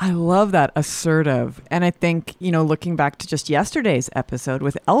pandemic. I love that, assertive. And I think, looking back to just yesterday's episode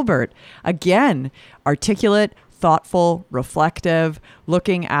with Albert, again, articulate, thoughtful, reflective,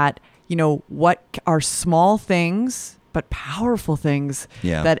 looking at, what are small things, but powerful things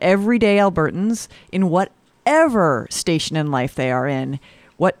that everyday Albertans, in whatever station in life they are in,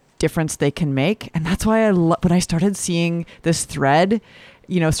 what difference they can make. And that's why when I started seeing this thread,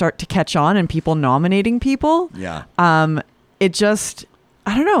 start to catch on and people nominating people. Yeah. It just,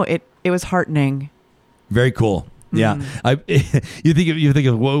 I don't know. It was heartening. Very cool. Yeah. You think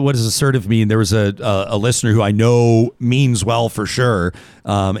of what does assertive mean? There was a listener who I know means well for sure,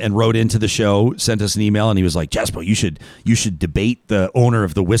 and wrote into the show, sent us an email, and he was like, Jespo, you should debate the owner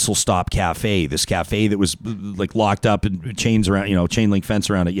of the Whistle Stop Cafe, this cafe that was like locked up and chains around, chain link fence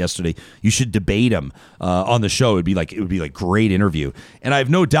around it yesterday. You should debate him on the show. It would be like great interview. And I have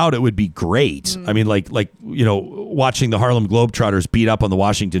no doubt it would be great. I mean, like watching the Harlem Globetrotters beat up on the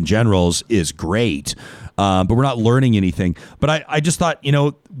Washington Generals is great. But we're not learning anything. But I just thought,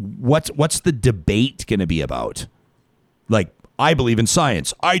 what's the debate going to be about? Like, I believe in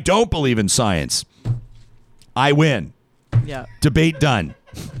science. I don't believe in science. I win. Yeah. Debate done.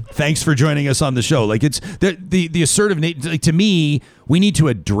 Thanks for joining us on the show. Like, it's the assertive, like, to me, we need to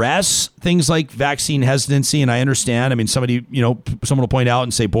address things like vaccine hesitancy. And I understand. I mean, someone will point out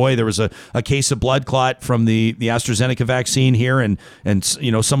and say, boy, there was a case of blood clot from the AstraZeneca vaccine here. And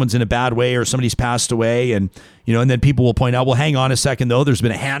someone's in a bad way or somebody's passed away. And then people will point out, well, hang on a second, though. There's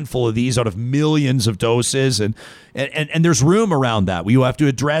been a handful of these out of millions of doses. And there's room around that. We have to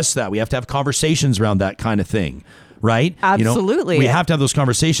address that. We have to have conversations around that kind of thing. Right? Absolutely. We have to have those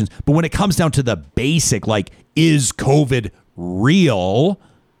conversations. But when it comes down to the basic, like, is COVID real?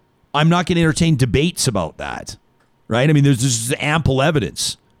 I'm not going to entertain debates about that. Right? I mean, there's ample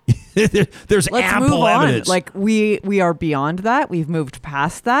evidence. There's ample evidence. Like, we are beyond that. We've moved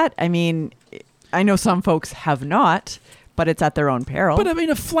past that. I mean, I know some folks have not, but it's at their own peril. But I mean,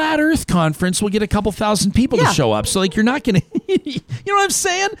 a flat Earth conference will get a couple thousand people to show up. So, like, you're not going to, you know what I'm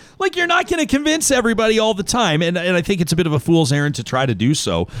saying? Like, you're not going to convince everybody all the time. And I think it's a bit of a fool's errand to try to do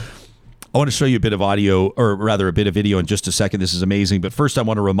so. I want to show you a bit of audio, or rather a bit of video in just a second. This is amazing. But first, I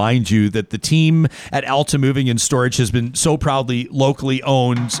want to remind you that the team at Alta Moving and Storage has been so proudly locally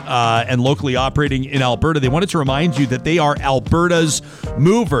owned and locally operating in Alberta. They wanted to remind you that they are Alberta's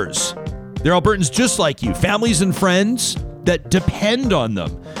movers. They're Albertans just like you, families and friends that depend on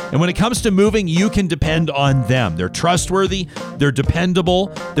them. And when it comes to moving, you can depend on them. They're trustworthy, they're dependable,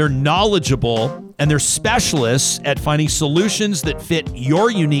 they're knowledgeable, and they're specialists at finding solutions that fit your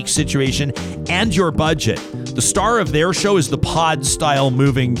unique situation and your budget. The star of their show is the pod-style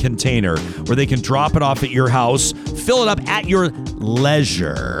moving container, where they can drop it off at your house, fill it up at your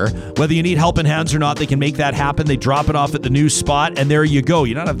leisure. Whether you need helping hands or not, they can make that happen. They drop it off at the new spot, and there you go.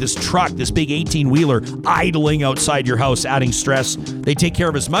 You don't have this truck, this big 18-wheeler idling outside your house, adding stress. They take care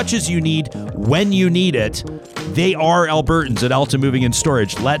of as much as you need when you need it. They are Albertans at Alta Moving and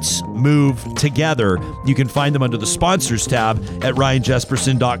Storage. Let's move together. You can find them under the sponsors tab at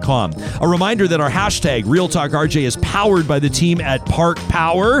ryanjesperson.com. A reminder that our hashtag RealTalkRJ is powered by the team at Park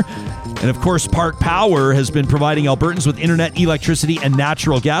Power. And of course, Park Power has been providing Albertans with internet, electricity, and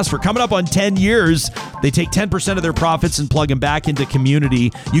natural gas for coming up on 10 years. They take 10% of their profits and plug them back into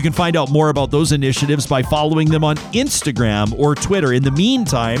community. You can find out more about those initiatives by following them on Instagram or Twitter. In the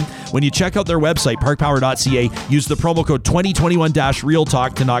meantime, when you check out their website, parkpower.ca, use the promo code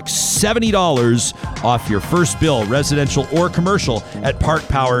 2021-RealTalk to knock $70 off your first bill, residential or commercial, at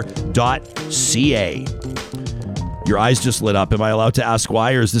parkpower.ca. Your eyes just lit up. Am I allowed to ask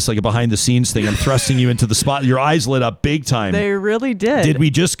why, or is this like a behind-the-scenes thing? I'm thrusting you into the spot. Your eyes lit up big time. They really did. Did we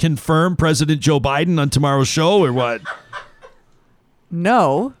just confirm President Joe Biden on tomorrow's show, or what?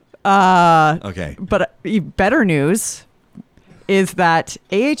 No. Okay. But better news is that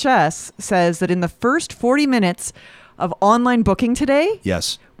AHS says that in the first 40 minutes of online booking today,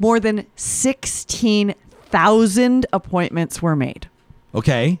 Yes. more than 16,000 appointments were made.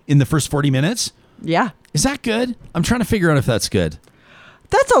 Okay. In the first 40 minutes? Yeah. Is that good? I'm trying to figure out if that's good.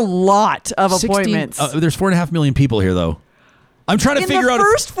 That's a lot of 16 appointments. There's 4.5 million people here, though. I'm trying to figure out. In the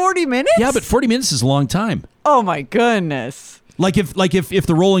first 40 minutes? Yeah, but 40 minutes is a long time. Oh my goodness. Like if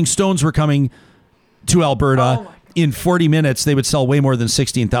the Rolling Stones were coming to Alberta in 40 minutes, they would sell way more than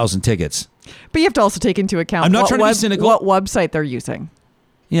 16,000 tickets. But you have to also take into account I'm not trying to be cynical. What website they're using.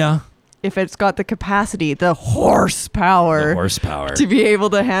 Yeah. If it's got the capacity, the horsepower to be able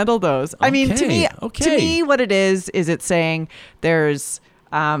to handle those. I mean, to me, what it is it's saying there's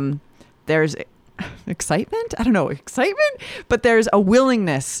excitement. I don't know, excitement, but there's a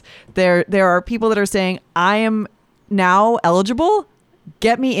willingness. There are people that are saying, I am now eligible.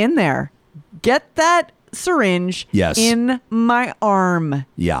 Get me in there. Get that syringe in my arm.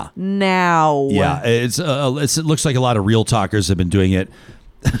 Yeah. Now. Yeah. It looks like a lot of real talkers have been doing it.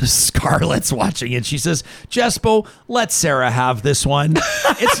 Scarlett's watching it. She says, Jespo, let Sarah have this one.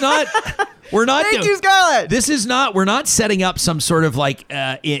 It's not. We're not. Thank you, Scarlett. This is not. We're not setting up some sort of like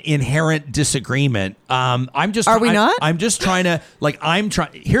inherent disagreement. I'm just. Are we not? I'm just trying to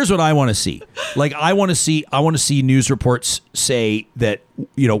Here's what I want to see. Like I want to see news reports say that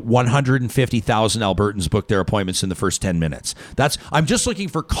 150,000 Albertans booked their appointments in the first 10 minutes. I'm just looking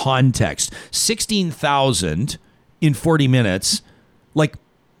for context. 16,000 in 40 minutes. Like.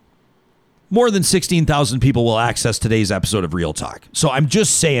 More than 16,000 people will access today's episode of Real Talk. So I'm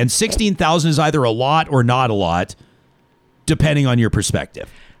just saying 16,000 is either a lot or not a lot, depending on your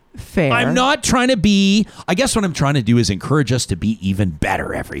perspective. Fair. I'm not trying to be. I guess what I'm trying to do is encourage us to be even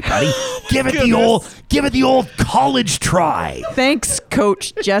better, everybody. Give it the old college try. Thanks,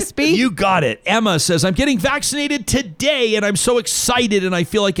 Coach Jesby. You got it. Emma says, I'm getting vaccinated today and I'm so excited and I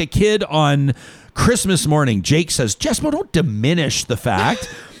feel like a kid on Christmas morning. Jake says, Jespo, don't diminish the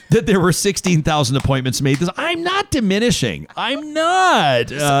fact that there were 16,000 appointments made. I'm not diminishing. I'm not.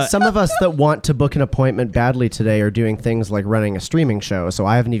 Some of us that want to book an appointment badly today are doing things like running a streaming show, so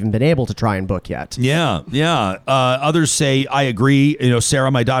I haven't even been able to try and book yet. Yeah. Others say, I agree. Sarah,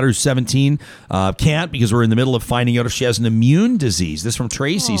 my daughter who's 17, can't because we're in the middle of finding out if she has an immune disease. This from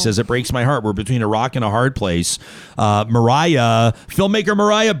Tracy says, it breaks my heart. We're between a rock and a hard place. Filmmaker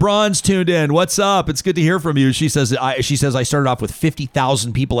Mariah Braun's tuned in. What's up? It's good to hear from you. She says I started off with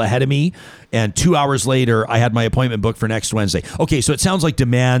 50,000 people ahead of me, and 2 hours later I had my appointment booked for next Wednesday. Okay, so it sounds like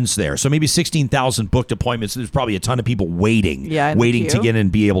demand's there. So maybe 16,000 booked appointments. There's probably a ton of people waiting to get in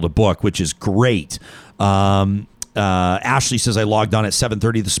and be able to book, which is great. Ashley says, I logged on at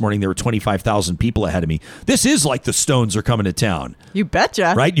 7:30 this morning. There were 25,000 people ahead of me. This is like the Stones are coming to town. You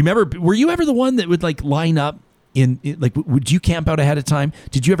betcha. Right? You remember, were you ever the one that would like line up would you camp out ahead of time?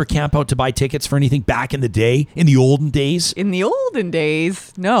 Did you ever camp out to buy tickets for anything back in the day, in the olden days? In the olden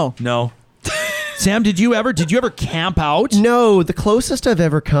days, no. Sam, did you ever camp out? No, the closest I've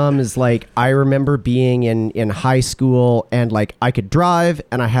ever come is like I remember being in high school and like I could drive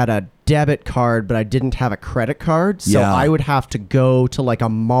and I had a debit card, but I didn't have a credit card. So I would have to go to like a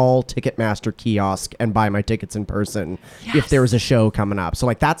mall Ticketmaster kiosk and buy my tickets in person if there was a show coming up. So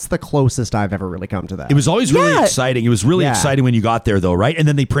like that's the closest I've ever really come to that. It was always really exciting. It was really exciting when you got there though, right? And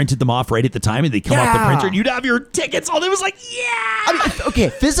then they printed them off right at the time and they come off the printer and you'd have your tickets. Oh, it was like, I mean, okay,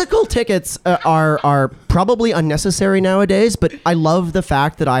 physical tickets are probably unnecessary nowadays, but I love the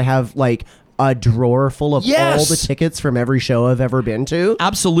fact that I have like a drawer full of all the tickets from every show I've ever been to.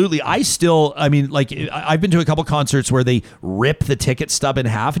 Absolutely. I've been to a couple concerts where they rip the ticket stub in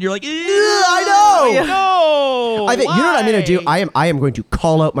half and you're like, I know. No. You know what I'm going to do? I am going to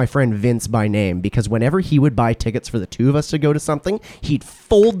call out my friend Vince by name because whenever he would buy tickets for the two of us to go to something, he'd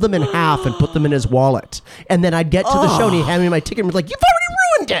fold them in half and put them in his wallet. And then I'd get to the show and he'd hand me my ticket and be like, you've already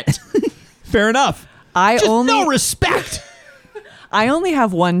ruined it. Fair enough. No respect. I only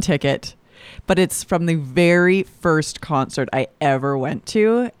have one ticket. but it's from the very first concert I ever went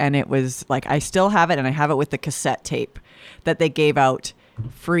to. And it was like, I still have it, and I have it with the cassette tape that they gave out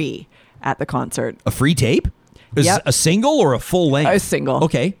free at the concert. A free tape? Is Yep. a single or a full length? A single.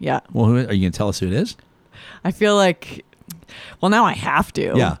 Okay. Yeah. Well, are you going to tell us who it is? I feel like, well, now I have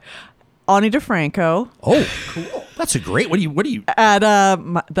to. Yeah. Ani DeFranco. Oh, cool. That's a great. What do you? At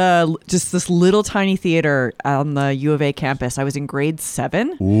just this little tiny theater on the U of A campus. I was in grade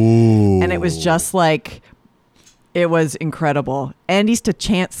 7. Ooh. And it was just like, it was incredible. Andy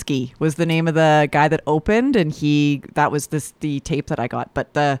Stachansky was the name of the guy that opened, and that was the tape that I got.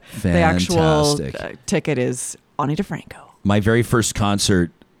 But the actual ticket is Ani DeFranco. My very first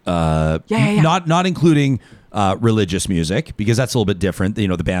concert, not including religious music, because that's a little bit different. You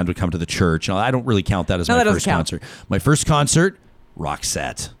know, the band would come to the church. I don't really count that as my first concert. My first concert,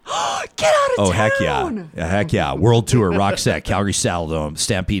 Roxette. Get out of town! Oh, heck yeah. Heck yeah. World tour, Roxette, Calgary Saddledome,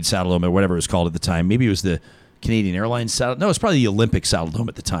 Stampede Saddledome, or whatever it was called at the time. Maybe it was the Canadian Airlines Saddledome. No, it's probably the Olympic Saddledome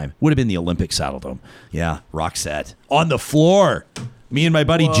at the time. Would have been the Olympic Saddledome. Yeah, Roxette. On the floor. Me and my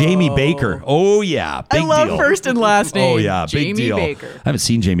buddy Jamie Baker. Oh, yeah. Big deal. I love first and last name. Oh, yeah. Big deal. Jamie Baker. I haven't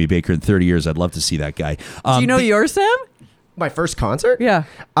seen Jamie Baker in 30 years. I'd love to see that guy. Do you know yours, Sam? My first concert? Yeah.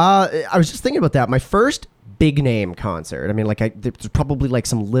 I was just thinking about that. My first big name concert. I mean, like, there's probably like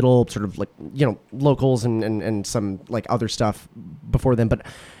some little sort of like, you know, locals and some like other stuff before then. But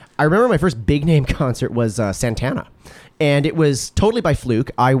I remember my first big name concert was Santana. And it was totally by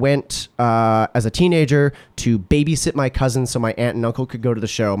fluke. I went as a teenager to babysit my cousin so my aunt and uncle could go to the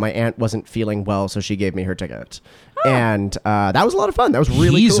show. My aunt wasn't feeling well, so she gave me her ticket. And that was a lot of fun. That was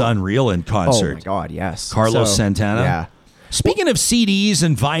really He's cool. unreal in concert. Oh, my God, yes. Carlos Santana. Yeah. Speaking of CDs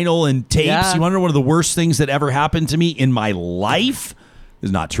and vinyl and tapes, you want to know one of the worst things that ever happened to me in my life?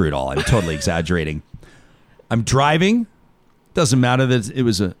 It's not true at all. I'm totally exaggerating. I'm driving. Doesn't matter that it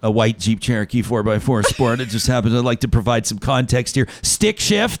was a white Jeep Cherokee 4x4 Sport. It just happened. I'd like to provide some context here. Stick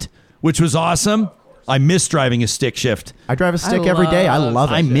shift, which was awesome. I miss driving a stick shift. I drive a stick every day. I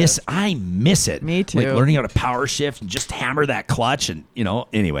love it. I miss it. Me too. Like learning how to power shift and just hammer that clutch and,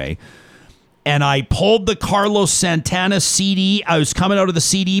 anyway. And I pulled the Carlos Santana CD. I was coming out of the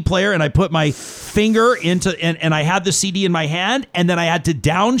CD player and I put my finger into, and I had the CD in my hand, and then I had to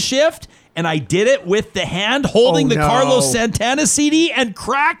downshift. And I did it with the hand holding the Carlos Santana CD and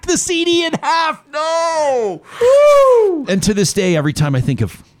cracked the CD in half. No! Woo! And to this day, every time I think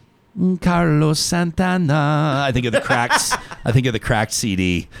of Carlos Santana, I think of the cracked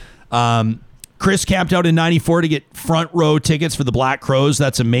CD. Chris camped out in 94 to get front row tickets for the Black Crowes.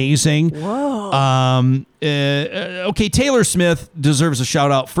 That's amazing. Whoa. Okay, Taylor Smith deserves a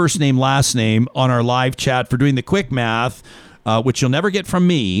shout out, first name, last name, on our live chat for doing the quick math, which you'll never get from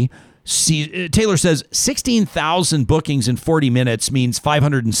me. Taylor says 16,000 bookings in 40 minutes means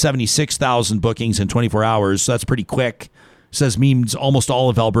 576,000 bookings in 24 hours. So that's pretty quick. Says means almost all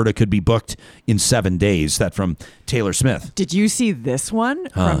of Alberta could be booked in 7 days. That from Taylor Smith. Did you see this one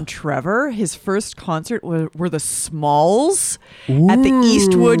from Trevor? His first concert were the Smalls at the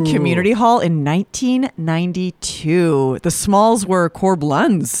Eastwood Community Hall in 1992. The Smalls were Corb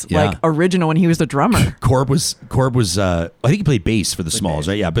Lund's original when he was the drummer. Corb was I think he played bass for the Smalls,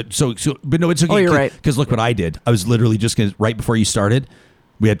 right? Yeah, but no, it's okay. Oh, you're right. Because look what I did. I was literally just gonna, right before you started.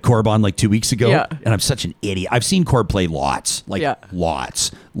 We had Corb on like 2 weeks ago, and I'm such an idiot. I've seen Corb play lots.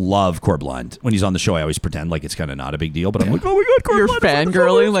 Lots. Love Corb Lund. When he's on the show, I always pretend like it's kind of not a big deal, but I'm like, oh my God, Corb You're Lund.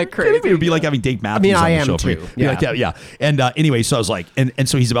 fangirling like crazy. It would be like having Dave Matthews on the show. Too. Yeah. And anyway, so I was like, and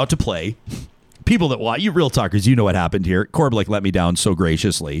so he's about to play. People that watch, you real talkers, you know what happened here. Corb let me down so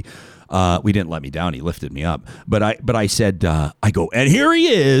graciously. We didn't let me down. He lifted me up. But I said, I go, and here he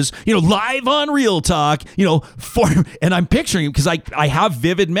is, live on Real Talk, and I'm picturing him because I have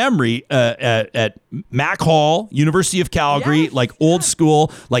vivid memory at Mac Hall, University of Calgary, old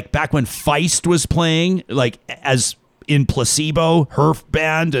school, like back when Feist was playing, like as in Placebo, Herf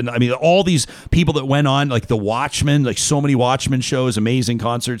Band, and I mean all these people that went on, like the Watchmen, like so many Watchmen shows, amazing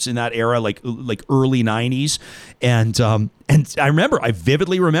concerts in that era, like early 90s. And I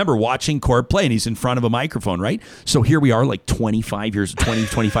vividly remember watching Corb play, and he's in front of a microphone, right? So here we are, like 25 years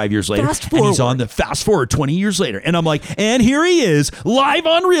later, and he's on the fast forward 20 years later, and I'm like, and here he is, live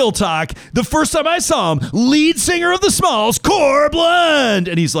on Real Talk. The first time I saw him, lead singer of the Smalls, Corb Lund,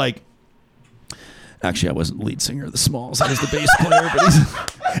 and he's like, actually, I wasn't the lead singer of the Smalls. I was the bass player.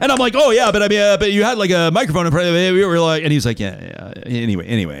 And I'm like, oh yeah, but I mean, but you had like a microphone in front of me. We were like, and he's like, yeah.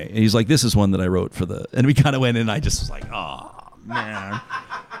 Anyway, and he's like, this is one that I wrote for the. And we kind of went, and I just was like, oh man.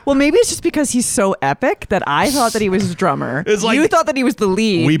 Well, maybe it's just because he's so epic that I thought that he was his drummer. It's like, you thought that he was the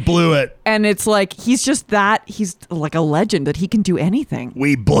lead. We blew it. And it's like, he's like a legend that he can do anything.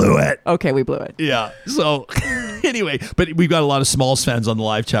 We blew it. Okay, we blew it. Yeah. So anyway, but we've got a lot of Smalls fans on the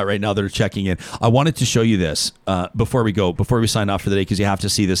live chat right now that are checking in. I wanted to show you this before we sign off for the day, because you have to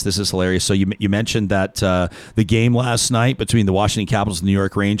see this. This is hilarious. So you mentioned that the game last night between the Washington Capitals and the New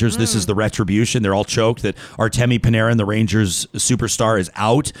York Rangers, this is the retribution. They're all choked that Artemi Panarin, the Rangers superstar, is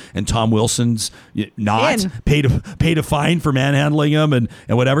out and Tom Wilson's not paid a fine for manhandling him and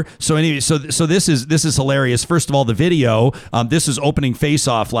whatever. So anyway, so this is hilarious. First of all, the video, this is opening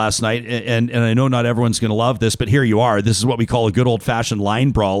face-off last night, and I know not everyone's going to love this, but here you are. This is what we call a good old-fashioned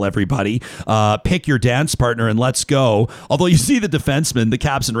line brawl, everybody. Pick your dance partner and let's go. Although you see the defensemen, the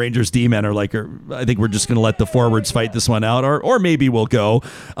Caps and Rangers D-men are like, I think we're just going to let the forwards fight this one out, or maybe we'll go.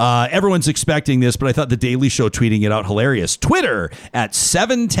 Everyone's expecting this, but I thought the Daily Show tweeting it out hilarious. Twitter at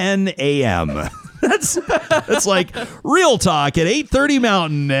 7:10 a.m. That's like real talk at 8:30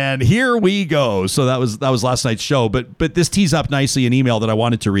 Mountain, and here we go. So that was last night's show, but this tees up nicely an email that I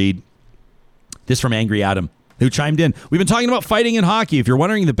wanted to read. This from Angry Adam, who chimed in. We've been talking about fighting in hockey. If you're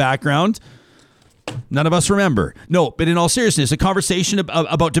wondering the background, none of us remember. No, but in all seriousness, a conversation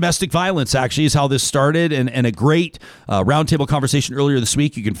about domestic violence actually is how this started, and a great roundtable conversation earlier this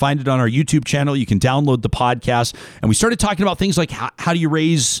week. You can find it on our YouTube channel. You can download the podcast. And we started talking about things like how do you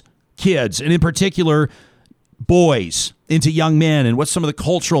raise kids, and in particular, boys into young men, and what's some of the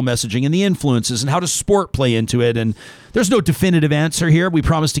cultural messaging and the influences, and how does sport play into it. And there's no definitive answer here. We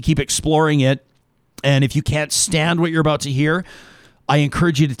promise to keep exploring it. And if you can't stand what you're about to hear, I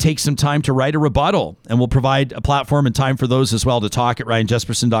encourage you to take some time to write a rebuttal, and we'll provide a platform and time for those as well to talk at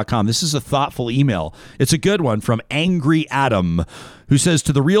ryanjesperson.com. This is a thoughtful email. It's a good one from Angry Adam, who says,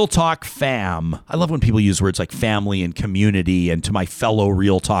 to the Real Talk fam. I love when people use words like family and community, and to my fellow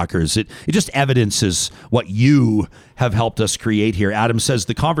Real Talkers. It just evidences what you have helped us create here. Adam says,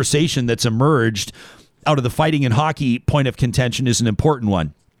 the conversation that's emerged out of the fighting in hockey point of contention is an important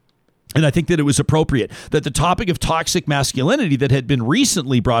one. And I think that it was appropriate that the topic of toxic masculinity that had been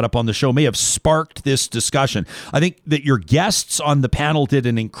recently brought up on the show may have sparked this discussion. I think that your guests on the panel did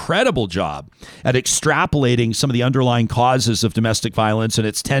an incredible job at extrapolating some of the underlying causes of domestic violence and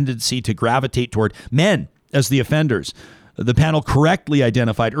its tendency to gravitate toward men as the offenders. The panel correctly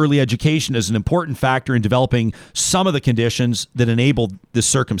identified early education as an important factor in developing some of the conditions that enable this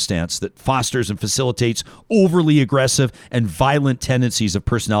circumstance that fosters and facilitates overly aggressive and violent tendencies of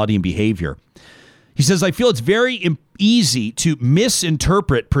personality and behavior. He says, I feel it's very easy to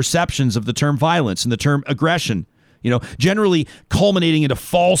misinterpret perceptions of the term violence and the term aggression, generally culminating into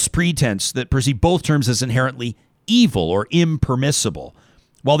false pretense that perceive both terms as inherently evil or impermissible.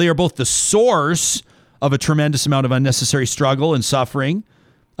 While they are both the source of a tremendous amount of unnecessary struggle and suffering,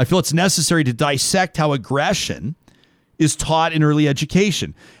 I feel it's necessary to dissect how aggression is taught in early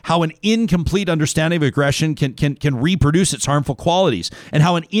education, how an incomplete understanding of aggression can reproduce its harmful qualities, and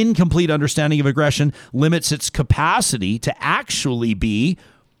how an incomplete understanding of aggression limits its capacity to actually be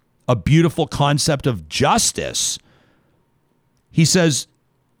a beautiful concept of justice. He says,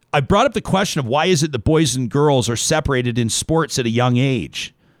 I brought up the question of why is it that boys and girls are separated in sports at a young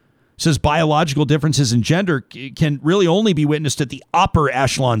age? Says biological differences in gender can really only be witnessed at the upper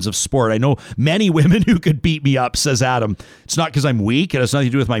echelons of sport. I know many women who could beat me up, says Adam. It's not because I'm weak. It has nothing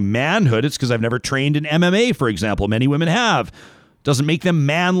to do with my manhood. It's because I've never trained in MMA, for example. Many women have. Doesn't make them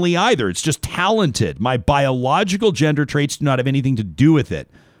manly either. It's just talented. My biological gender traits do not have anything to do with it.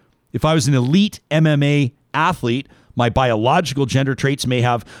 If I was an elite MMA athlete, my biological gender traits may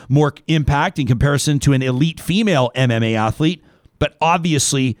have more impact in comparison to an elite female MMA athlete, but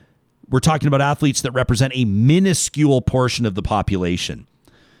obviously we're talking about athletes that represent a minuscule portion of the population.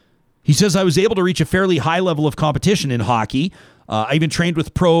 He says, I was able to reach a fairly high level of competition in hockey. I even trained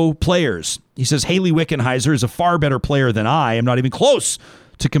with pro players. He says, Haley Wickenheiser is a far better player than I am, not even close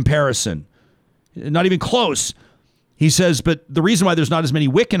to comparison. Not even close. He says, but the reason why there's not as many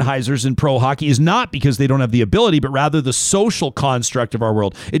Wickenheisers in pro hockey is not because they don't have the ability, but rather the social construct of our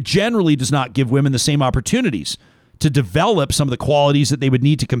world. It generally does not give women the same opportunities to develop some of the qualities that they would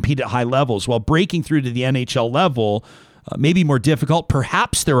need to compete at high levels, while breaking through to the NHL level may be more difficult.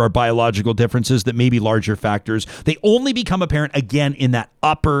 Perhaps there are biological differences that may be larger factors. They only become apparent again in that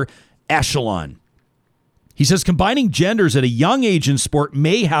upper echelon. He says combining genders at a young age in sport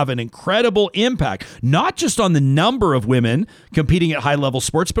may have an incredible impact, not just on the number of women competing at high-level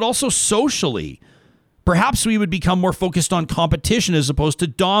sports, but also socially. Perhaps we would become more focused on competition as opposed to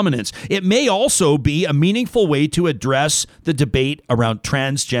dominance. It may also be a meaningful way to address the debate around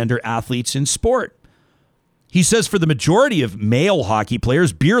transgender athletes in sport. He says for the majority of male hockey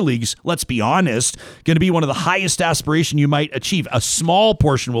players, beer leagues, let's be honest, going to be one of the highest aspiration you might achieve. A small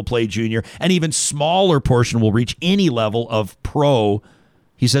portion will play junior, and even smaller portion will reach any level of pro.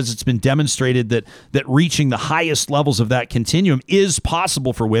 He says it's been demonstrated that reaching the highest levels of that continuum is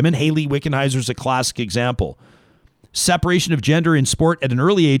possible for women. Haley Wickenheiser's a classic example. Separation of gender in sport at an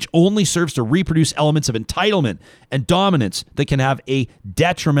early age only serves to reproduce elements of entitlement and dominance that can have a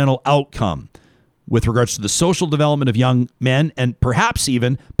detrimental outcome with regards to the social development of young men and perhaps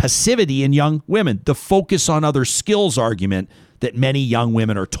even passivity in young women, the focus on other skills argument that many young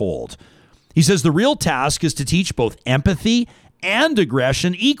women are told. He says the real task is to teach both empathy and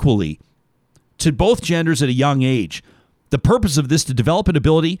aggression equally to both genders at a young age. The purpose of this to develop an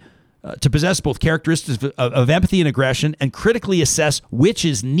ability to possess both characteristics of empathy and aggression and critically assess which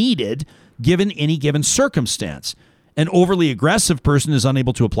is needed given any given circumstance. An overly aggressive person is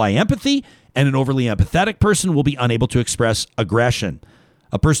unable to apply empathy, and an overly empathetic person will be unable to express aggression.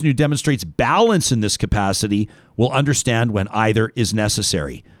 A person who demonstrates balance in this capacity will understand when either is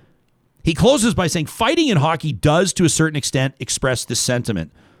necessary. He closes by saying fighting in hockey does, to a certain extent, express this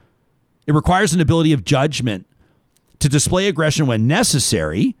sentiment. It requires an ability of judgment to display aggression when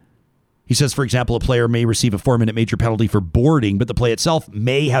necessary. He says, for example, a player may receive a 4-minute major penalty for boarding, but the play itself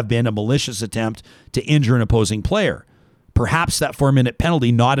may have been a malicious attempt to injure an opposing player. Perhaps that 4-minute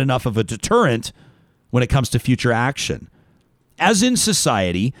penalty not enough of a deterrent when it comes to future action. As in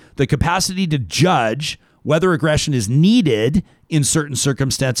society, the capacity to judge whether aggression is needed in certain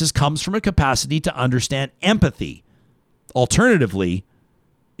circumstances comes from a capacity to understand empathy. Alternatively,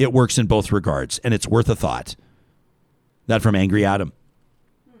 it works in both regards, and it's worth a thought. That from Angry Adam.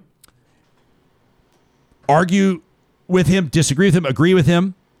 Argue with him, disagree with him, agree with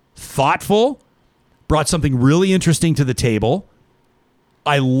him. Thoughtful. Brought something really interesting to the table.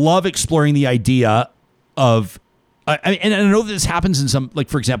 I love exploring the idea of, and I know this happens in some, like,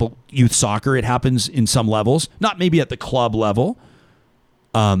 for example, youth soccer. It happens in some levels, not maybe at the club level.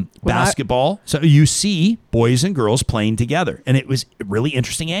 Basketball. So you see boys and girls playing together, and it was a really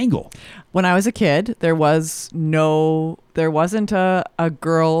interesting angle. When I was a kid, there wasn't a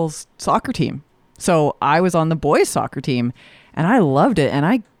girls' soccer team. So I was on the boys' soccer team, and I loved it, and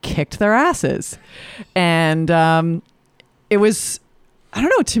I kicked their asses. And it was, I don't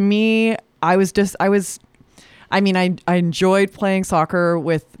know, to me, I enjoyed playing soccer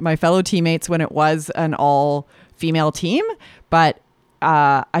with my fellow teammates when it was an all-female team, but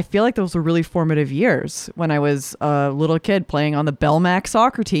I feel like those were really formative years when I was a little kid playing on the Belmac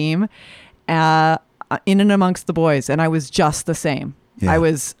soccer team in and amongst the boys, and I was just the same. Yeah.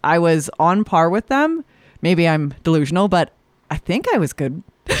 I was on par with them. Maybe I'm delusional, but I think I was good.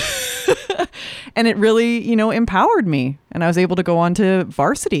 And it really, empowered me, and I was able to go on to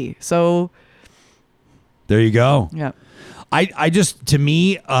varsity. So there you go. Yeah. I just, to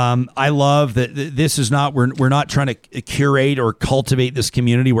me, I love that this is not, we're not trying to curate or cultivate this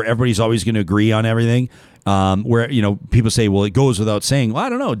community where everybody's always going to agree on everything. Where, people say, well, it goes without saying. Well, I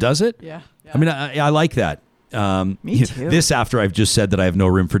don't know. Does it? Yeah. I mean, I like that. Me too. This after I've just said that I have no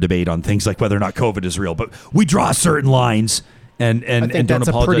room for debate on things like whether or not COVID is real, but we draw certain lines and I think and don't that's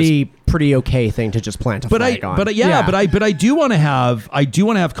apologize. a pretty okay thing to just plant a flag on. But I do want to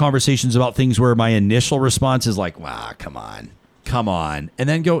have conversations about things where my initial response is like, wow, come on, and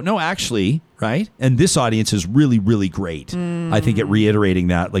then go, no, actually, right? And this audience is really, really great. I think at reiterating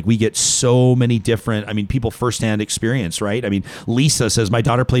that, like, we get so many different, people firsthand experience, right? Lisa says, my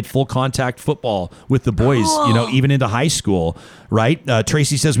daughter played full contact football with the boys, even into high school, right?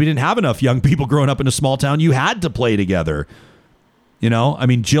 Tracy says, we didn't have enough young people growing up in a small town. You had to play together.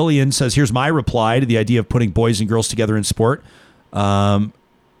 Jillian says, here's my reply to the idea of putting boys and girls together in sport.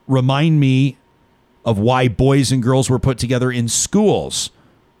 Remind me of why boys and girls were put together in schools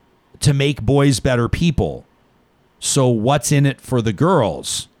to make boys better people. So what's in it for the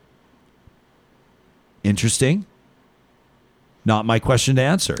girls? Interesting. Not my question to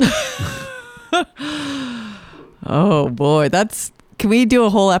answer. Oh boy, can we do a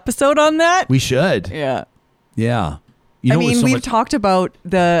whole episode on that? We should. Yeah. Yeah. We've talked about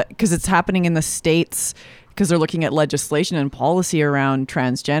because it's happening in the States, because they're looking at legislation and policy around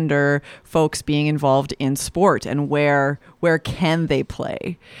transgender folks being involved in sport and where can they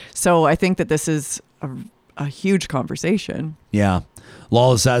play. So I think that this is a huge conversation. Yeah.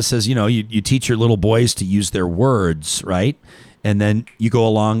 Lala Zaz says, you teach your little boys to use their words, right? And then you go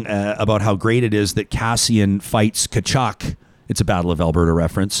along about how great it is that Cassian fights Kachuk. It's a Battle of Alberta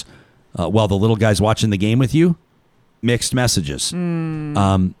reference. While the little guy's watching the game with you. mixed messages.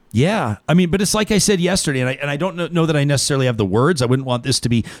 Yeah, I mean, but it's like I said yesterday, and I don't know that I necessarily have the words. I wouldn't want this to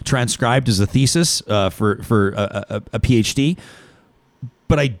be transcribed as a thesis for a PhD.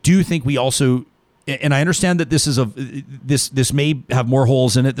 But I do think we also, and I understand that this may have more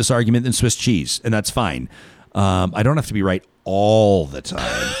holes in it, this argument, than Swiss cheese, and that's fine. I don't have to be right all the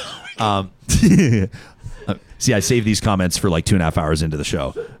time. See, I saved these comments for like 2.5 hours into the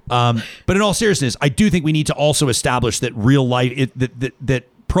show. But in all seriousness, I do think we need to also establish that real life, that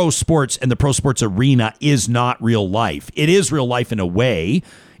pro sports and the pro sports arena is not real life. It is real life in a way.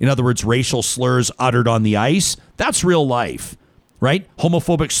 In other words, racial slurs uttered on the ice, that's real life, right?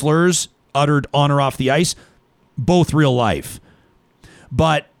 Homophobic slurs uttered on or off the ice, both real life.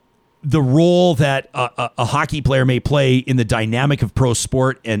 But the role that a hockey player may play in the dynamic of pro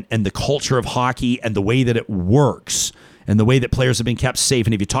sport and the culture of hockey and the way that it works and the way that players have been kept safe.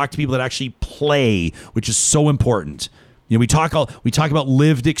 And if you talk to people that actually play, which is so important, you know, we talk about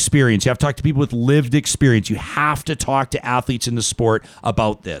lived experience. You have to talk to people with lived experience. You have to talk to athletes in the sport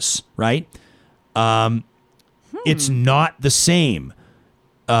about this, right? It's not the same.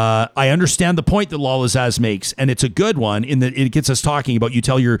 I understand the point that Lalazaz makes, and it's a good one in that it gets us talking about you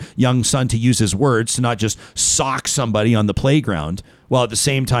tell your young son to use his words, to not just sock somebody on the playground, while at the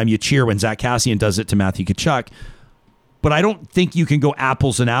same time you cheer when Zach Kassian does it to Matthew Tkachuk. But I don't think you can go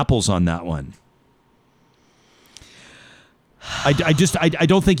apples and apples on that one. I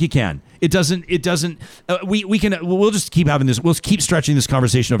don't think you can. It doesn't. We'll just keep having this. We'll keep stretching this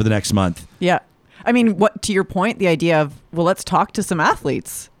conversation over the next month. Yeah. I mean, what to your point, the idea of, well, let's talk to some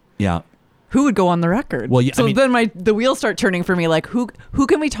athletes. Yeah. Who would go on the record? Well, so then the wheels start turning for me. Like, who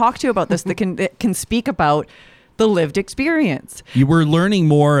can we talk to about this that can speak about the lived experience? You were learning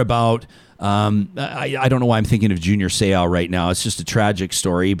more about. I don't know why I'm thinking of Junior Seau right now. It's just a tragic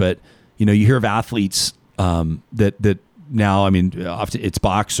story, but you know, you hear of athletes that now. I mean, often it's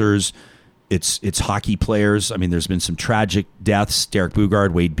boxers. It's hockey players. I mean, there's been some tragic deaths. Derek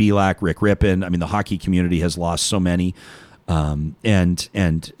Bugard, Wade Belak, Rick Rippon. I mean, the hockey community has lost so many. And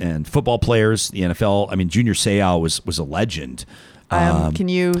football players, the NFL. I mean, Junior Seau was a legend. Can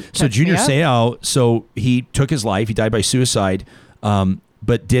you? So Junior Seau, so he took his life. He died by suicide,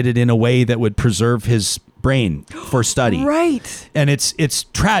 but did it in a way that would preserve his brain for study. Right. And it's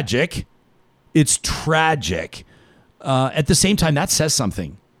tragic. It's tragic. At the same time, that says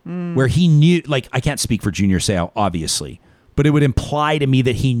something. Where he knew, like, I can't speak for Junior Seau, obviously, but it would imply to me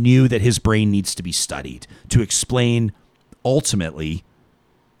that he knew that his brain needs to be studied to explain ultimately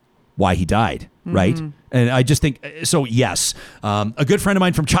why he died, right? And I just think, so yes, a good friend of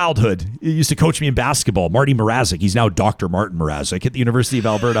mine from childhood, he used to coach me in basketball, Marty Mrazek. He's now Dr. Martin Mrazek at the University of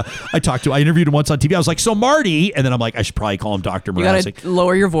Alberta. I interviewed him once on TV. I was like, so Marty, and then I'm like, I should probably call him Dr. Mrazek. You gotta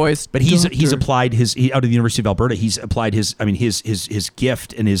lower your voice. But he's applied out of the University of Alberta, he's applied his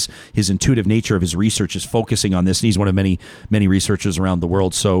gift and his intuitive nature of his research is focusing on this. And he's one of many researchers around the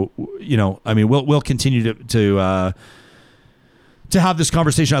world. So, you know, I mean, we'll continue to have this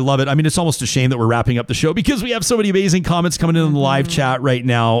conversation. I love it. I mean, it's almost a shame that we're wrapping up the show because we have so many amazing comments coming in on the live chat right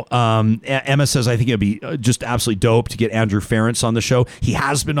now. Emma says, I think it'd be just absolutely dope to get Andrew Ference on the show. He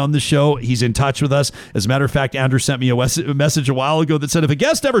has been on the show. He's in touch with us. As a matter of fact, Andrew sent me a message a while ago that said, if a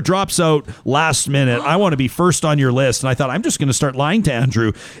guest ever drops out last minute, I want to be first on your list. And I thought, I'm just going to start lying to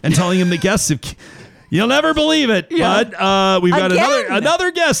Andrew and telling him the guests have... You'll never believe it, but we've got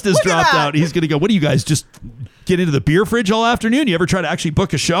another guest has dropped out. He's going to go, what do you guys just get into the beer fridge all afternoon? You ever try to actually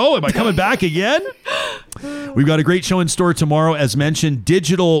book a show? Am I coming back again? We've got a great show in store tomorrow, as mentioned,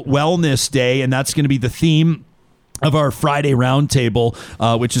 Digital Wellness Day, and that's going to be the theme of our Friday roundtable,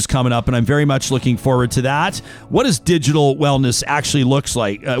 which is coming up, and I'm very much looking forward to that. What does digital wellness actually looks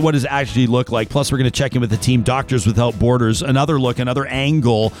like? What does it actually look like? Plus, we're going to check in with the team Doctors Without Borders, another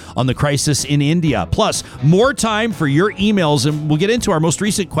angle on the crisis in India. Plus, more time for your emails, and we'll get into our most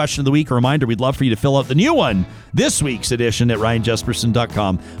recent question of the week. A reminder, we'd love for you to fill out the new one, this week's edition at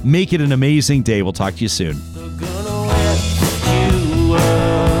ryanjesperson.com. Make it an amazing day. We'll talk to you soon.